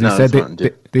Coke, because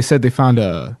they said they found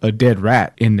a dead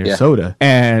rat in their soda,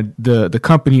 and the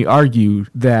company argued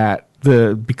that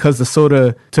because the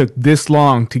soda took this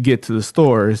long to get to the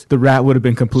stores, the rat would have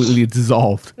been completely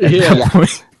dissolved at that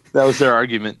point. That was their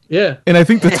argument. Yeah. And I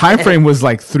think the time frame was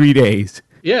like 3 days.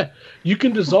 Yeah, you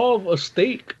can dissolve a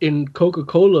steak in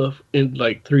Coca-Cola in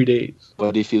like 3 days.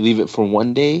 But if you leave it for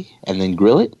 1 day and then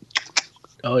grill it?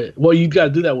 Oh, yeah. Well, you got to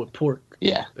do that with pork.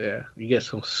 Yeah. Yeah, you get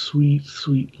some sweet,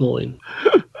 sweet loin.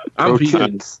 I'm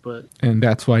vegan, but... And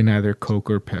that's why neither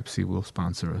Coke or Pepsi will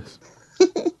sponsor us.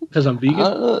 Because I'm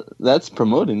vegan? That's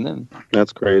promoting them.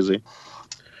 That's crazy.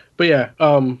 But yeah,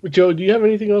 Joe, do you have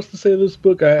anything else to say to this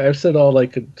book? I've said all I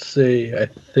could say, I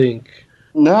think.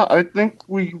 No, I think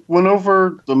we went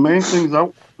over the main things I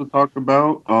wanted to talk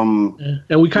about.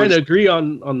 And we kind of agree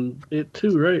on it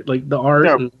too, right? Like the art.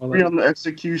 Yeah, and all agree that. on the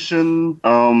execution.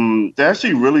 They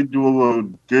actually really do a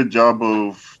good job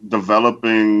of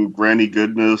developing Granny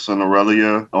Goodness and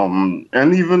Aurelia.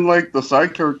 And even like the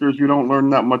side characters you don't learn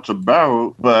that much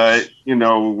about, but you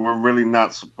know, we're really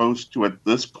not supposed to at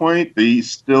this point. They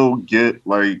still get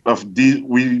like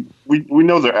we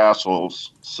know they're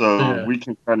assholes, so we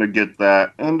can kind of get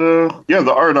that. And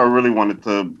the art, I really wanted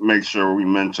to make sure we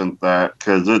mentioned that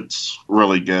because it's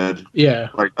really good. Yeah,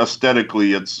 like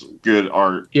aesthetically, it's good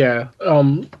art. Yeah,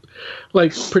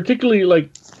 like particularly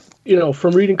like, you know,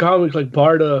 from reading comics, like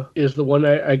Barda is the one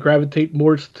I gravitate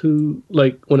more to,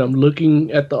 like when I'm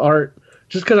looking at the art,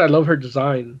 just because I love her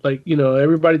design. Like, you know,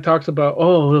 everybody talks about,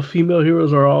 oh, the female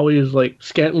heroes are always like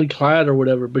scantily clad or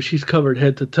whatever, but she's covered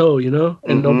head to toe, you know,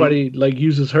 and nobody like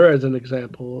uses her as an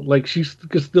example. Like she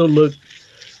could still look,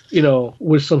 you know,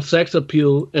 with some sex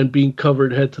appeal and being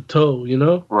covered head to toe, you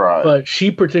know? Right. But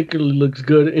she particularly looks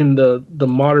good in the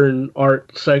modern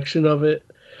art section of it.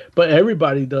 But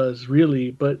everybody does,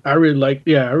 really. But I really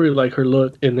like her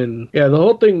look. And then, the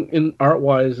whole thing in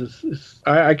art-wise is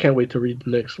I can't wait to read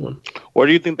the next one. Where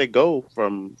do you think they go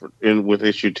with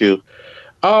issue 2?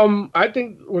 I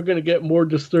think we're going to get more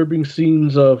disturbing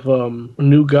scenes of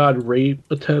New God rape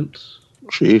attempts.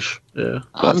 Sheesh. Yeah.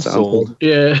 I'm sold.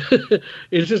 Yeah.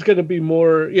 It's just going to be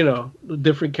more, you know,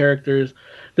 different characters.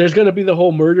 There's going to be the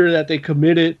whole murder that they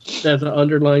committed as an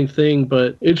underlying thing,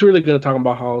 but it's really going to talk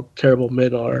about how terrible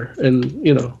men are. And,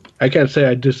 you know, I can't say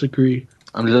I disagree.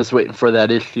 I'm just waiting for that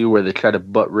issue where they try to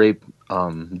butt rape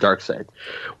Darkseid.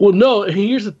 Well, no,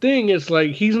 here's the thing. It's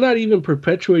like he's not even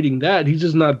perpetuating that. He's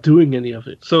just not doing any of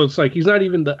it. So it's like he's not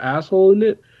even the asshole in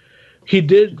it. He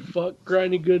did fuck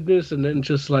Granny Goodness and then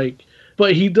just like...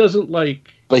 But he doesn't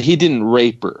like... But he didn't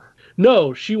rape her.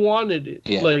 No, she wanted it.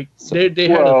 Yeah. Like, they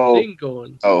had a thing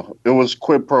going. Oh, it was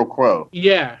quid pro quo.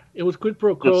 Yeah, it was quid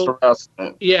pro quo. It's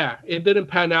harassment. Yeah, it didn't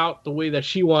pan out the way that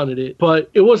she wanted it.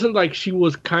 But it wasn't like she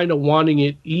was kind of wanting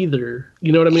it either.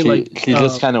 You know what I mean? She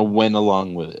just kind of went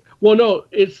along with it. Well, no,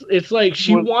 it's like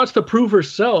she wants to prove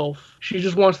herself. She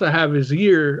just wants to have his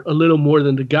ear a little more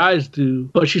than the guys do.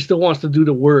 But she still wants to do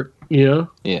the work, you know?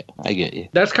 Yeah, I get you.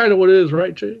 That's kind of what it is,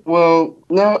 right, Jay? Well,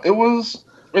 no, it was...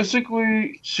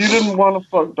 Basically, she didn't want to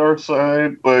fuck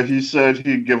Darkseid, but he said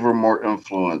he'd give her more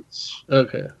influence.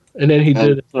 Okay. And then he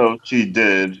did it. So she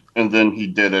did, and then he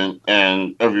didn't,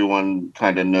 and everyone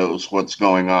kind of knows what's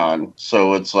going on.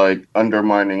 So it's like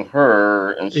undermining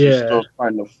her, and she's still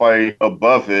trying to fight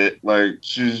above it. Like,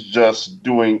 she's just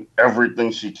doing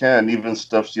everything she can, even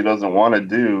stuff she doesn't want to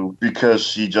do, because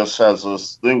she just has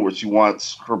this thing where she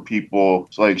wants her people,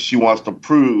 like, she wants to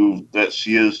prove that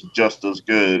she is just as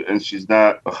good, and she's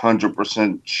not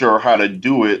 100% sure how to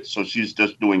do it, so she's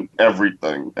just doing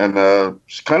everything. And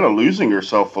she's kind of losing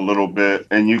herself a little bit,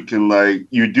 and you can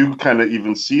you do kind of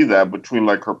even see that between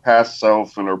like her past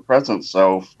self and her present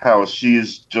self, how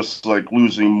she's just like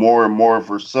losing more and more of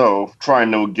herself,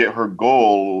 trying to get her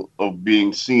goal of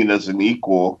being seen as an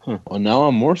equal. Well, now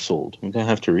I'm more sold. I'm gonna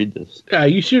have to read this. Yeah,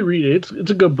 you should read it.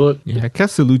 It's a good book. Yeah,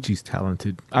 Castellucci's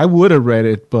talented. I would have read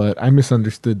it, but I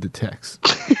misunderstood the text.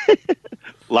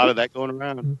 A lot of that going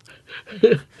around.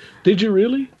 Did you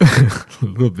really? A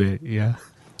little bit, yeah.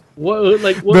 What was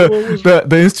the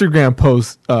Instagram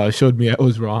post showed me I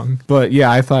was wrong, but yeah,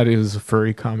 I thought it was a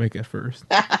furry comic at first.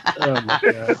 Oh my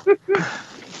god!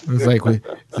 I was like, wait,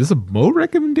 is this a Mo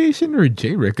recommendation or a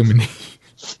J recommendation?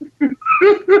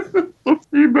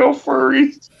 Female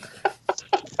furries.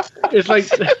 It's like.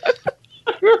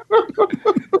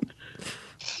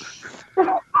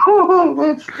 Oh,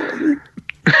 that's funny.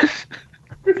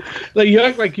 Like, you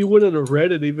act like you wouldn't have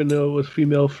read it even though it was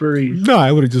female furries. No,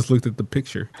 I would have just looked at the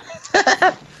picture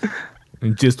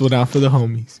and just went out for the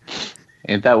homies.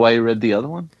 Ain't that why you read the other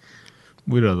one?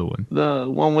 What other one? The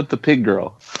one with the pig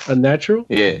girl. Unnatural?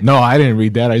 Yeah. No, I didn't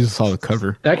read that. I just saw the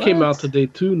cover. That came out today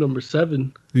too, number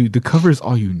 7. Dude, the cover is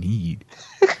all you need.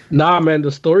 Nah, man,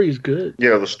 the story is good.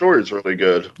 Yeah, the story's really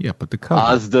good. Yeah, but the cover.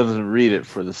 Oz doesn't read it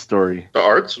for the story. The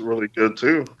art's really good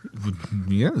too.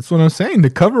 Yeah, that's what I'm saying. The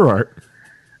cover art.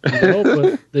 No,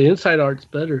 but the inside art's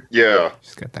better. Yeah.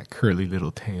 She's got that curly little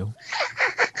tail.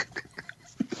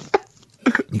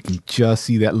 You can just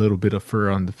see that little bit of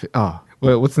fur on the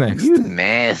what's next? You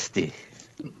nasty.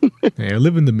 Hey, I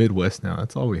live in the Midwest now.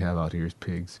 That's all we have out here is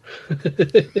pigs.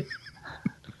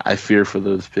 I fear for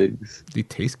those pigs. They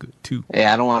taste good too. Hey,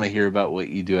 I don't want to hear about what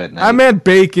you do at night. I meant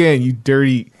bacon, you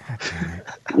dirty.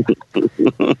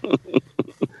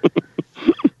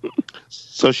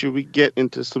 So should we get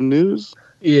into some news?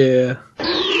 Yeah.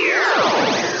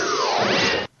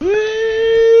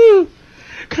 Woo!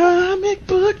 Comic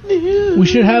book We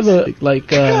should have a like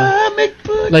her.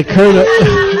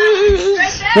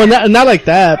 Well, not like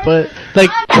that, but like.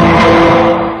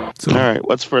 All right,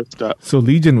 what's first up? So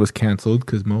Legion was canceled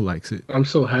because Mo likes it. I'm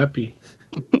so happy.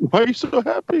 Why are you so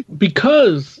happy?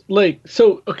 Because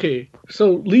so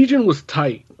Legion was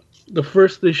tight. The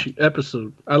first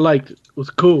episode, I liked it. It was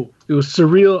cool. It was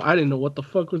surreal. I didn't know what the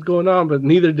fuck was going on, but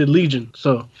neither did Legion.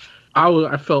 So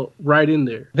I felt right in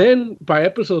there. Then by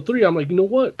episode 3, I'm like, you know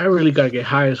what? I really gotta get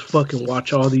high as fuck and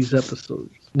watch all these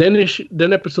episodes. Then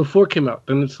episode 4 came out.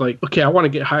 Then it's like, okay, I want to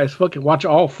get high as fuck and watch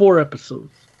all 4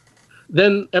 episodes.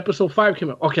 Then episode 5 came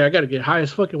out. Okay, I gotta get high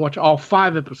as fuck and watch all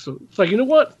 5 episodes. It's like, you know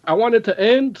what? I want it to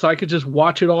end so I could just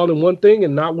watch it all in one thing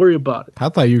and not worry about it. I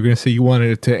thought you were going to say you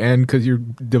wanted it to end because you're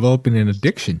developing an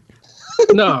addiction.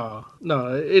 No,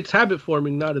 it's habit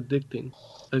forming, not addicting.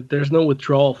 Like, there's no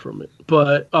withdrawal from it.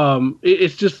 But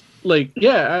it's just like,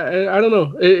 yeah, I don't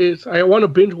know. I want to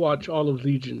binge watch all of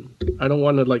Legion. I don't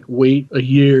want to like wait a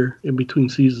year in between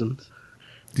seasons.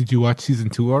 Did you watch season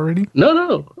 2 already?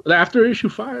 No. After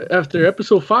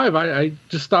episode 5, I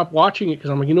just stopped watching it because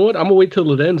I'm like, you know what? I'm gonna wait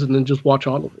till it ends and then just watch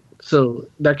all of it. So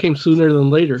that came sooner than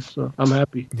later. So I'm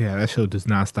happy. Yeah, that show does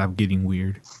not stop getting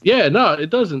weird. Yeah, no, it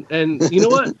doesn't. And you know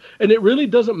what? And it really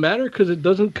doesn't matter because it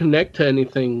doesn't connect to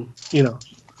anything. You know,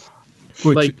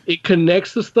 like it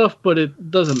connects to stuff, but it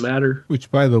doesn't matter.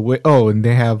 Which, by the way, and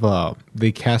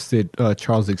they casted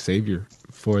Charles Xavier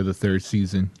for the 3rd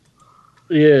season.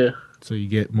 Yeah. So you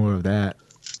get more of that.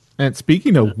 And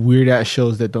speaking of weird ass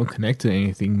shows that don't connect to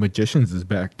anything, Magicians is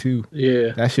back too.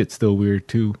 Yeah. That shit's still weird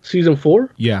too. Season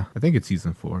 4? Yeah, I think it's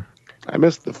season 4. I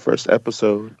missed the first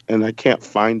episode and I can't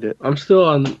find it. I'm still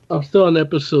on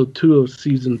episode 2 of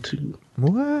season 2.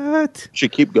 What?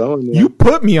 Should keep going. Man. You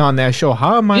put me on that show.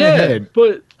 How am I ahead?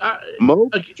 But Mo,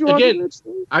 again,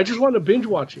 I just want to binge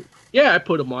watch it. Yeah, I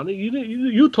put him on it.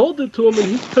 You told it to him and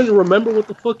he couldn't remember what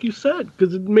the fuck you said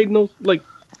because it made no like.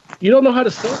 You don't know how to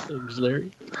sell things,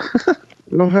 Larry.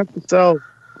 You don't have to sell.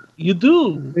 You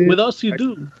do. With us, you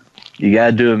do. You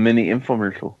gotta do a mini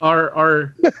infomercial.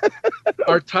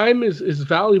 Our time is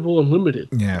valuable and limited.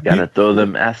 Yeah, gotta throw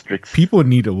them asterisks. People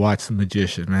need to watch The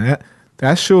Magician, man.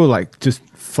 That show like just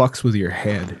fucks with your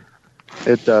head.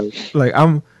 It does. Like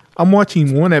I'm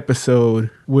watching one episode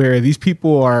where these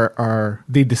people are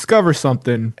they discover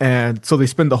something, and so they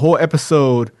spend the whole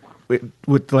episode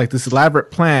with like this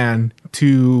elaborate plan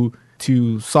to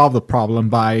solve the problem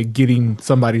by getting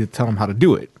somebody to tell them how to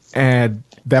do it. And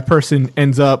that person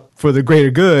ends up, for the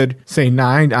greater good, saying, nah,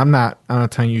 I'm not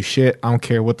telling you shit. I don't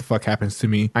care what the fuck happens to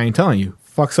me. I ain't telling you.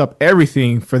 Fucks up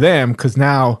everything for them because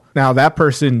now that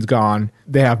person's gone.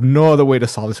 They have no other way to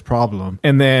solve this problem.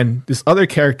 And then this other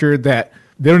character that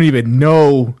they don't even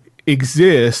know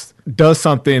exists does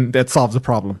something that solves the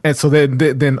problem. And so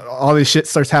then all this shit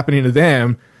starts happening to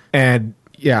them. And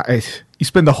yeah, you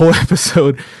spend the whole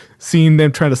episode seeing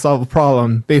them trying to solve a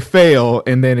problem. They fail,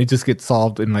 and then it just gets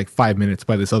solved in like 5 minutes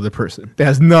by this other person. That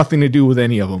has nothing to do with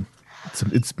any of them.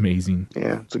 It's amazing.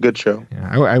 Yeah, it's a good show.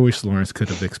 Yeah, I wish Lawrence could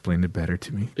have explained it better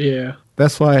to me. Yeah.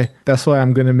 That's why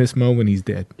I'm gonna miss Mo when he's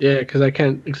dead. Yeah, because I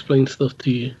can't explain stuff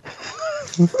to you.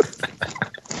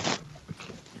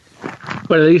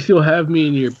 But at least you'll have me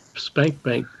in your spank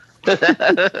bank.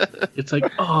 It's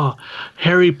like, oh,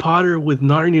 Harry Potter with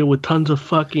Narnia with tons of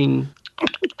fucking.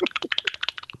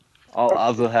 All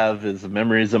Oz will have is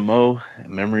memories of Mo and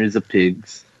memories of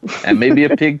pigs. And maybe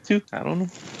a pig too. I don't know.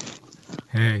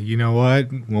 Hey, you know what?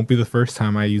 Won't be the first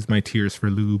time I use my tears for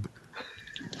lube.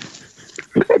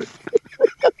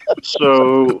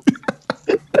 So,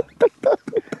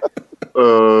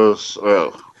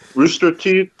 Rooster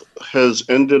Teeth has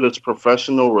ended its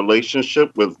professional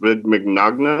relationship with Vid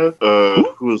Mignogna,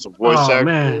 who is a voice actor.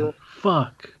 Man.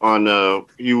 Fuck. On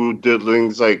he did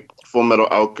things like Full Metal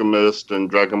Alchemist and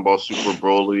Dragon Ball Super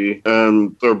Broly,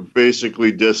 and they're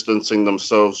basically distancing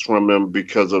themselves from him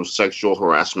because of sexual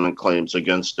harassment claims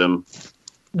against him.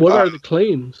 What are the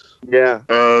claims? Yeah.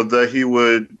 That he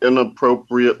would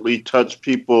inappropriately touch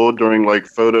people during like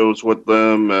photos with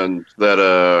them, and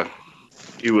that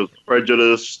he was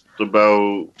prejudiced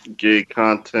about gay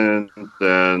content,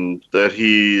 and that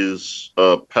he's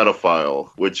a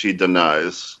pedophile, which he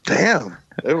denies. Damn.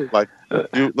 They were like,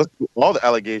 dude, look at all the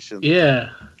allegations. Yeah.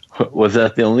 Was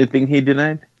that the only thing he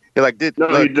denied? He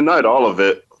he denied all of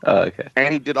it. Oh, okay.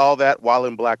 And he did all that while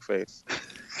in blackface.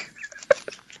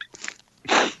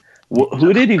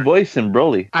 Who did he voice in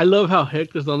Broly? I love how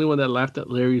Hector's the only one that laughed at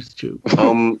Larry's joke. I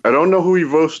don't know who he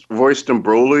voiced in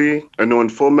Broly. I know in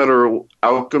Full Metal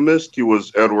Alchemist he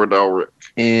was Edward Elric.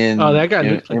 In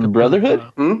Brotherhood?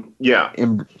 Yeah.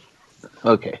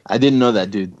 Okay, I didn't know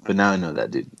that dude, but now I know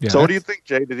that dude. Yeah, So what do you think,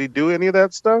 Jay? Did he do any of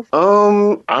that stuff?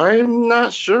 I'm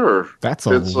not sure. That's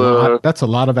a It's, lot. That's a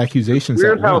lot of accusations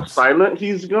Weird at how once. silent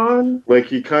he's gone. Like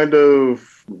he kind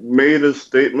of made a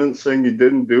statement saying he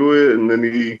didn't do it, and then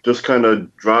he just kind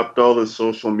of dropped all his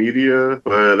social media.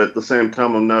 But at the same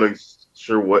time, I'm not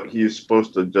sure what he's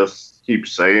supposed to just keep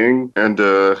saying. And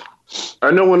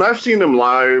I know when I've seen him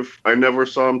live, I never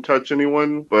saw him touch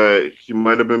anyone, but he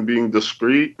might have been being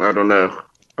discreet. I don't know.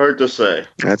 Hard to say.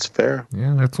 That's fair.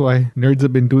 Yeah, that's why nerds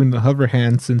have been doing the hover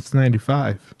hand since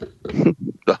 '95.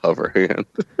 The hover hand.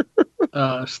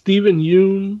 Stephen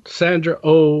Yeun, Sandra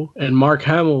Oh, and Mark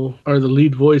Hamill are the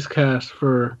lead voice cast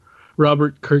for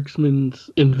Robert Kirkman's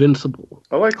Invincible.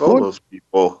 I like all those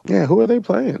people. Yeah, who are they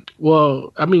playing?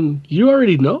 Well, I mean, you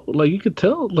already know. Like, you could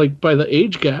tell, like, by the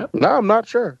age gap. No, I'm not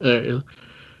sure.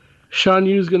 Sean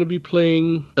Yu's going to be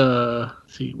playing, let's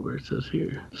see where it says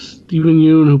here. Stephen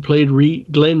Yeun, who played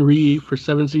Glenn Rhee for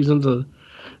 7 seasons of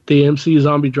the AMC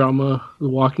zombie drama, The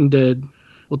Walking Dead,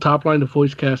 will topline the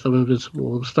voice cast of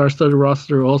Invincible. The star-studded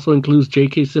roster also includes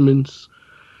J.K. Simmons,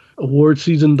 award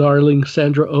season darling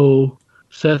Sandra Oh,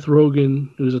 Seth Rogen,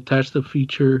 who is attached to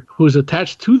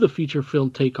the feature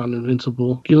film take on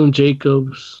Invincible, Gillian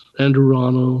Jacobs, Andrew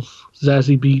Ronalds,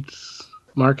 Zazie Beetz,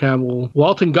 Mark Hamill,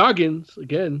 Walton Goggins,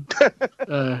 again,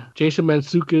 Jason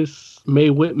Mantzoukas, Mae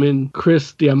Whitman,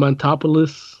 Chris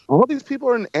Diamantopoulos. All these people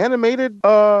are in animated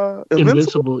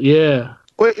Invincible, yeah.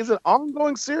 Wait, is it an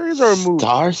ongoing series or a movie?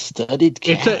 Star-studded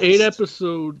cast. It's an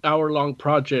 8-episode, hour-long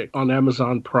project on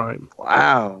Amazon Prime.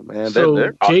 Wow, man.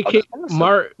 So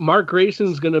Mark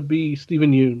Grayson's gonna be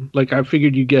Stephen Yeun. Like, I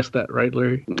figured you guessed that, right,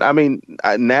 Larry? I mean,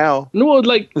 now. No,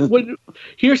 like when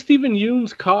here's Stephen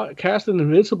Yeun's cast in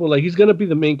Invincible. Like, he's gonna be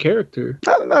the main character.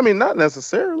 I mean, not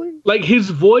necessarily. Like,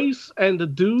 his voice and the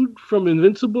dude from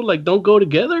Invincible, like, don't go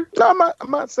together. No,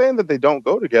 I'm not saying that they don't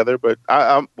go together, but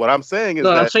what I'm saying is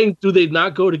I'm saying, do they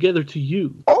not go together to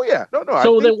you? Oh yeah, no.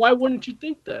 So then why wouldn't you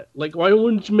think that? Like, why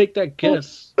wouldn't you make that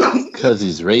guess? Because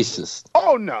he's racist.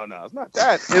 Oh no, it's not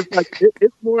that. It's like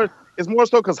it's more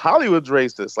so because Hollywood's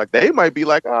racist. Like they might be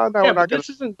like, oh no, we're not. This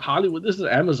isn't Hollywood. This is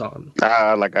Amazon.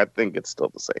 Like I think it's still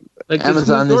the same thing. Like,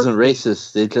 Amazon isn't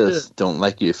racist. They just don't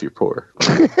like you if you're poor.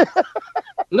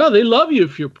 No, they love you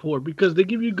if you're poor because they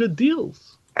give you good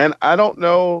deals. And I don't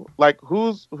know, like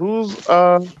who's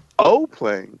O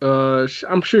playing?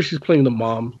 I'm sure she's playing the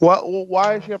mom. Well,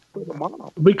 why does she have to play the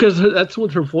mom? Because that's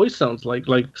what her voice sounds like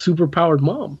superpowered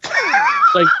mom.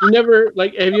 Like,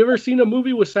 have you ever seen a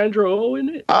movie with Sandra Oh in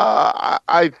it?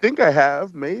 I think I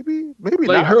have, maybe like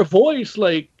not. Her voice,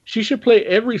 like, she should play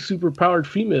every superpowered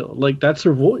female. Like, that's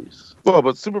her voice. Well,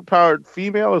 but superpowered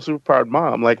female or superpowered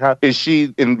mom? Like, how is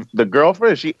she in The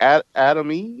Girlfriend? Is she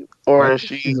Adam Eve? Or is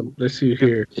she... Let's see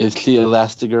here. Is she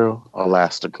Elastigirl?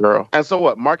 Elastigirl. And so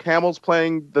what, Mark Hamill's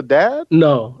playing the dad?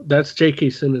 No, that's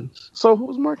J.K. Simmons. So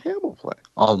who's Mark Hamill playing?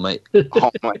 All Might.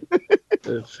 All Might.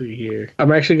 Let's see here.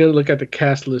 I'm actually going to look at the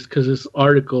cast list because this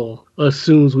article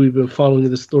assumes we've been following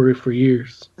this story for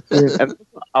years. And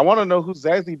I want to know who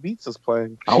Zazie Beetz is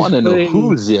playing. I want to know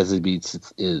who Zazie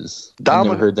Beetz is. I've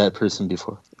never heard that person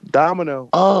before. Domino.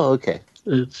 Oh, okay.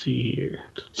 Let's see here.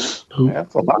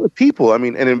 That's a lot of people. I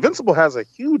mean, and Invincible has a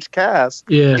huge cast.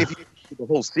 Yeah. If you do the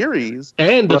whole series.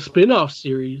 And the spin-off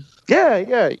series.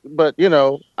 Yeah. But,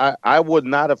 I would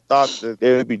not have thought that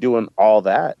they would be doing all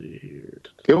that.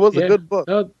 It was a good book.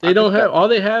 No, they don't have all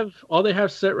they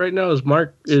have set right now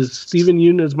is Stephen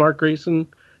Yeun as Mark Grayson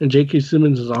and J.K.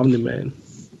 Simmons as Omni-Man.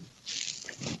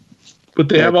 But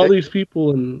they have all these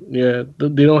people, and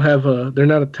they don't have they're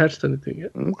not attached to anything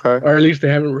yet. Okay. Or at least they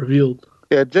haven't revealed.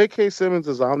 Yeah, J.K. Simmons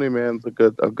as Omni-Man's a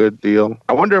good deal.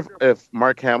 I wonder if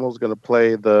Mark Hamill's going to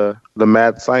play the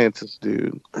mad scientist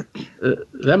dude.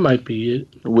 That might be it.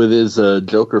 With his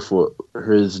Joker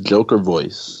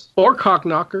voice. Or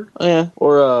Cockknocker. Oh, yeah.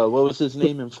 Or what was his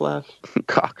name in Flash?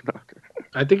 Cockknocker.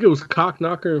 I think it was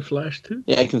Cockknocker in Flash too.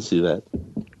 Yeah, I can see that.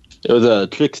 It was a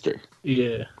trickster.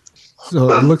 Yeah.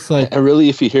 So it looks like... And really,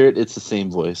 if you hear it, it's the same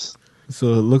voice.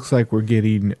 So it looks like we're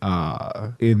getting,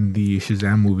 in the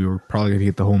Shazam movie, we're probably going to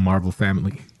get the whole Marvel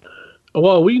family.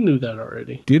 Well, we knew that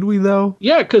already. Did we, though?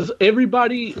 Yeah, because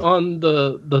everybody on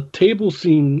the table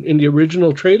scene in the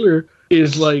original trailer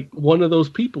is like one of those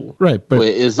people. Right, but...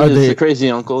 Wait, is the crazy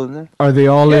uncle in there? Are they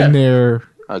all in there?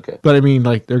 Okay. But I mean,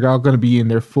 like, they're all going to be in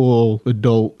their full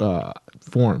adult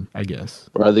form, I guess.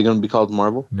 Or are they going to be called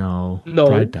Marvel? No.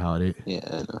 No. I doubt it. Yeah,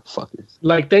 no, fuckers.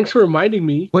 Like, thanks for reminding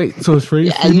me. Wait, so it's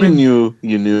Freddie Freeman? You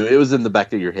knew. It was in the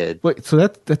back of your head. Wait, so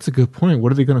that's a good point.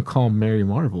 What are they going to call Mary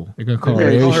Marvel? They're going to call her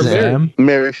Mary Shazam?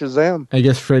 Mary Shazam. I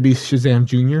guess Freddie's Shazam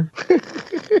Jr.?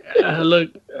 Look,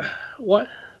 what?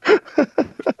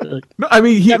 No, I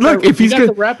mean, if he's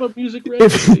gonna wrap up music, ready?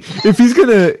 if he's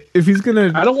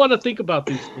gonna, I don't want to think about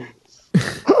these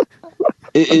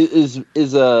things. Is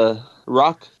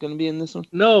Rock gonna be in this one?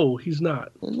 No, he's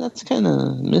not. And that's kind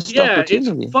of missed Yeah,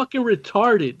 opportunity. it's fucking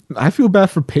retarded. I feel bad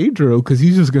for Pedro because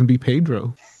he's just gonna be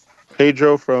Pedro.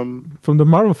 Pedro from the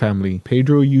Marvel family.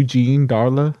 Pedro, Eugene,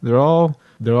 Darla. They're all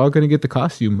gonna get the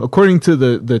costume according to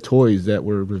the toys that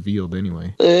were revealed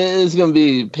anyway. It's gonna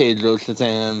be Pedro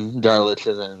Shazam, Darla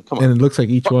Shazam. Come on. And it looks like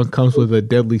each one comes with a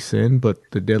deadly sin, but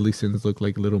the deadly sins look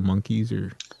like little monkeys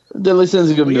or. Deadly Sins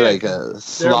is gonna be like a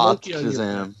sloth monkey on your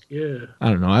Shazam. Yeah. I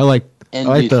don't know. I like the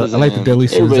Shazam. deadly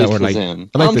sins that were Shazam.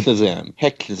 like. I'm Shazam.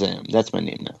 Heck Shazam. That's my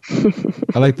name now.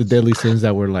 I like the deadly sins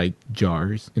that were like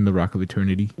jars in the Rock of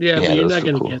Eternity. Yeah, but you're not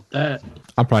gonna get that.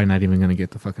 I'm probably not even gonna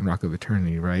get the fucking Rock of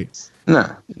Eternity, right?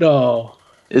 No.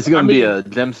 It's gonna be a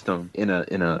gemstone in a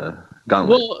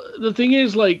gauntlet. Well, the thing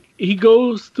is, like, he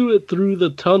goes through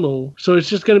the tunnel, so it's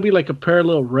just gonna be like a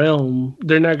parallel realm.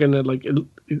 They're not gonna like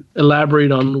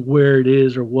elaborate on where it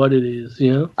is or what it is,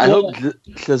 you know? I hope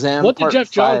Shazam. What did Part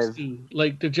Jeff Johns 5, do?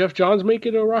 Like, did Jeff Johns make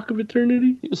it a Rock of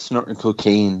Eternity? He was snorting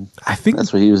cocaine. I think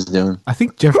that's what he was doing. I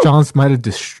think Jeff Johns might have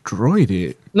destroyed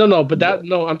it. No, but I'm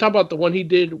talking about the one he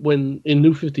did in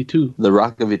New 52. The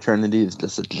Rock of Eternity is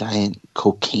just a giant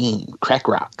cocaine crack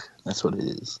rock. That's what it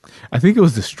is. I think it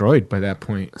was destroyed by that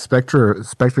point. Spectre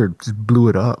just blew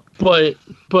it up. But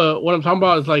what I'm talking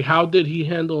about is, like, how did he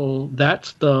handle that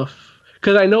stuff?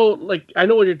 Because I know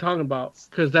what you're talking about.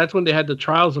 Because that's when they had the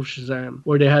Trials of Shazam,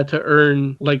 where they had to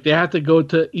earn, like, they had to go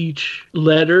to each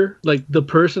letter, like the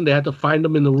person, they had to find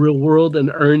them in the real world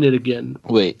and earn it again.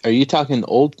 Wait, are you talking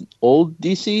old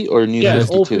DC or New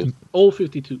 52? Old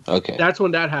 52. Okay. That's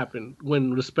when that happened,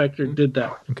 when Spectre did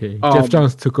that. Okay. Jeff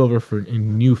Johns took over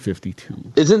in New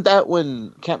 52. Isn't that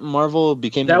when Captain Marvel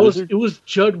became the Wizard? It was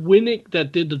Judd Winnick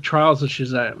that did the Trials of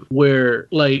Shazam, where,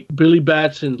 like, Billy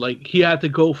Batson, like, he had to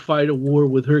go fight a war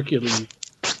with Hercules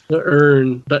to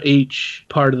earn the H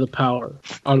part of the power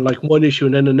on, like, one issue,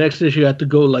 and then the next issue had to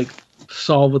go, like,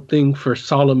 solve a thing for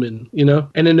Solomon, you know?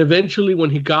 And then eventually when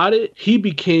he got it,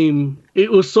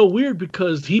 it was so weird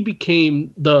because he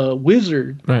became the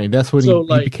Wizard. Right, that's when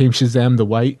he became Shazam the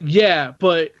White. Yeah,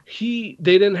 but they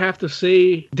didn't have to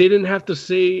say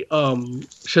Shazam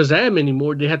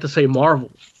anymore. They had to say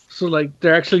Marvel. So, like,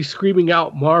 they're actually screaming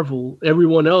out Marvel.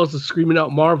 Everyone else is screaming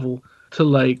out Marvel to,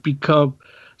 like, become.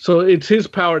 So it's his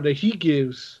power that he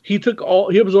gives. He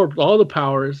absorbed all the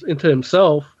powers into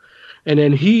himself. And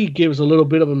then he gives a little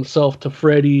bit of himself to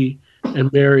Freddy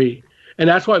and Mary. And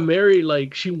that's why Mary,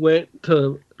 like, she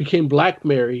became Black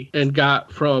Mary and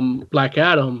got from Black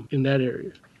Adam in that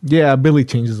area. Yeah, Billy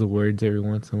changes the words every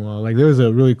once in a while. Like, there was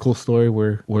a really cool story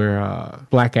where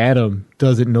Black Adam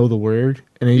doesn't know the word.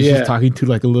 And he's just talking to,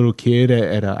 like, a little kid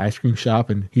at an ice cream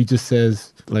shop. And he just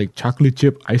says, like, chocolate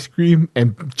chip ice cream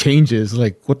and changes.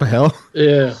 Like, what the hell?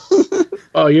 Yeah.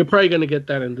 Oh, you're probably going to get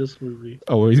that in this movie.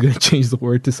 Oh, where he's going to change the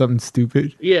word to something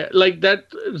stupid? Yeah, like that.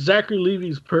 Zachary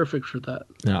Levi's perfect for that.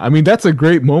 No, I mean, that's a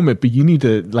great moment, but you need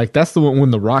to, like, that's the one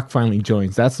when The Rock finally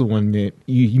joins. That's the one that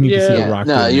you need to see The Rock.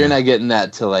 No, you're not getting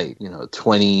that till, like,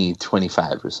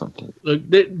 2025 or something. Look,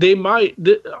 they might.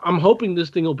 I'm hoping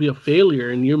this thing will be a failure,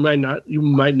 and you might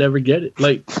never get it.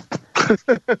 Like.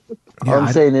 All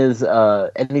I'm saying is,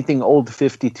 anything old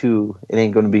 52, it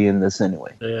ain't going to be in this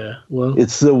anyway. Yeah, well,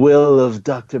 it's the will of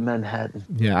Dr. Manhattan.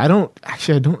 Yeah, I don't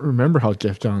remember how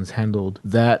Jeff Johns handled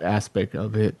that aspect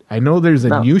of it. I know there's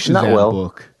a new Shazam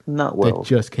book that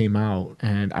just came out,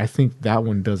 and I think that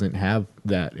one doesn't have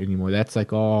that anymore. That's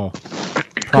like all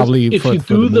probably if you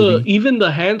do even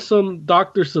the handsome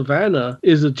Dr. Savannah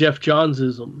is a Jeff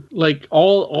Johnsism. Like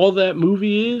all that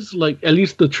movie is, like, at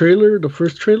least the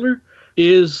first trailer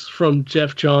is from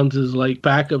Jeff Johns' like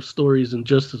backup stories in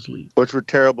Justice League, which were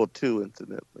terrible too,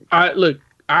 incidentally.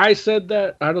 I said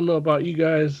that. I don't know about you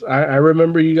guys. I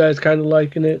remember you guys kind of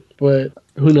liking it, but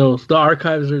who knows? The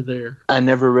archives are there. I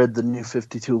never read the New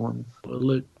 52 one. Well,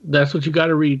 look, that's what you got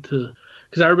to read too,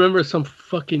 because I remember some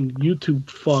fucking YouTube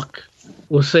fuck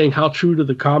was saying how true to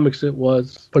the comics it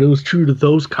was, but it was true to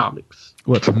those comics.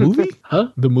 What, the movie? Huh?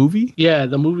 The movie? Yeah,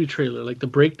 the movie trailer, like the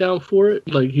breakdown for it.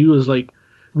 Like he was like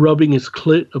rubbing his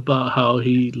clit about how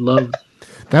he loved.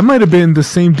 That might have been the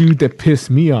same dude that pissed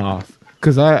me off,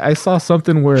 because I saw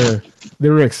something where they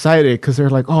were excited because they're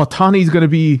like, "Oh, Tawny's gonna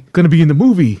be in the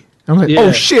movie." I'm like,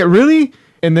 "Oh shit, really?"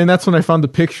 And then that's when I found the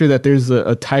picture that there's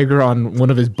a tiger on one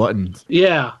of his buttons.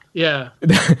 Yeah, Yeah.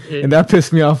 And that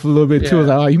pissed me off a little bit too. I was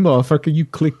like, oh, you motherfucker, you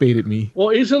clickbaited me. Well,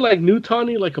 isn't like New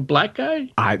Tawny like a black guy?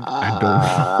 I don't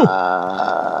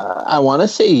I want to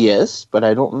say yes, but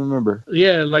I don't remember.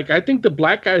 Yeah, like I think the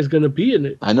black guy is going to be in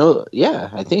it. I know. Yeah,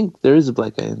 I think there is a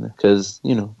black guy in there because,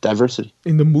 diversity.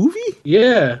 In the movie?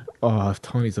 Yeah. Oh, if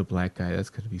Tony's a black guy, that's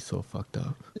going to be so fucked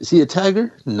up. Is he a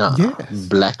tiger? No. Yes.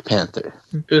 Black Panther.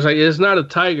 It's like, it's not a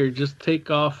tiger. Just take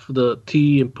off the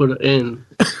T and put an N.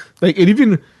 Like, it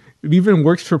even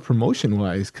works for promotion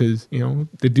wise because,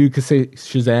 the dude could say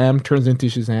Shazam turns into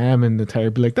Shazam and the tiger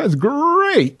be like, that's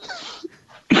great.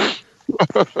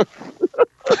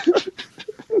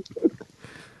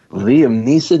 Liam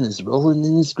Neeson is rolling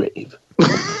in his grave.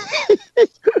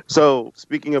 So,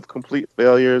 speaking of complete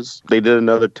failures, they did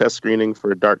another test screening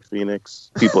for Dark Phoenix.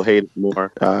 People hate it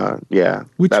more.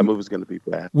 That movie's going to be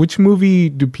bad. Which movie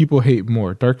do people hate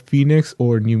more, Dark Phoenix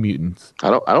or New Mutants? I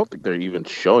don't think they're even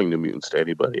showing New Mutants to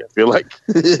anybody. I feel like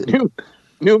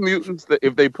New Mutants,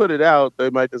 if they put it out, they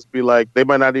might just be like, they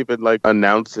might not even like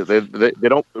announce it. They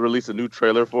don't release a new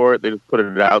trailer for it. They just put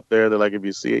it out there. They're like, if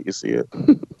you see it, you see it.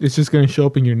 It's just going to show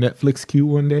up in your Netflix queue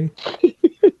one day.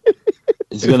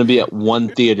 It's going to be at one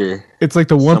theater. It's like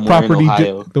the one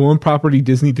property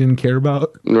Disney didn't care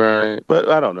about. Right. But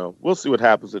I don't know. We'll see what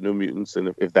happens with New Mutants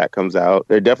and if that comes out.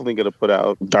 They're definitely going to put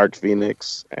out Dark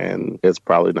Phoenix, and it's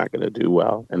probably not going to do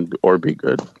well or be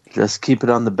good. Just keep it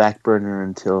on the back burner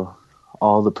until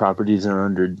all the properties are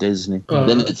under Disney.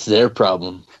 Then it's their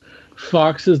problem.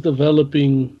 Fox is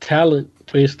developing Talent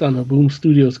based on a Boom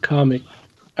Studios comic.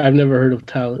 I've never heard of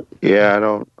Talent.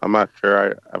 Yeah, I'm not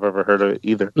sure I've ever heard of it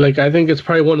either. Like, I think it's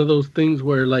probably one of those things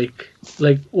where like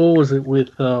what was it with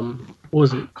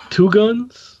was it Two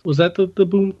Guns? Was that the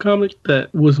Boom comic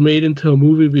that was made into a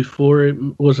movie before it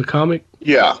was a comic?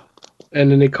 Yeah. And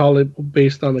then they call it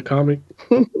based on the comic.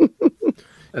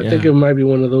 I think it might be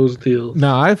one of those deals.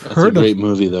 No, That's a great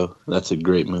movie though. That's a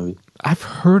great movie. I've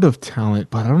heard of Talent,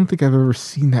 but I don't think I've ever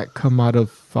seen that come out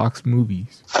of Fox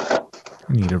movies.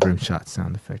 I need a rimshot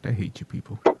sound effect. I hate you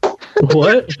people.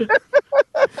 What?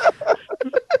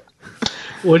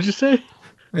 What'd you say?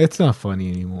 It's not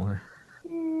funny anymore.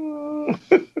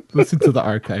 Listen to the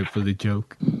archive for the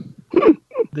joke.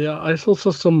 Yeah, I also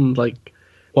saw some like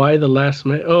Why the Last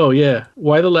Man. Oh yeah,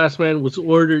 Why the Last Man was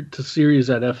ordered to series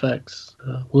at FX.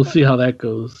 We'll see how that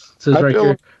goes. It says right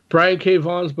here, Brian K.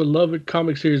 Vaughan's beloved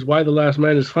comic series Why the Last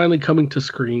Man is finally coming to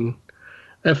screen.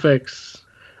 FX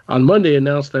on Monday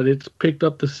announced that it's picked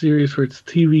up the series for its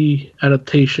TV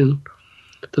adaptation.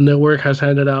 The network has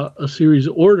handed out a series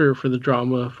order for the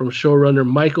drama from showrunner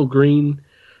Michael Green,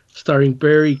 starring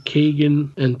Barry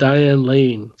Kagan and Diane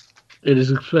Lane. It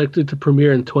is expected to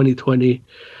premiere in 2020.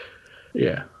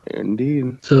 Yeah.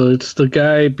 Indeed. So it's the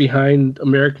guy behind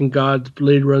American Gods,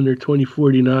 Blade Runner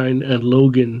 2049, and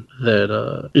Logan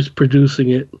that is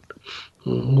producing it.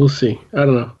 We'll see. I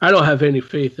don't know. I don't have any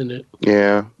faith in it.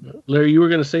 Yeah. Larry, you were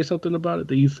going to say something about it?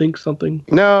 Do you think something?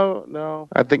 No.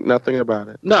 I think nothing about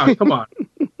it. No, come on.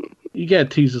 You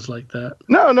can't tease us like that.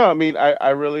 No. I mean, I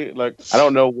really, I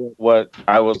don't know what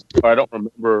I don't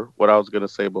remember what I was going to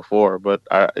say before, but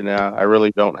I really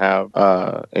don't have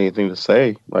anything to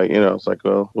say. It's like,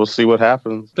 well, we'll see what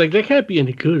happens. Like, they can't be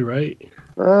any good, right?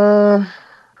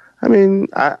 I mean,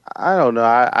 I don't know.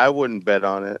 I wouldn't bet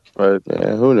on it, but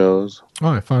who knows? Oh,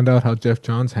 I found out how Jeff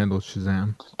Johns handled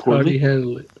Shazam. How did he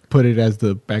handle it? Put it as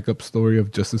the backup story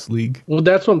of Justice League. Well,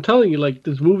 that's what I'm telling you. Like,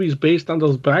 this movie's based on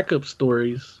those backup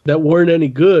stories that weren't any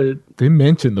good. They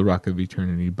mentioned the Rock of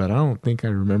Eternity, but I don't think I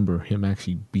remember him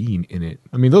actually being in it.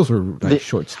 I mean, those were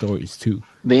short stories, too.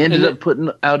 They ended up putting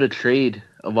out a trade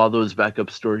of all those backup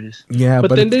stories. Yeah,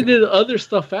 but then they did other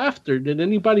stuff after. Did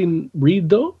anybody read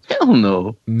those? Hell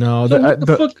no. No,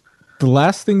 the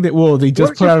last thing they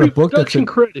just put out a book that's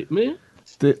credit, man.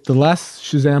 The last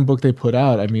Shazam book they put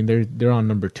out, I mean, they're on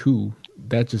number 2.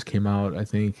 That just came out, I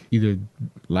think, either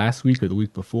last week or the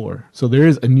week before. So there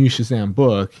is a new Shazam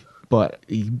book, but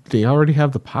they already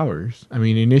have the powers. I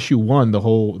mean, in issue 1, the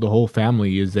whole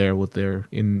family is there with their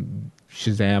in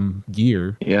Shazam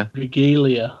gear. Yeah,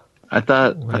 regalia. I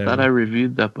thought I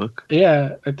reviewed that book.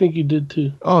 Yeah, I think you did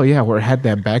too. Oh yeah, where it had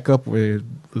that backup where it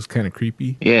was kind of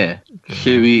creepy. Yeah.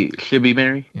 Should we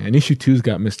marry? Yeah, and issue 2's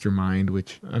got Mr. Mind,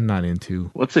 which I'm not into.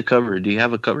 What's the cover? Do you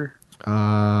have a cover?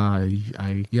 I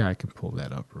can pull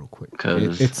that up real quick.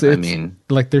 Because I mean,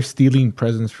 like they're stealing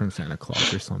presents from Santa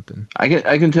Claus or something. I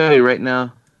can tell you right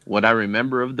now what I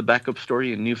remember of the backup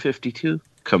story in New 52.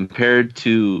 compared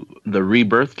to the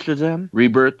Rebirth Shazam,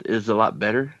 Rebirth is a lot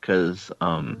better because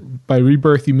By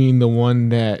Rebirth, you mean the one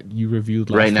that you reviewed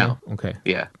last right now. time? Okay.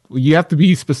 Yeah. Well, you have to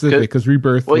be specific because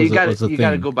Rebirth Well, was you a thing.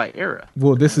 gotta go by era.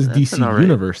 Well, this is That's DC not right.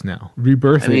 Universe now.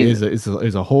 Rebirth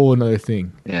is a whole another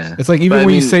thing. Yeah. It's like even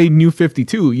when you say New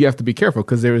 52, you have to be careful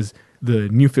because there was the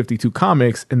New 52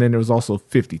 comics and then there was also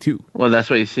 52. Well, that's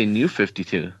why you say New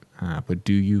 52. But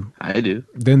do you? I do.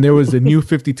 Then there was the New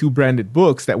 52 branded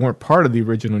books that weren't part of the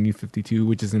original New 52,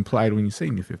 which is implied when you say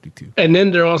New 52. And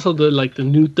then there are also the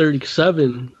New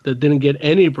 37 that didn't get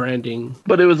any branding.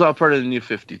 But it was all part of the New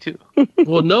 52.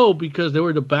 Well, no, because they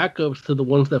were the backups to the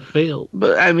ones that failed.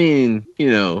 But I mean,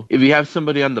 if you have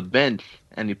somebody on the bench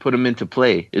and you put them into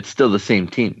play, it's still the same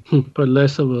team. But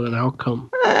less of an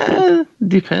outcome.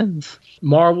 Depends.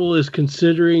 Marvel is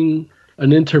considering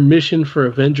an intermission for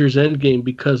Avengers Endgame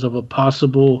because of a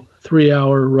possible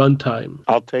 3-hour runtime.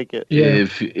 I'll take it. Yeah.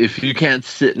 If you can't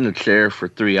sit in a chair for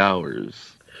 3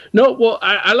 hours. No, well,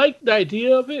 I like the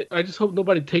idea of it. I just hope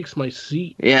nobody takes my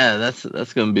seat. Yeah, that's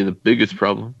going to be the biggest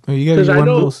problem. Well, you got to get one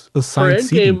of those For assigned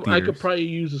seating Endgame, I theaters. could probably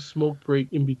use a smoke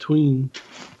break in between.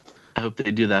 I hope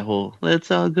they do that whole "let's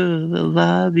all go to the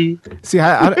lobby." See,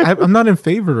 I'm not in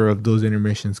favor of those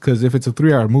intermissions because if it's a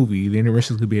 3-hour movie, the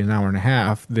intermissions could be an hour and a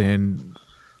half. Then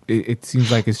it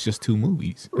seems like it's just 2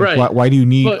 movies. Like, Right. why do you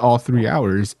need But- all 3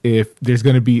 hours if there's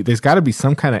got to be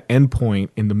some kind of end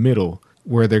point in the middle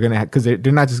where they're gonna because they're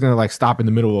not just gonna like stop in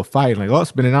the middle of a fight and like, oh,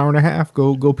 it's been an hour and a half,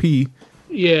 go pee.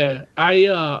 Yeah,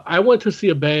 I went to see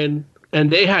a band and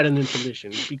they had an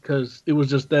intermission because it was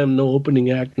just them, no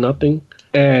opening act, nothing.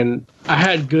 And I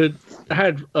had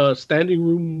standing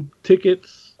room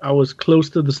tickets. I was close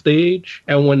to the stage,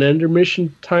 and when the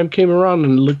intermission time came around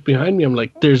and looked behind me, I'm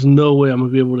like, "There's no way I'm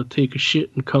gonna be able to take a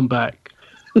shit and come back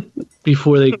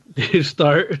before they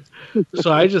start."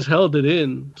 So I just held it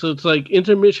in. So it's like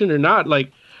intermission or not,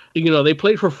 like. They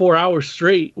played for 4 hours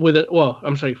straight with it. Well,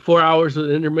 I'm sorry, 4 hours of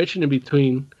intermission in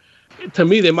between. To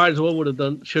me, they might as well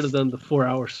should have done the 4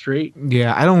 hours straight.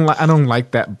 Yeah, I don't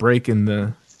like that break in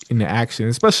the action,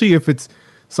 especially if it's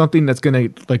something that's gonna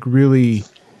like really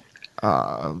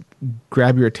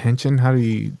grab your attention. How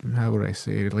would I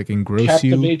say it? Like engross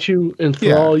Captivate you,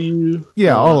 enthrall you.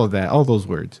 Yeah, all of that, all those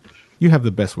words. You have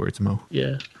the best words, Mo.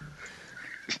 Yeah.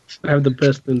 I have the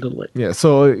best intellect. Yeah,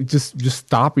 so just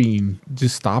stopping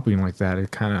like that,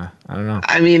 it kind of, I don't know.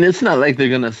 I mean, it's not like they're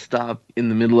gonna stop in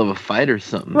the middle of a fight or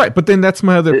something, Right, but then that's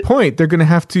my other point. They're gonna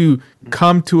have to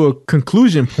come to a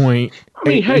conclusion point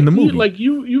in the movie.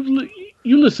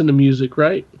 You listen to music,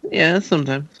 right? Yeah,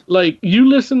 sometimes. Like you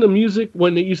listen to music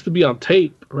when it used to be on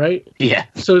tape, right? Yeah.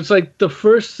 So it's like the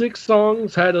first 6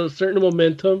 songs had a certain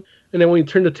momentum, and then when you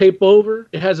turn the tape over,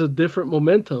 it has a different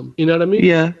momentum. You know what I mean?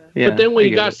 Yeah. But then when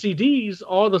you got CDs,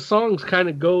 all the songs kind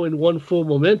of go in one full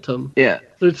momentum. Yeah.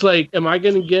 So it's like, am I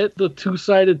going to get the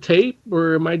 2-sided tape,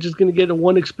 or am I just going to get a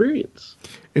one experience?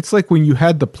 It's like when you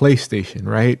had the PlayStation,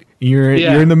 right? You're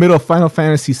in the middle of Final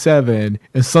Fantasy VII,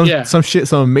 and some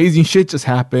amazing shit just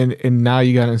happened, and now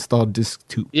you got to install disc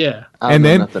 2. Yeah,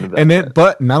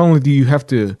 but not only do you have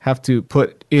to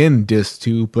put in disc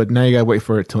 2, but now you got to wait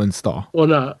for it to install.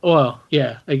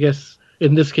 Yeah. I guess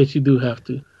in this case you do have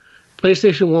to.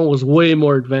 PlayStation 1 was way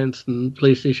more advanced than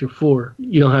PlayStation 4.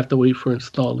 You don't have to wait for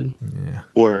installing. Yeah.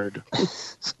 Word.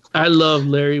 I love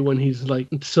Larry when he's like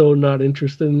so not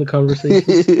interested in the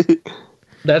conversation.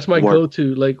 That's my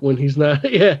go-to. Like when he's not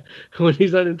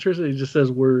interested, he just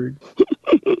says word.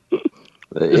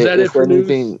 Is that it for news?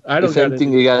 If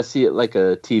anything, you gotta see it like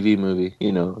a TV movie.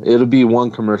 It'll be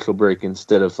one commercial break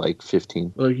instead of like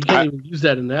 15. Well, you can't even use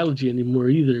that analogy anymore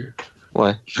either.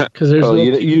 Why? Because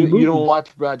there's you don't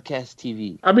watch broadcast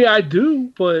TV. I mean, I do,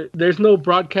 but there's no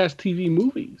broadcast TV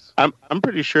movies. I'm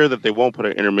pretty sure that they won't put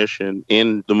an intermission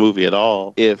in the movie at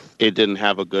all if it didn't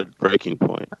have a good breaking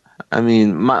point. I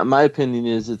mean, my opinion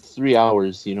is it's 3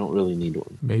 hours. You don't really need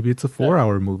one. Maybe it's a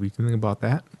 4-hour movie. Think about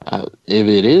that. If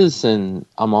it is, then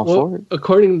I'm all for it.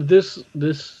 According to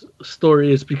this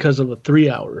story, it's because of a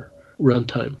 3-hour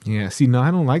runtime. Yeah. See, no,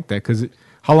 I don't like that because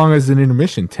how long is an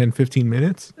intermission? 10, 15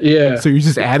 minutes? Yeah. So you're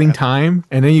just adding time,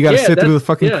 and then you got to sit through the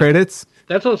fucking credits?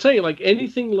 That's what I'm saying. Like,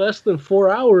 anything less than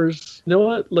 4 hours, you know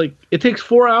what? Like, it takes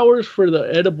 4 hours for the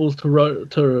edibles to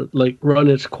run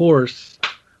its course.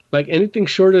 Like, anything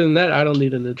shorter than that, I don't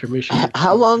need an intermission.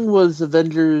 How long was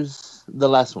Avengers, the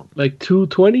last one? Like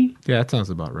 2:20? Yeah, that sounds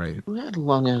about right. We had a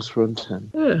long-ass runtime.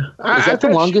 Yeah. Is that the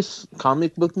longest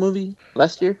comic book movie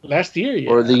last year? Last year, yeah.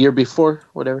 Or the year before,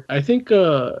 whatever. I think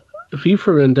V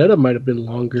for Vendetta might have been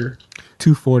longer.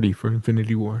 240 for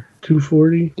Infinity War.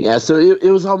 240. Yeah, so it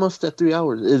was almost at 3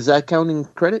 hours. Is that counting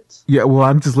credits? Yeah, well,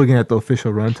 I'm just looking at the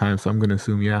official runtime, so I'm going to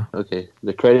assume, yeah. Okay,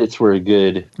 the credits were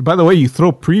good. By the way, you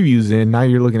throw previews in, now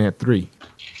you're looking at 3.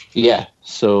 Yeah,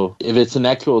 so if it's an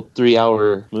actual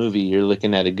 3-hour movie, you're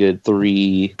looking at a good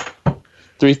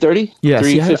 3:30? Yeah,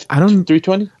 see, I don't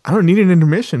 3:20? I don't need an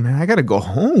intermission, man. I got to go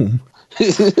home.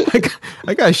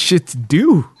 I got shit to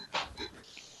do.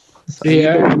 Yeah,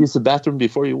 you better use the bathroom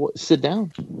before you sit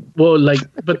down. Well, like,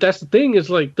 but that's the thing is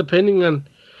like depending on.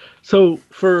 So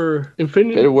for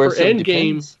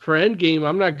Endgame,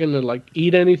 I'm not gonna like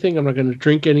eat anything. I'm not gonna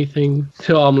drink anything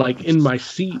till I'm like in my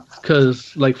seat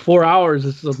because like 4 hours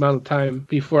is the amount of time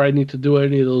before I need to do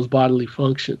any of those bodily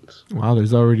functions. Wow,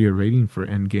 there's already a rating for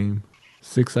Endgame.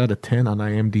 6 out of 10 on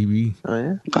IMDb. Oh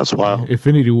yeah, that's wild.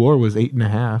 Infinity War was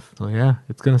 8.5. So yeah,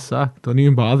 it's gonna suck. Don't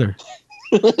even bother.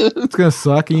 It's gonna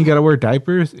suck, and you gotta wear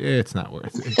diapers. It's not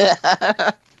worth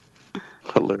it.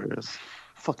 Hilarious.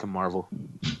 Fucking Marvel.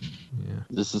 Yeah.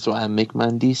 This is why I make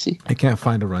mine DC. I can't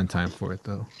find a runtime for it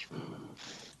though.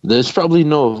 There's probably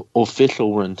no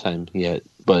official runtime yet,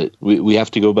 but we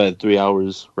have to go by 3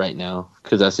 hours right now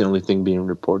because that's the only thing being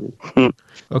reported.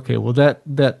 Okay, well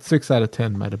that 6 out of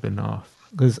 10 might have been off.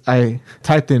 Because I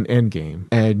typed in Endgame,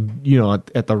 and, you know,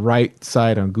 at the right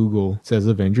side on Google says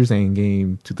Avengers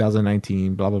Endgame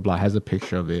 2019, blah, blah, blah, has a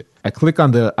picture of it. I click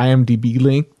on the IMDb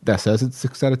link that says it's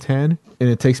 6 out of 10, and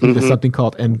it takes me to something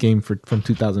called Endgame from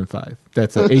 2005.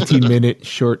 That's an 18-minute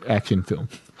short action film.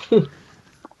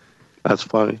 That's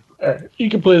funny. You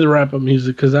can play the wrap-up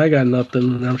music, because I got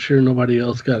nothing, and I'm sure nobody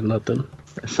else got nothing.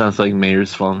 It sounds like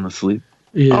Mayor's falling asleep.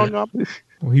 Yeah. Oh, no.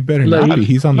 Well, he better not be.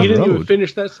 He's on the road. He didn't even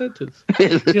finish that sentence.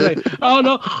 He's like, oh,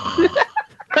 no.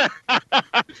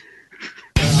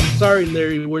 I'm sorry,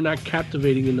 Larry. We're not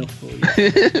captivating enough for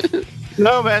you.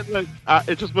 No, man. Look,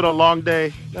 it's just been a long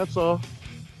day. That's all.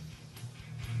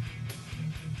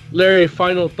 Larry,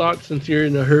 final thoughts since you're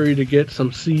in a hurry to get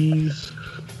some C's.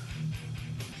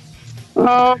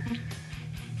 Wow.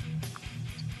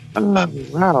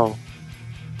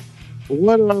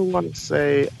 What do I want to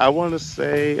say? I want to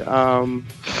say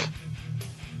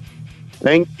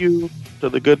thank you to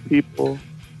the good people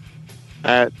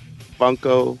at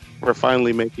Funko for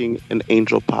finally making an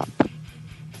Angel Pop.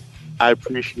 I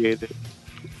appreciate it,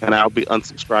 and I'll be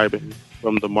unsubscribing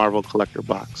from the Marvel Collector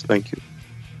box. Thank you.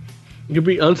 You'll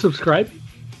be unsubscribing?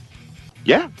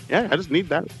 Yeah. I just need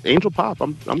that Angel Pop.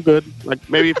 I'm good. Like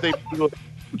maybe if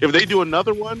they do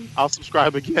another one, I'll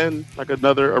subscribe again. Like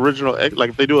another original. Like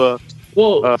if they do a.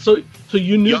 Well, so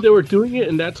you knew they were doing it,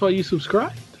 and that's why you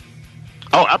subscribed?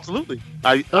 Oh, absolutely.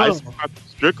 I subscribed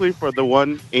strictly for the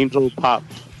one Angel Pop.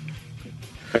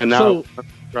 And now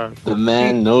the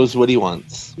man knows what he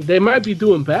wants. They might be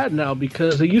doing bad now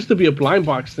because it used to be a blind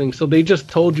box thing, so they just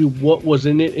told you what was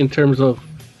in it in terms of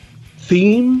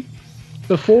theme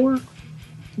before.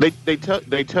 They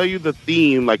tell you the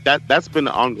theme, like that's been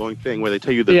an ongoing thing where they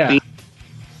tell you the theme,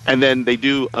 and then they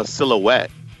do a silhouette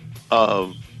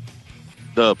of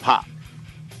the pop.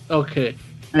 Okay.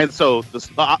 And so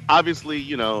obviously,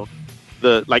 you know,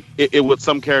 it with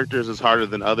some characters is harder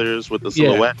than others with the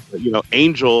silhouette. Yeah. You know,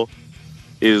 Angel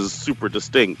is super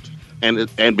distinct,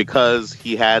 and because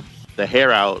he had the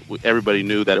hair out, everybody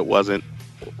knew that it wasn't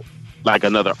like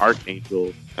another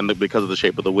Archangel, and because of the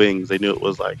shape of the wings, they knew it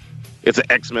was like it's an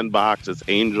X-Men box. It's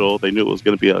Angel. They knew it was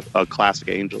going to be a classic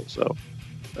Angel. So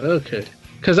okay.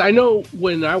 Because I know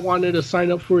when I wanted to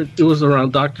sign up for it, it was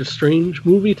around Doctor Strange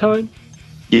movie time.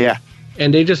 Yeah.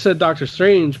 And they just said Doctor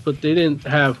Strange, but they didn't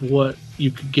have what you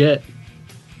could get.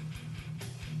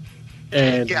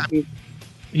 And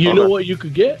you know what you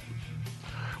could get?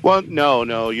 Well,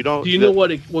 no, you don't. Do you know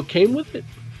what came with it?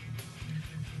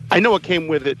 I know what came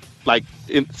with it, like,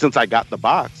 since I got the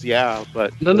box, yeah,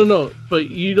 but... No. But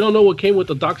you don't know what came with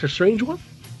the Doctor Strange one?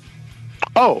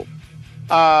 Oh.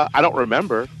 I don't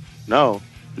remember. No.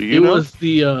 Do you know? It was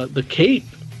the cape.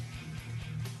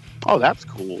 Oh, that's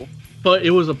cool. But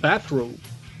it was a bathrobe.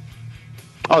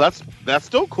 Oh, that's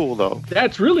still cool, though.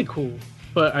 That's really cool.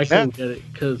 But I couldn't get it,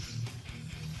 because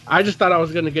I just thought I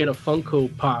was going to get a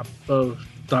Funko Pop of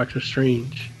Doctor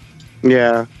Strange.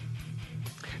 Yeah.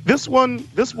 This one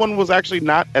was actually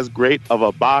not as great of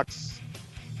a box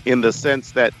in the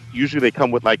sense that usually they come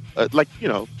with like you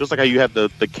know, just like how you have the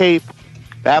cape,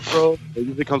 bathrobe, it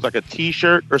usually comes like a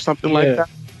t-shirt or something like that.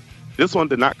 This one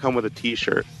did not come with a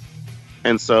t-shirt.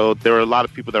 And so there were a lot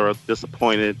of people that were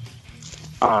disappointed.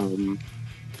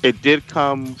 It did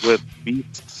come with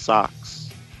Beast socks.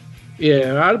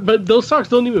 Yeah, but those socks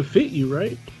don't even fit you,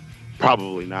 right?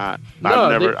 Probably not.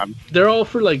 No, they're all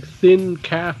for like thin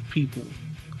calf people.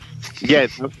 Yeah,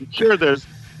 I'm sure there's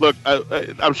Look,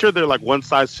 I'm sure they're like one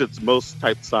size fits most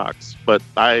type socks, but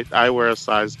I wear a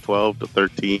size 12 to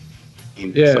 13,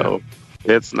 so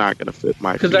it's not gonna fit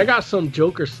my feet. Because I got some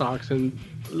Joker socks, and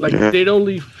like they'd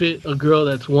only fit a girl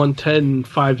that's 110,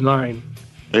 5'9".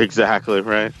 Exactly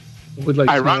right. With like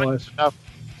ironic enough,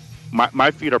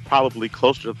 my feet are probably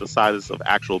closer to the size of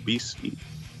actual beast feet.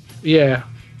 Yeah,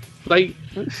 like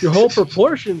your whole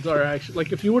proportions are actually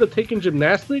like if you would have taken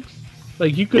gymnastics,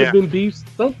 like you could have been Beast's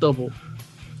stunt double.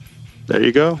 There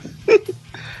you go.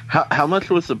 How much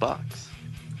was the box?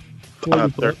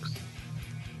 $40.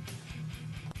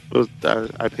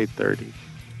 I paid $30.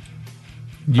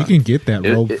 You can get that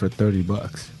robe for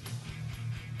 $30.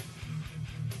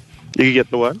 You can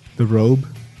get the what? The robe.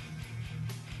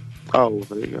 Oh,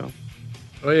 there you go.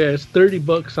 Oh yeah, it's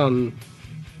 $30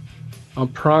 on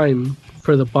Prime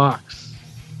for the box.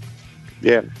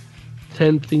 Yeah.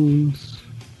 10 themes.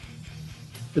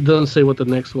 It doesn't say what the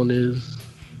next one is.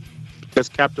 That's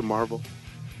Captain Marvel.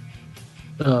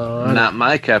 Not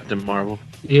my Captain Marvel.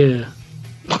 Yeah.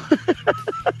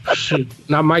 Shit.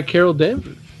 Not my Carol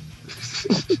Danvers.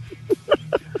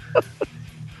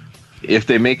 If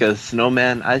they make a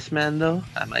Snowman Iceman, though,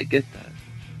 I might get that.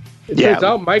 It turns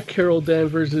out Mike Carol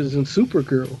Danvers is in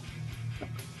Supergirl.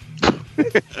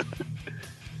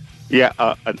 Yeah,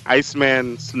 an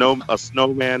Iceman, a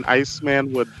Snowman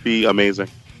Iceman would be amazing.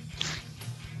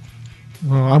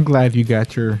 Well, I'm glad you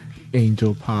got your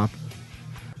Angel pop.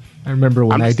 I remember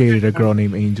when I dated a girl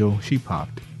named Angel, she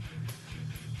popped.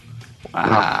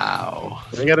 Wow.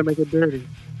 I gotta make it dirty.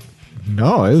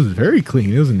 No, it was very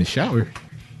clean. It was in the shower.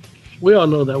 We all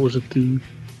know that was a dude.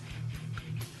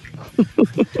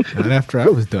 Not after I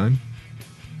was done.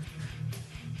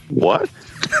 What?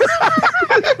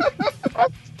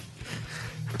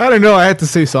 I don't know. I had to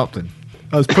say something.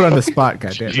 I was put on the spot,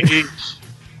 goddamn. You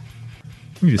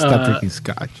need to stop drinking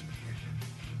scotch.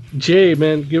 Jay,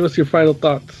 man, give us your final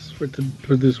thoughts for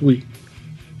this week.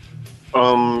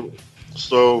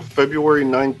 So February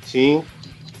 19th,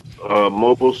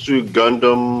 Mobile Suit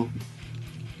Gundam.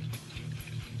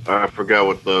 I forgot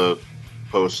what the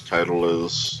post title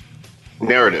is.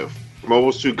 Narrative.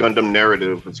 Mobile Suit Gundam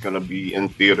Narrative is going to be in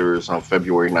theaters on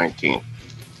February 19th.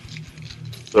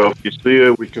 So if you see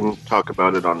it, we can talk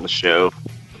about it on the show.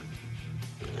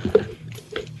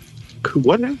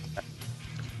 What is that?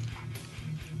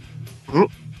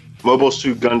 Mobile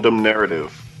Suit Gundam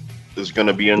Narrative is going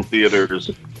to be in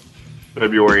theaters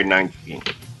February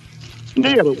 19th.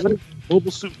 Yeah, but what is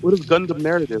Mobile Suit? What is Gundam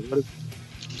Narrative? What is?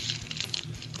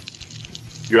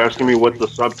 You're asking me what the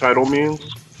subtitle means?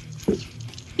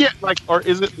 Yeah, like, or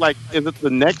is it the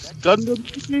next Gundam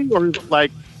movie, or is it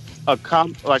like a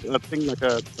thing like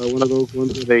a one of those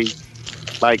ones where they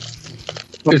like?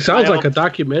 It sounds like a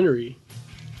documentary.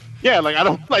 Yeah, like I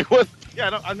don't like what.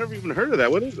 Yeah, I've never even heard of that.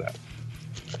 What is that?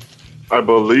 I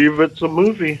believe it's a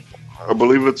movie. I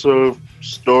believe it's a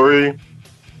story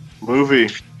movie.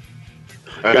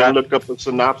 I didn't look up the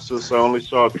synopsis. I only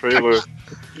saw a trailer.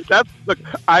 Look,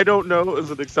 I don't know is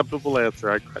an acceptable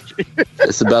answer. I got you.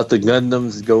 It's about the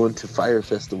Gundams going to Fire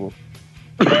Festival.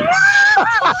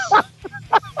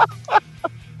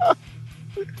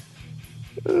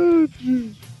 Oh,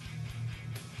 geez.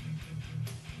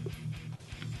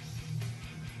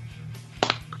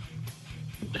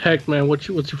 Heck, man, what's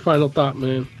your final thought,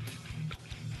 man?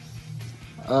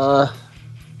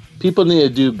 People need to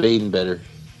do Bane better.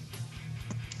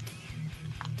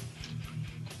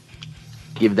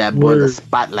 Give that boy the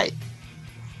spotlight.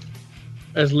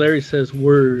 As Larry says,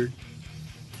 word.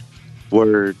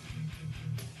 Word.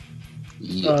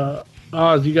 Yeah.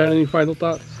 Oz, you got any final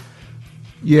thoughts?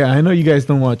 Yeah, I know you guys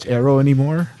don't watch Arrow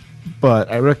anymore,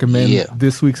 but I recommend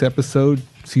this week's episode,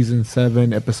 Season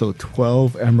 7, Episode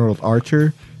 12, Emerald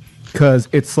Archer, because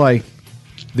it's like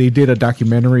they did a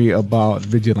documentary about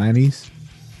vigilantes,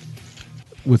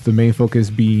 with the main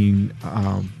focus being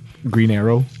Green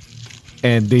Arrow,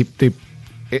 and they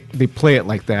play it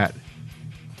like that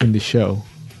in the show,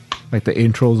 like the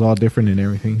intro's all different and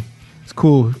everything. It's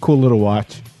cool little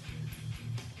watch.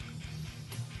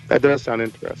 That does sound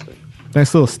interesting.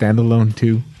 Nice little standalone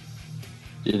too.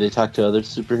 Do they talk to other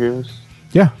superheroes?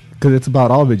 Yeah, because it's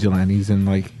about all vigilantes, and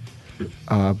like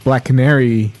Black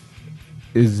Canary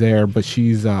is there, but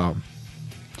she's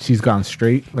gone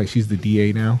straight. Like she's the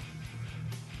DA now.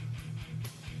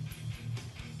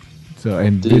 So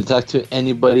and did you talk to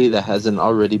anybody that hasn't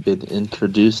already been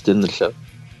introduced in the show?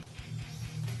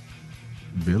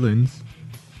 Villains.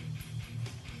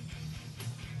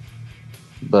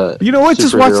 But you know what?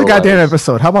 Just watch the goddamn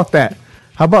episode. How about that?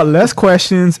 How about less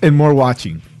questions and more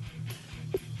watching?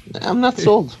 I'm not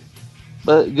sold.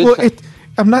 But good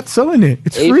I'm not selling it.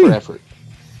 It's A free. for effort.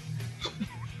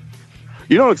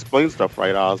 You don't explain stuff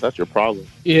right, Oz. That's your problem.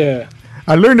 Yeah.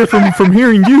 I learned it from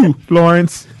hearing you,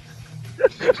 Lawrence.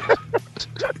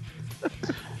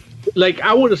 Like,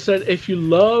 I would have said, if you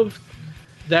loved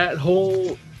that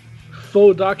whole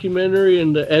faux documentary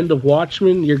and the end of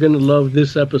Watchmen, you're going to love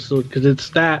this episode because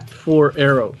it's that for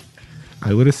Arrow.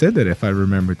 I would have said that if I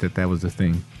remembered that was a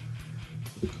thing.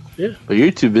 Yeah. But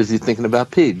you're too busy thinking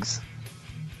about pigs.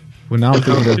 Well, now I'm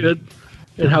thinking of... Good,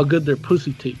 and how good their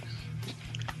pussy tastes.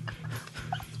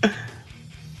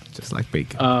 Just like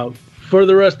bacon. For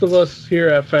the rest of us here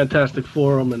at Fantastic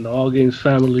Forum and the All Games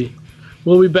family,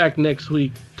 we'll be back next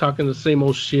week talking the same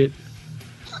old shit.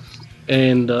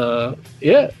 And,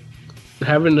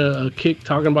 having a kick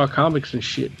talking about comics and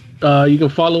shit. You can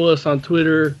follow us on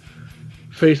Twitter,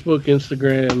 Facebook,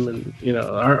 Instagram, and,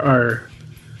 our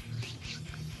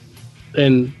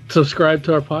and subscribe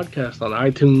to our podcast on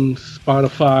iTunes,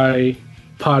 Spotify,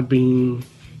 Podbean,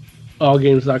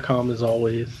 allgames.com as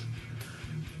always.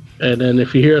 And then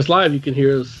if you hear us live, you can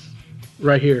hear us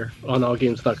right here on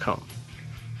allgames.com.